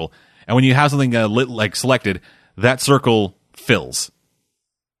little circle, and when you have something like selected, that circle fills.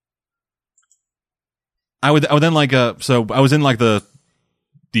 I would then like so I was in like the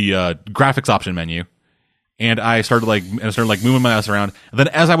graphics option menu, and I started moving my mouse around. And then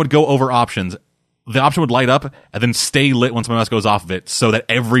as I would go over options, the option would light up and then stay lit once my mouse goes off of it, so that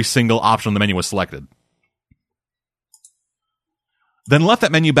every single option on the menu was selected. Then left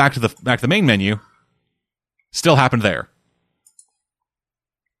that menu back to the main menu. Still happened there.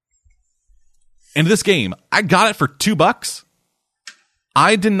 And this game, I got it for $2.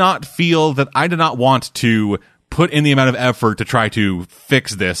 I did not want to put in the amount of effort to try to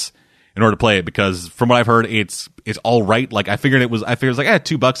fix this in order to play it, because from what I've heard, it's all right. Like I figured it was like,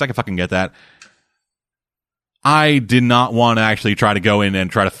 $2, I can fucking get that. I did not want to actually try to go in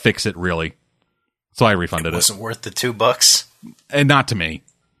and try to fix it, really. So I refunded it. It wasn't worth the $2. And not to me.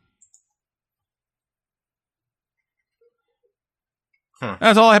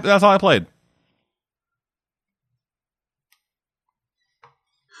 That's all I played.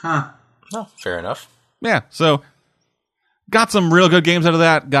 Huh. No, fair enough. Yeah, so got some real good games out of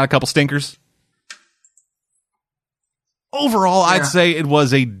that. Got a couple stinkers. Overall, I'd say it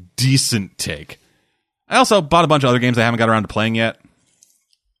was a decent take. I also bought a bunch of other games I haven't got around to playing yet.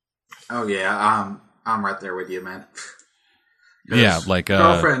 Oh yeah, I'm right there with you, man. Yeah, like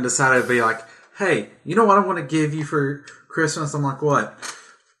girlfriend decided to be like, "Hey, you know what I want to give you for Christmas?" I'm like, "What?"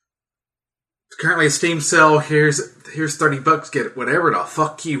 It's currently a Steam sale. Here's $30. Get it, whatever the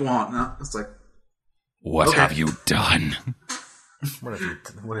fuck you want. And it's like, what have you done?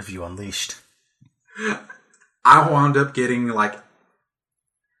 What have you unleashed? I wound up getting like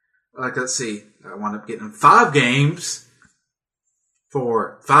let's see, I wound up getting 5 games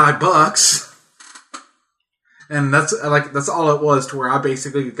for $5, and that's all it was. To where I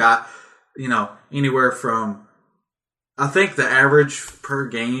basically got, anywhere from, I think the average per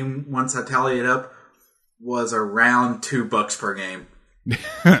game, once I tally it up, was around $2 per game.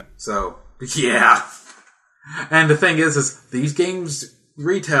 So yeah, and the thing is these games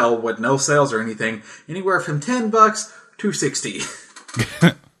retail with no sales or anything anywhere from $10 to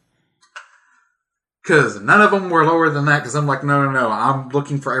 $60. Because none of them were lower than that, because I'm like, no, I'm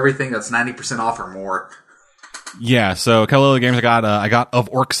looking for everything that's 90% off or more. Yeah, so a couple other games I got Of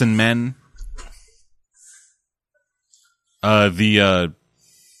Orcs and Men.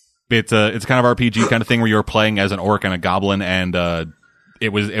 It's a kind of RPG kind of thing where you're playing as an orc and a goblin, and it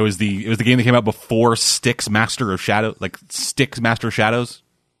was the game that came out before Styx Master of Shadows.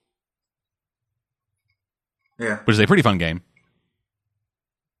 Yeah. Which is a pretty fun game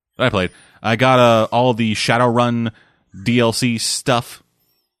that I played. I got all the Shadowrun DLC stuff.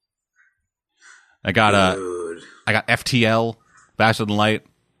 I got FTL, Faster Than Light.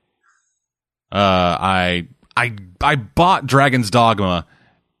 I bought Dragon's Dogma,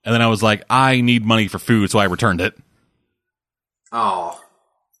 and then I was like, I need money for food, so I returned it. Oh.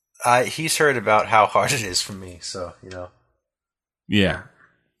 He's heard about how hard it is for me, so, Yeah.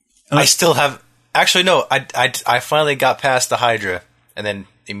 I still have... Actually, no, I finally got past the Hydra, and then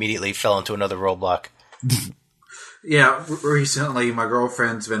immediately fell into another roadblock. Yeah, recently my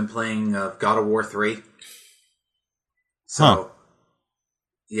girlfriend's been playing God of War 3. So,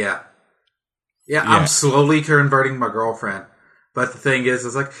 yeah. Yeah, I'm slowly converting my girlfriend. But the thing is,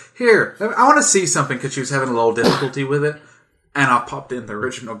 it's like, here, I want to see something because she was having a little difficulty with it. And I popped in the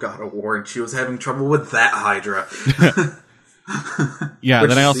original God of War and she was having trouble with that Hydra. Yeah,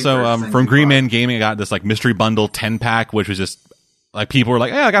 then I also, from Green Man Gaming, I got this like mystery bundle 10-pack, which was just, like, people were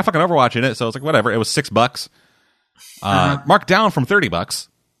like, I got fucking Overwatch in it. So it's like, whatever. It was $6. Marked down from $30.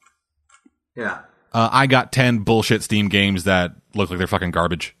 Yeah. I got 10 bullshit Steam games that look like they're fucking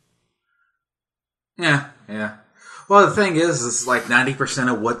garbage. Yeah. Well, the thing is like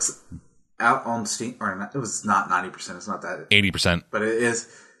 90% of what's out on Steam, or not, it was not 90%, it's not that. 80%. But it is,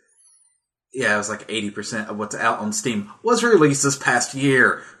 yeah, it was like 80% of what's out on Steam was released this past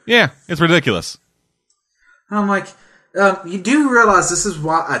year. Yeah, it's ridiculous. And I'm like, you do realize this is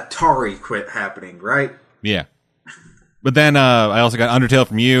why Atari quit happening, right? Yeah. But then I also got Undertale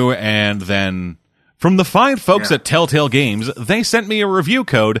from you, and then from the fine folks at Telltale Games, they sent me a review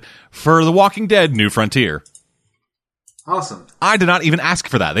code for The Walking Dead New Frontier. Awesome. I did not even ask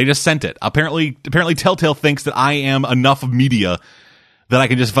for that. They just sent it. Apparently Telltale thinks that I am enough of media that I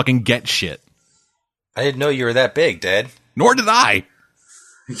can just fucking get shit. I didn't know you were that big, Dad. Nor did I.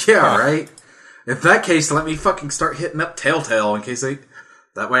 Yeah, right? In that case, let me fucking start hitting up Telltale in case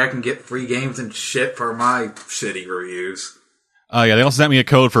that way I can get free games and shit for my shitty reviews. Yeah, they also sent me a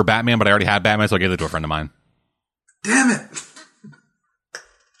code for Batman, but I already had Batman, so I gave it to a friend of mine. Damn it!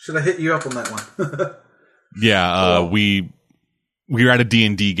 Should I hit you up on that one? Yeah, we were at a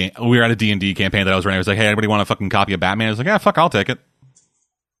D&D game. We were at a D&D campaign that I was running. I was like, hey, anybody want a fucking copy of Batman? I was like, yeah, fuck, I'll take it.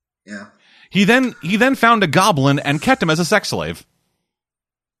 Yeah. He then found a goblin and kept him as a sex slave.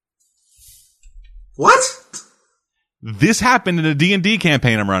 What? This happened in a D&D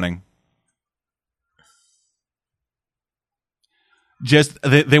campaign I'm running. Just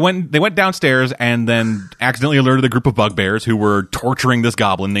they went downstairs and then accidentally alerted a group of bugbears who were torturing this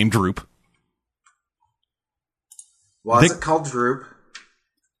goblin named Droop. Why is it called Droop?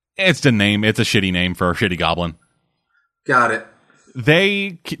 It's the name. It's a shitty name for a shitty goblin. Got it.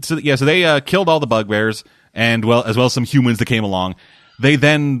 They killed all the bugbears and as well as some humans that came along. They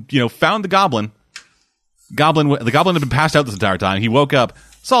then found the goblin. The goblin had been passed out this entire time. He woke up,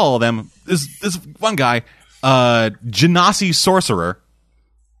 saw all of them. This one guy, Genasi Sorcerer,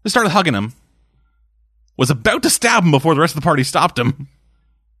 just started hugging him. Was about to stab him before the rest of the party stopped him.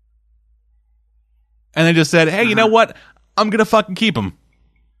 And they just said, hey, you know what? I'm going to fucking keep him.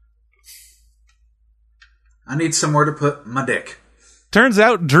 I need somewhere to put my dick. Turns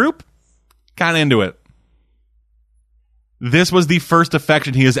out, Droop, kind of into it. This was the first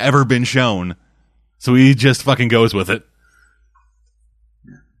affection he has ever been shown. So he just fucking goes with it.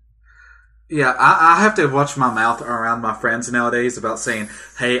 Yeah, I have to watch my mouth around my friends nowadays about saying,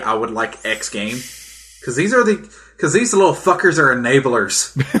 hey, I would like X game. Because these little fuckers are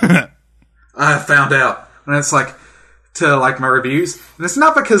enablers. I found out. And it's like, to like my reviews. And it's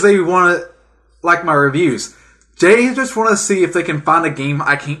not because they want to like my reviews. They just want to see if they can find a game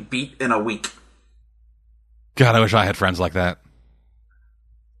I can't beat in a week. God, I wish I had friends like that.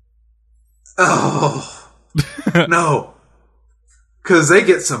 Oh. No. Because they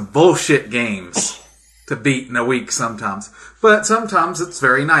get some bullshit games to beat in a week sometimes. But sometimes it's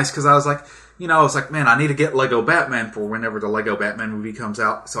very nice because I was like, man, I need to get Lego Batman for whenever the Lego Batman movie comes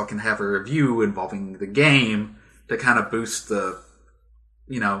out so I can have a review involving the game to kind of boost the,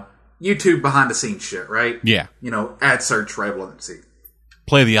 YouTube behind the scenes shit, right? Yeah. Ad search relevancy.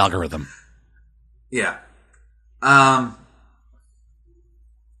 Play the algorithm. Yeah.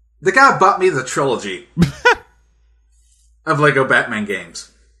 The guy bought me the trilogy of Lego Batman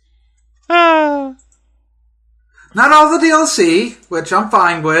games. Not all the DLC, which I'm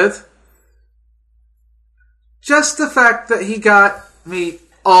fine with. Just the fact that he got me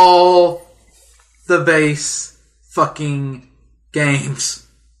all the base fucking games.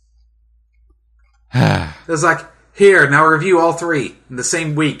 It's like, here, now review all 3 in the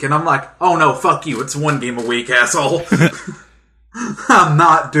same week. And I'm like, oh no, fuck you. It's 1 game a week, asshole. I'm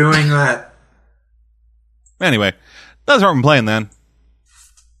not doing that. Anyway, that's what I'm playing then.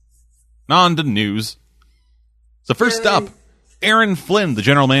 On to news. So first up, Aaron Flynn, the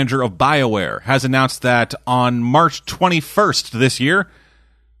general manager of BioWare, has announced that on March 21st this year,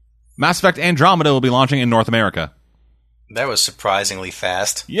 Mass Effect Andromeda will be launching in North America. That was surprisingly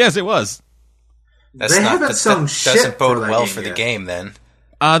fast. Yes, it was. They haven't shown shit doesn't bode for that well game for the yet. game, then.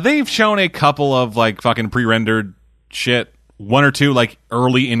 They've shown a couple of like fucking pre-rendered shit. 1 or 2 like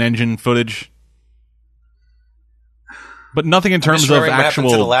early in-engine footage. But nothing in terms of what actual happened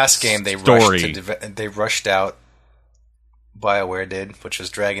to the last game. They story. Rushed out BioWare did, which was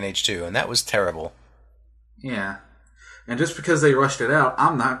Dragon Age 2, and that was terrible. Yeah. And just because they rushed it out,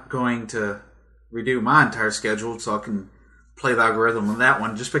 I'm not going to redo my entire schedule so I can play the algorithm on that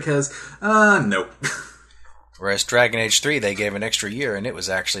one just because, nope. Whereas Dragon Age 3, they gave an extra year, and it was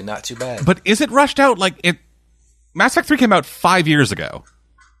actually not too bad. But is it rushed out? Mass Effect 3 came out 5 years ago.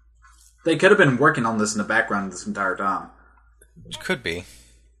 They could have been working on this in the background this entire time. It could be.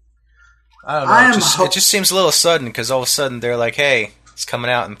 I don't know. It just seems a little sudden, because all of a sudden they're like, hey, it's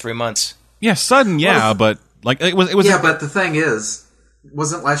coming out in 3 months. Yeah, sudden, yeah, but it was. Yeah, but the thing is,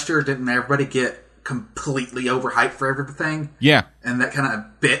 wasn't last year, didn't everybody get completely overhyped for everything? Yeah. And that kind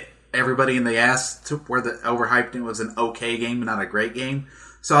of bit everybody in the ass to where the overhyped it was an okay game, not a great game.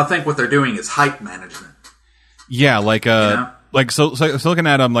 So I think what they're doing is hype management. Yeah, so looking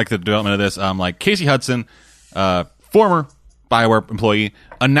at the development of this, Casey Hudson, former BioWare employee,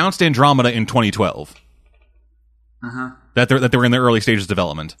 announced Andromeda in 2012. That they were in the early stages of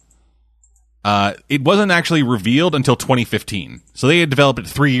development. It wasn't actually revealed until 2015, so they had developed it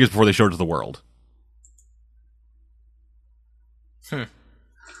 3 years before they showed it to the world.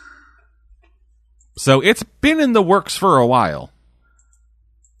 So it's been in the works for a while.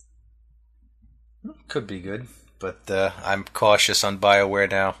 Could be good, but I'm cautious on BioWare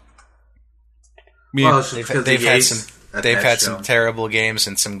now. Yeah. Well, they've had some terrible games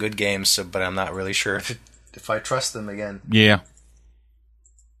and some good games, but I'm not really sure if I trust them again. Yeah.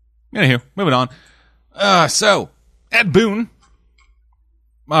 Anywho, moving on. So Ed Boon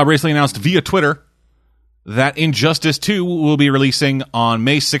recently announced via Twitter that Injustice 2 will be releasing on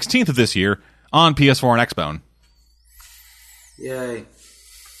May 16th of this year on PS4 and Xbone. Yay.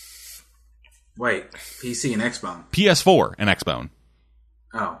 Wait, PC and Xbone? PS4 and Xbone.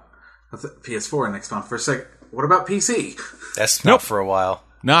 Oh. PS4 and Xbone. For a sec, what about PC? That's not for a while.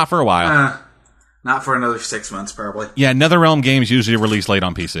 Not for a while. Not for another 6 months, probably. Yeah, NetherRealm games usually release late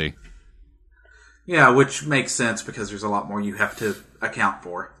on PC. Yeah, which makes sense because there's a lot more you have to account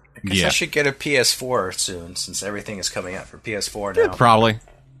for. I guess I should get a PS4 soon, since everything is coming out for PS4 now. Probably.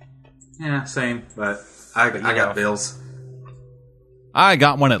 Yeah, same, but I got bills. I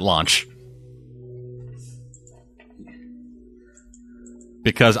got one at launch.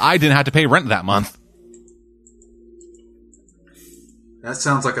 Because I didn't have to pay rent that month. That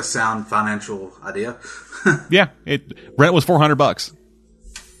sounds like a sound financial idea. Yeah, rent was $400.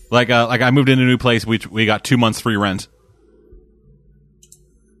 Like I moved into a new place, we got 2 months free rent,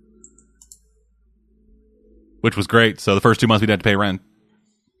 which was great. So the first 2 months we didn't have to pay rent.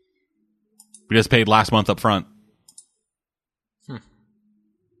 We just paid last month up front.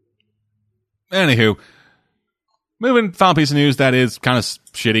 Anywho, moving final piece of news that is kind of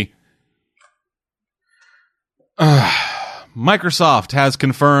shitty. Microsoft has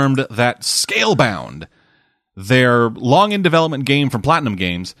confirmed that Scalebound, their long-in-development game from Platinum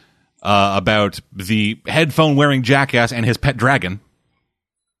Games, about the headphone-wearing jackass and his pet dragon,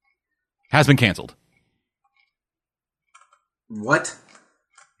 has been canceled. What?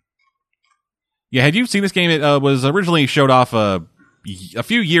 Yeah, had you seen this game? It was originally showed off a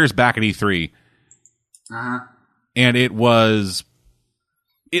few years back at E3. And it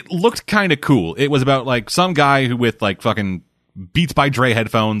looked kind of cool. It was about some guy who with fucking Beats by Dre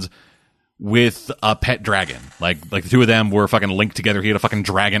headphones with a pet dragon. Like the two of them were fucking linked together. He had a fucking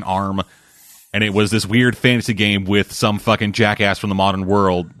dragon arm, and it was this weird fantasy game with some fucking jackass from the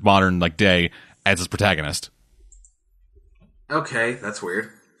modern day as his protagonist. Okay, that's weird.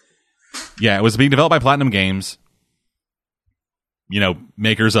 Yeah, it was being developed by Platinum Games.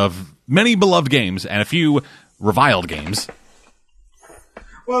 Makers of many beloved games and a few reviled games.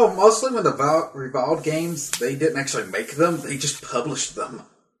 Well, mostly with the reviled games, they didn't actually make them; they just published them.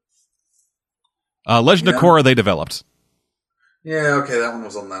 Legend of Korra, they developed. Yeah, okay, that one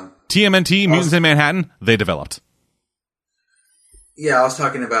was on them. TMNT, Mutants in Manhattan, they developed. Yeah, I was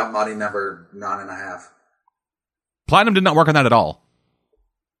talking about Mighty Number 9.5. Platinum did not work on that at all.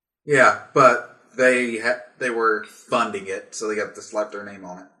 Yeah, but they were funding it, so they got to slap their name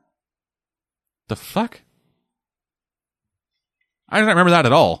on it. The fuck? I don't remember that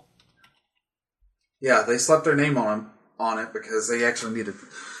at all. Yeah, they slapped their name on it because they actually needed...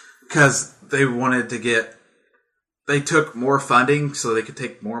 Because they wanted to get... They took more funding so they could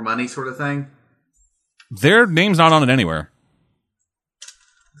take more money sort of thing. Their name's not on it anywhere.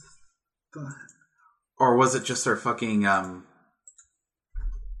 Or was it just their fucking...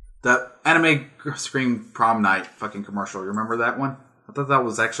 the Anime Scream Prom Night fucking commercial. You remember that one? I thought that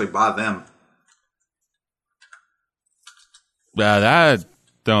was actually by them. That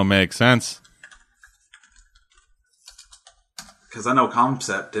don't make sense. Because I know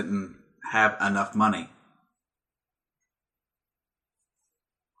Concept didn't have enough money.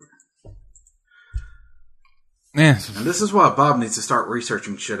 Eh. And this is why Bob needs to start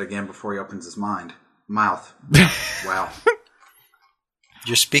researching shit again before he opens his mouth. Wow.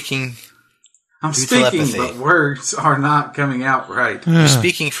 You're speaking. I'm through speaking, telepathy. but words are not coming out right. You're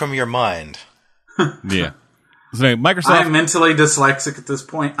speaking from your mind. Yeah. So anyway, Microsoft. I'm mentally dyslexic at this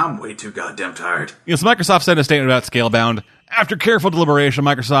point. I'm way too goddamn tired. So Microsoft sent a statement about Scalebound. After careful deliberation,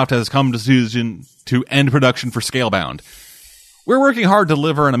 Microsoft has come to decision to end production for Scalebound. We're working hard to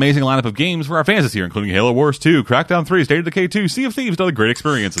deliver an amazing lineup of games for our fans this year, including Halo Wars 2, Crackdown 3, State of Decay 2, Sea of Thieves, and other great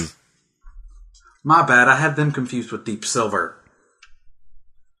experiences. My bad. I had them confused with Deep Silver.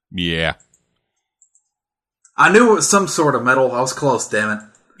 Yeah. I knew it was some sort of metal. I was close, damn it.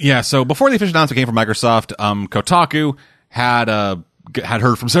 Yeah, so before the official announcement came from Microsoft, Kotaku had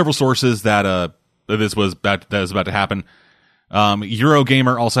heard from several sources that this was about to happen.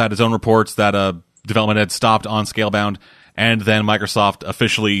 Eurogamer also had its own reports that development had stopped on Scalebound, and then Microsoft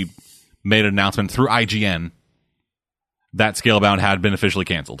officially made an announcement through IGN that Scalebound had been officially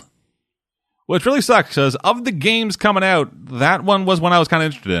canceled. Which really sucks, because of the games coming out, that one was one I was kind of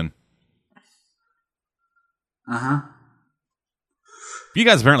interested in. Uh-huh. You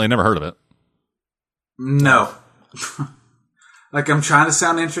guys apparently never heard of it. No. Like, I'm trying to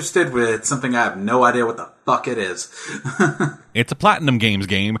sound interested with something I have no idea what the fuck it is. It's a Platinum Games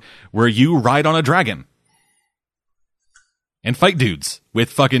game where you ride on a dragon and fight dudes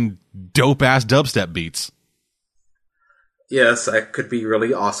with fucking dope-ass dubstep beats. Yes, that could be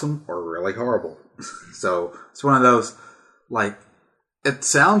really awesome or really horrible. So, it's one of those, like, it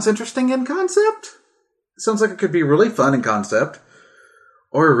sounds interesting in concept. It sounds like it could be really fun in concept.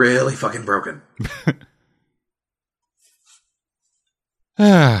 Or really fucking broken.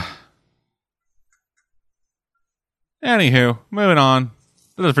 Anywho, moving on.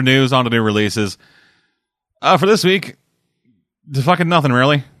 This is for news, on to new releases. For this week, fucking nothing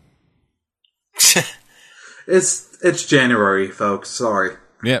really. It's January, folks. Sorry.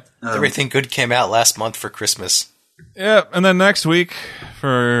 Yep. Everything good came out last month for Christmas. Yep, and then next week,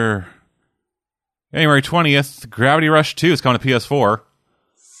 for January 20th, Gravity Rush 2 is coming to PS4.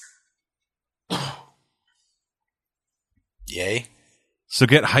 Yay. So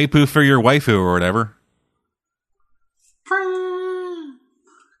get Hypu for your waifu or whatever.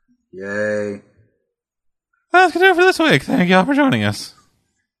 Yay. That's going to do it for this week. Thank y'all for joining us.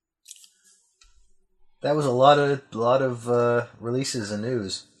 That was a lot of releases and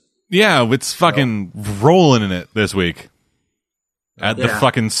news. Yeah, it's fucking rolling in it this week. At the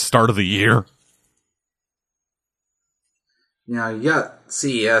fucking start of the year. Yeah, you got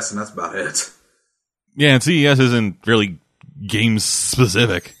CES and that's about it. Yeah, and CES isn't really games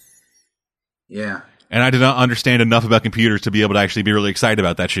specific. Yeah. And I did not understand enough about computers to be able to actually be really excited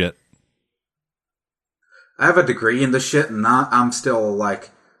about that shit. I have a degree in this shit and I'm still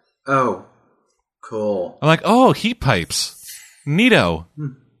like, oh, cool. I'm like, oh, heat pipes. Neato.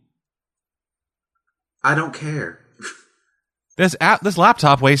 I don't care. This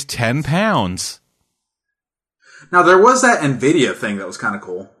laptop weighs 10 pounds. Now, there was that NVIDIA thing that was kind of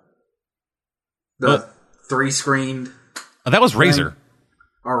cool. The 3-screened... That was Razer.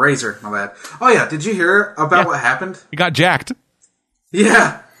 Or Razer, my bad. Oh, yeah, did you hear about what happened? It got jacked.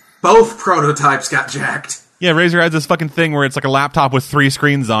 Yeah, both prototypes got jacked. Yeah, Razer has this fucking thing where it's like a laptop with 3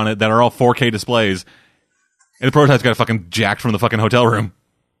 screens on it that are all 4K displays. And the prototype's got fucking jacked from the fucking hotel room.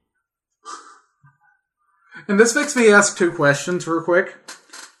 And this makes me ask 2 questions real quick.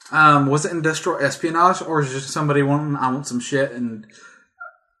 Was it industrial espionage, or is it just somebody wanting, I want some shit, and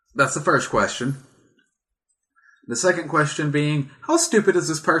that's the first question. The second question being, how stupid is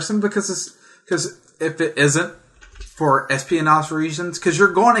this person? Because if it isn't for espionage reasons, because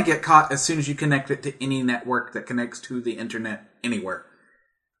you're going to get caught as soon as you connect it to any network that connects to the internet anywhere.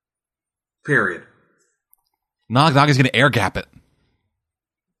 Period. Nog is going to air gap it.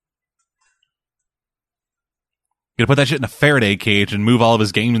 Gonna put that shit in a Faraday cage and move all of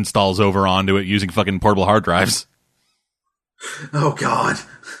his game installs over onto it using fucking portable hard drives. Oh, God.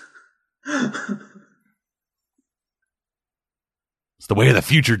 It's the way of the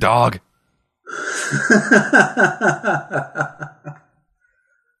future, dog.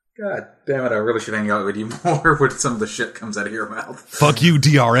 God damn it, I really should hang out with you more when some of the shit comes out of your mouth. Fuck you,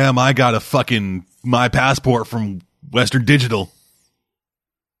 DRM. I got a fucking my passport from Western Digital.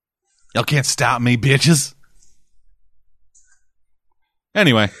 Y'all can't stop me, bitches.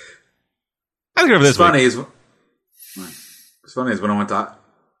 Anyway. I think over this It's funny is when I went to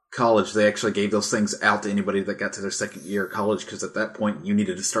college, they actually gave those things out to anybody that got to their second year of college, because at that point, you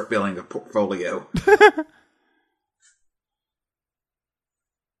needed to start building a portfolio.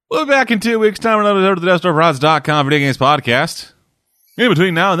 We'll be back in 2 weeks' time. Another episode of the DesktopRods.com Video Games Podcast. In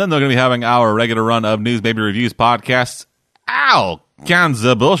between now and then, they're going to be having our regular run of News Baby Reviews podcasts. All kinds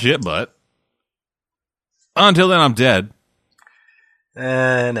of bullshit, but until then, I'm dead.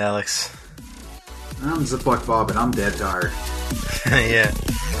 And Alex. I'm Ziploc Bob, and I'm dead tired. Yeah.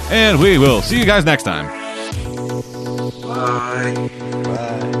 And we will see you guys next time. Bye.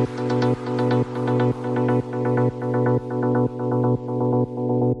 Bye.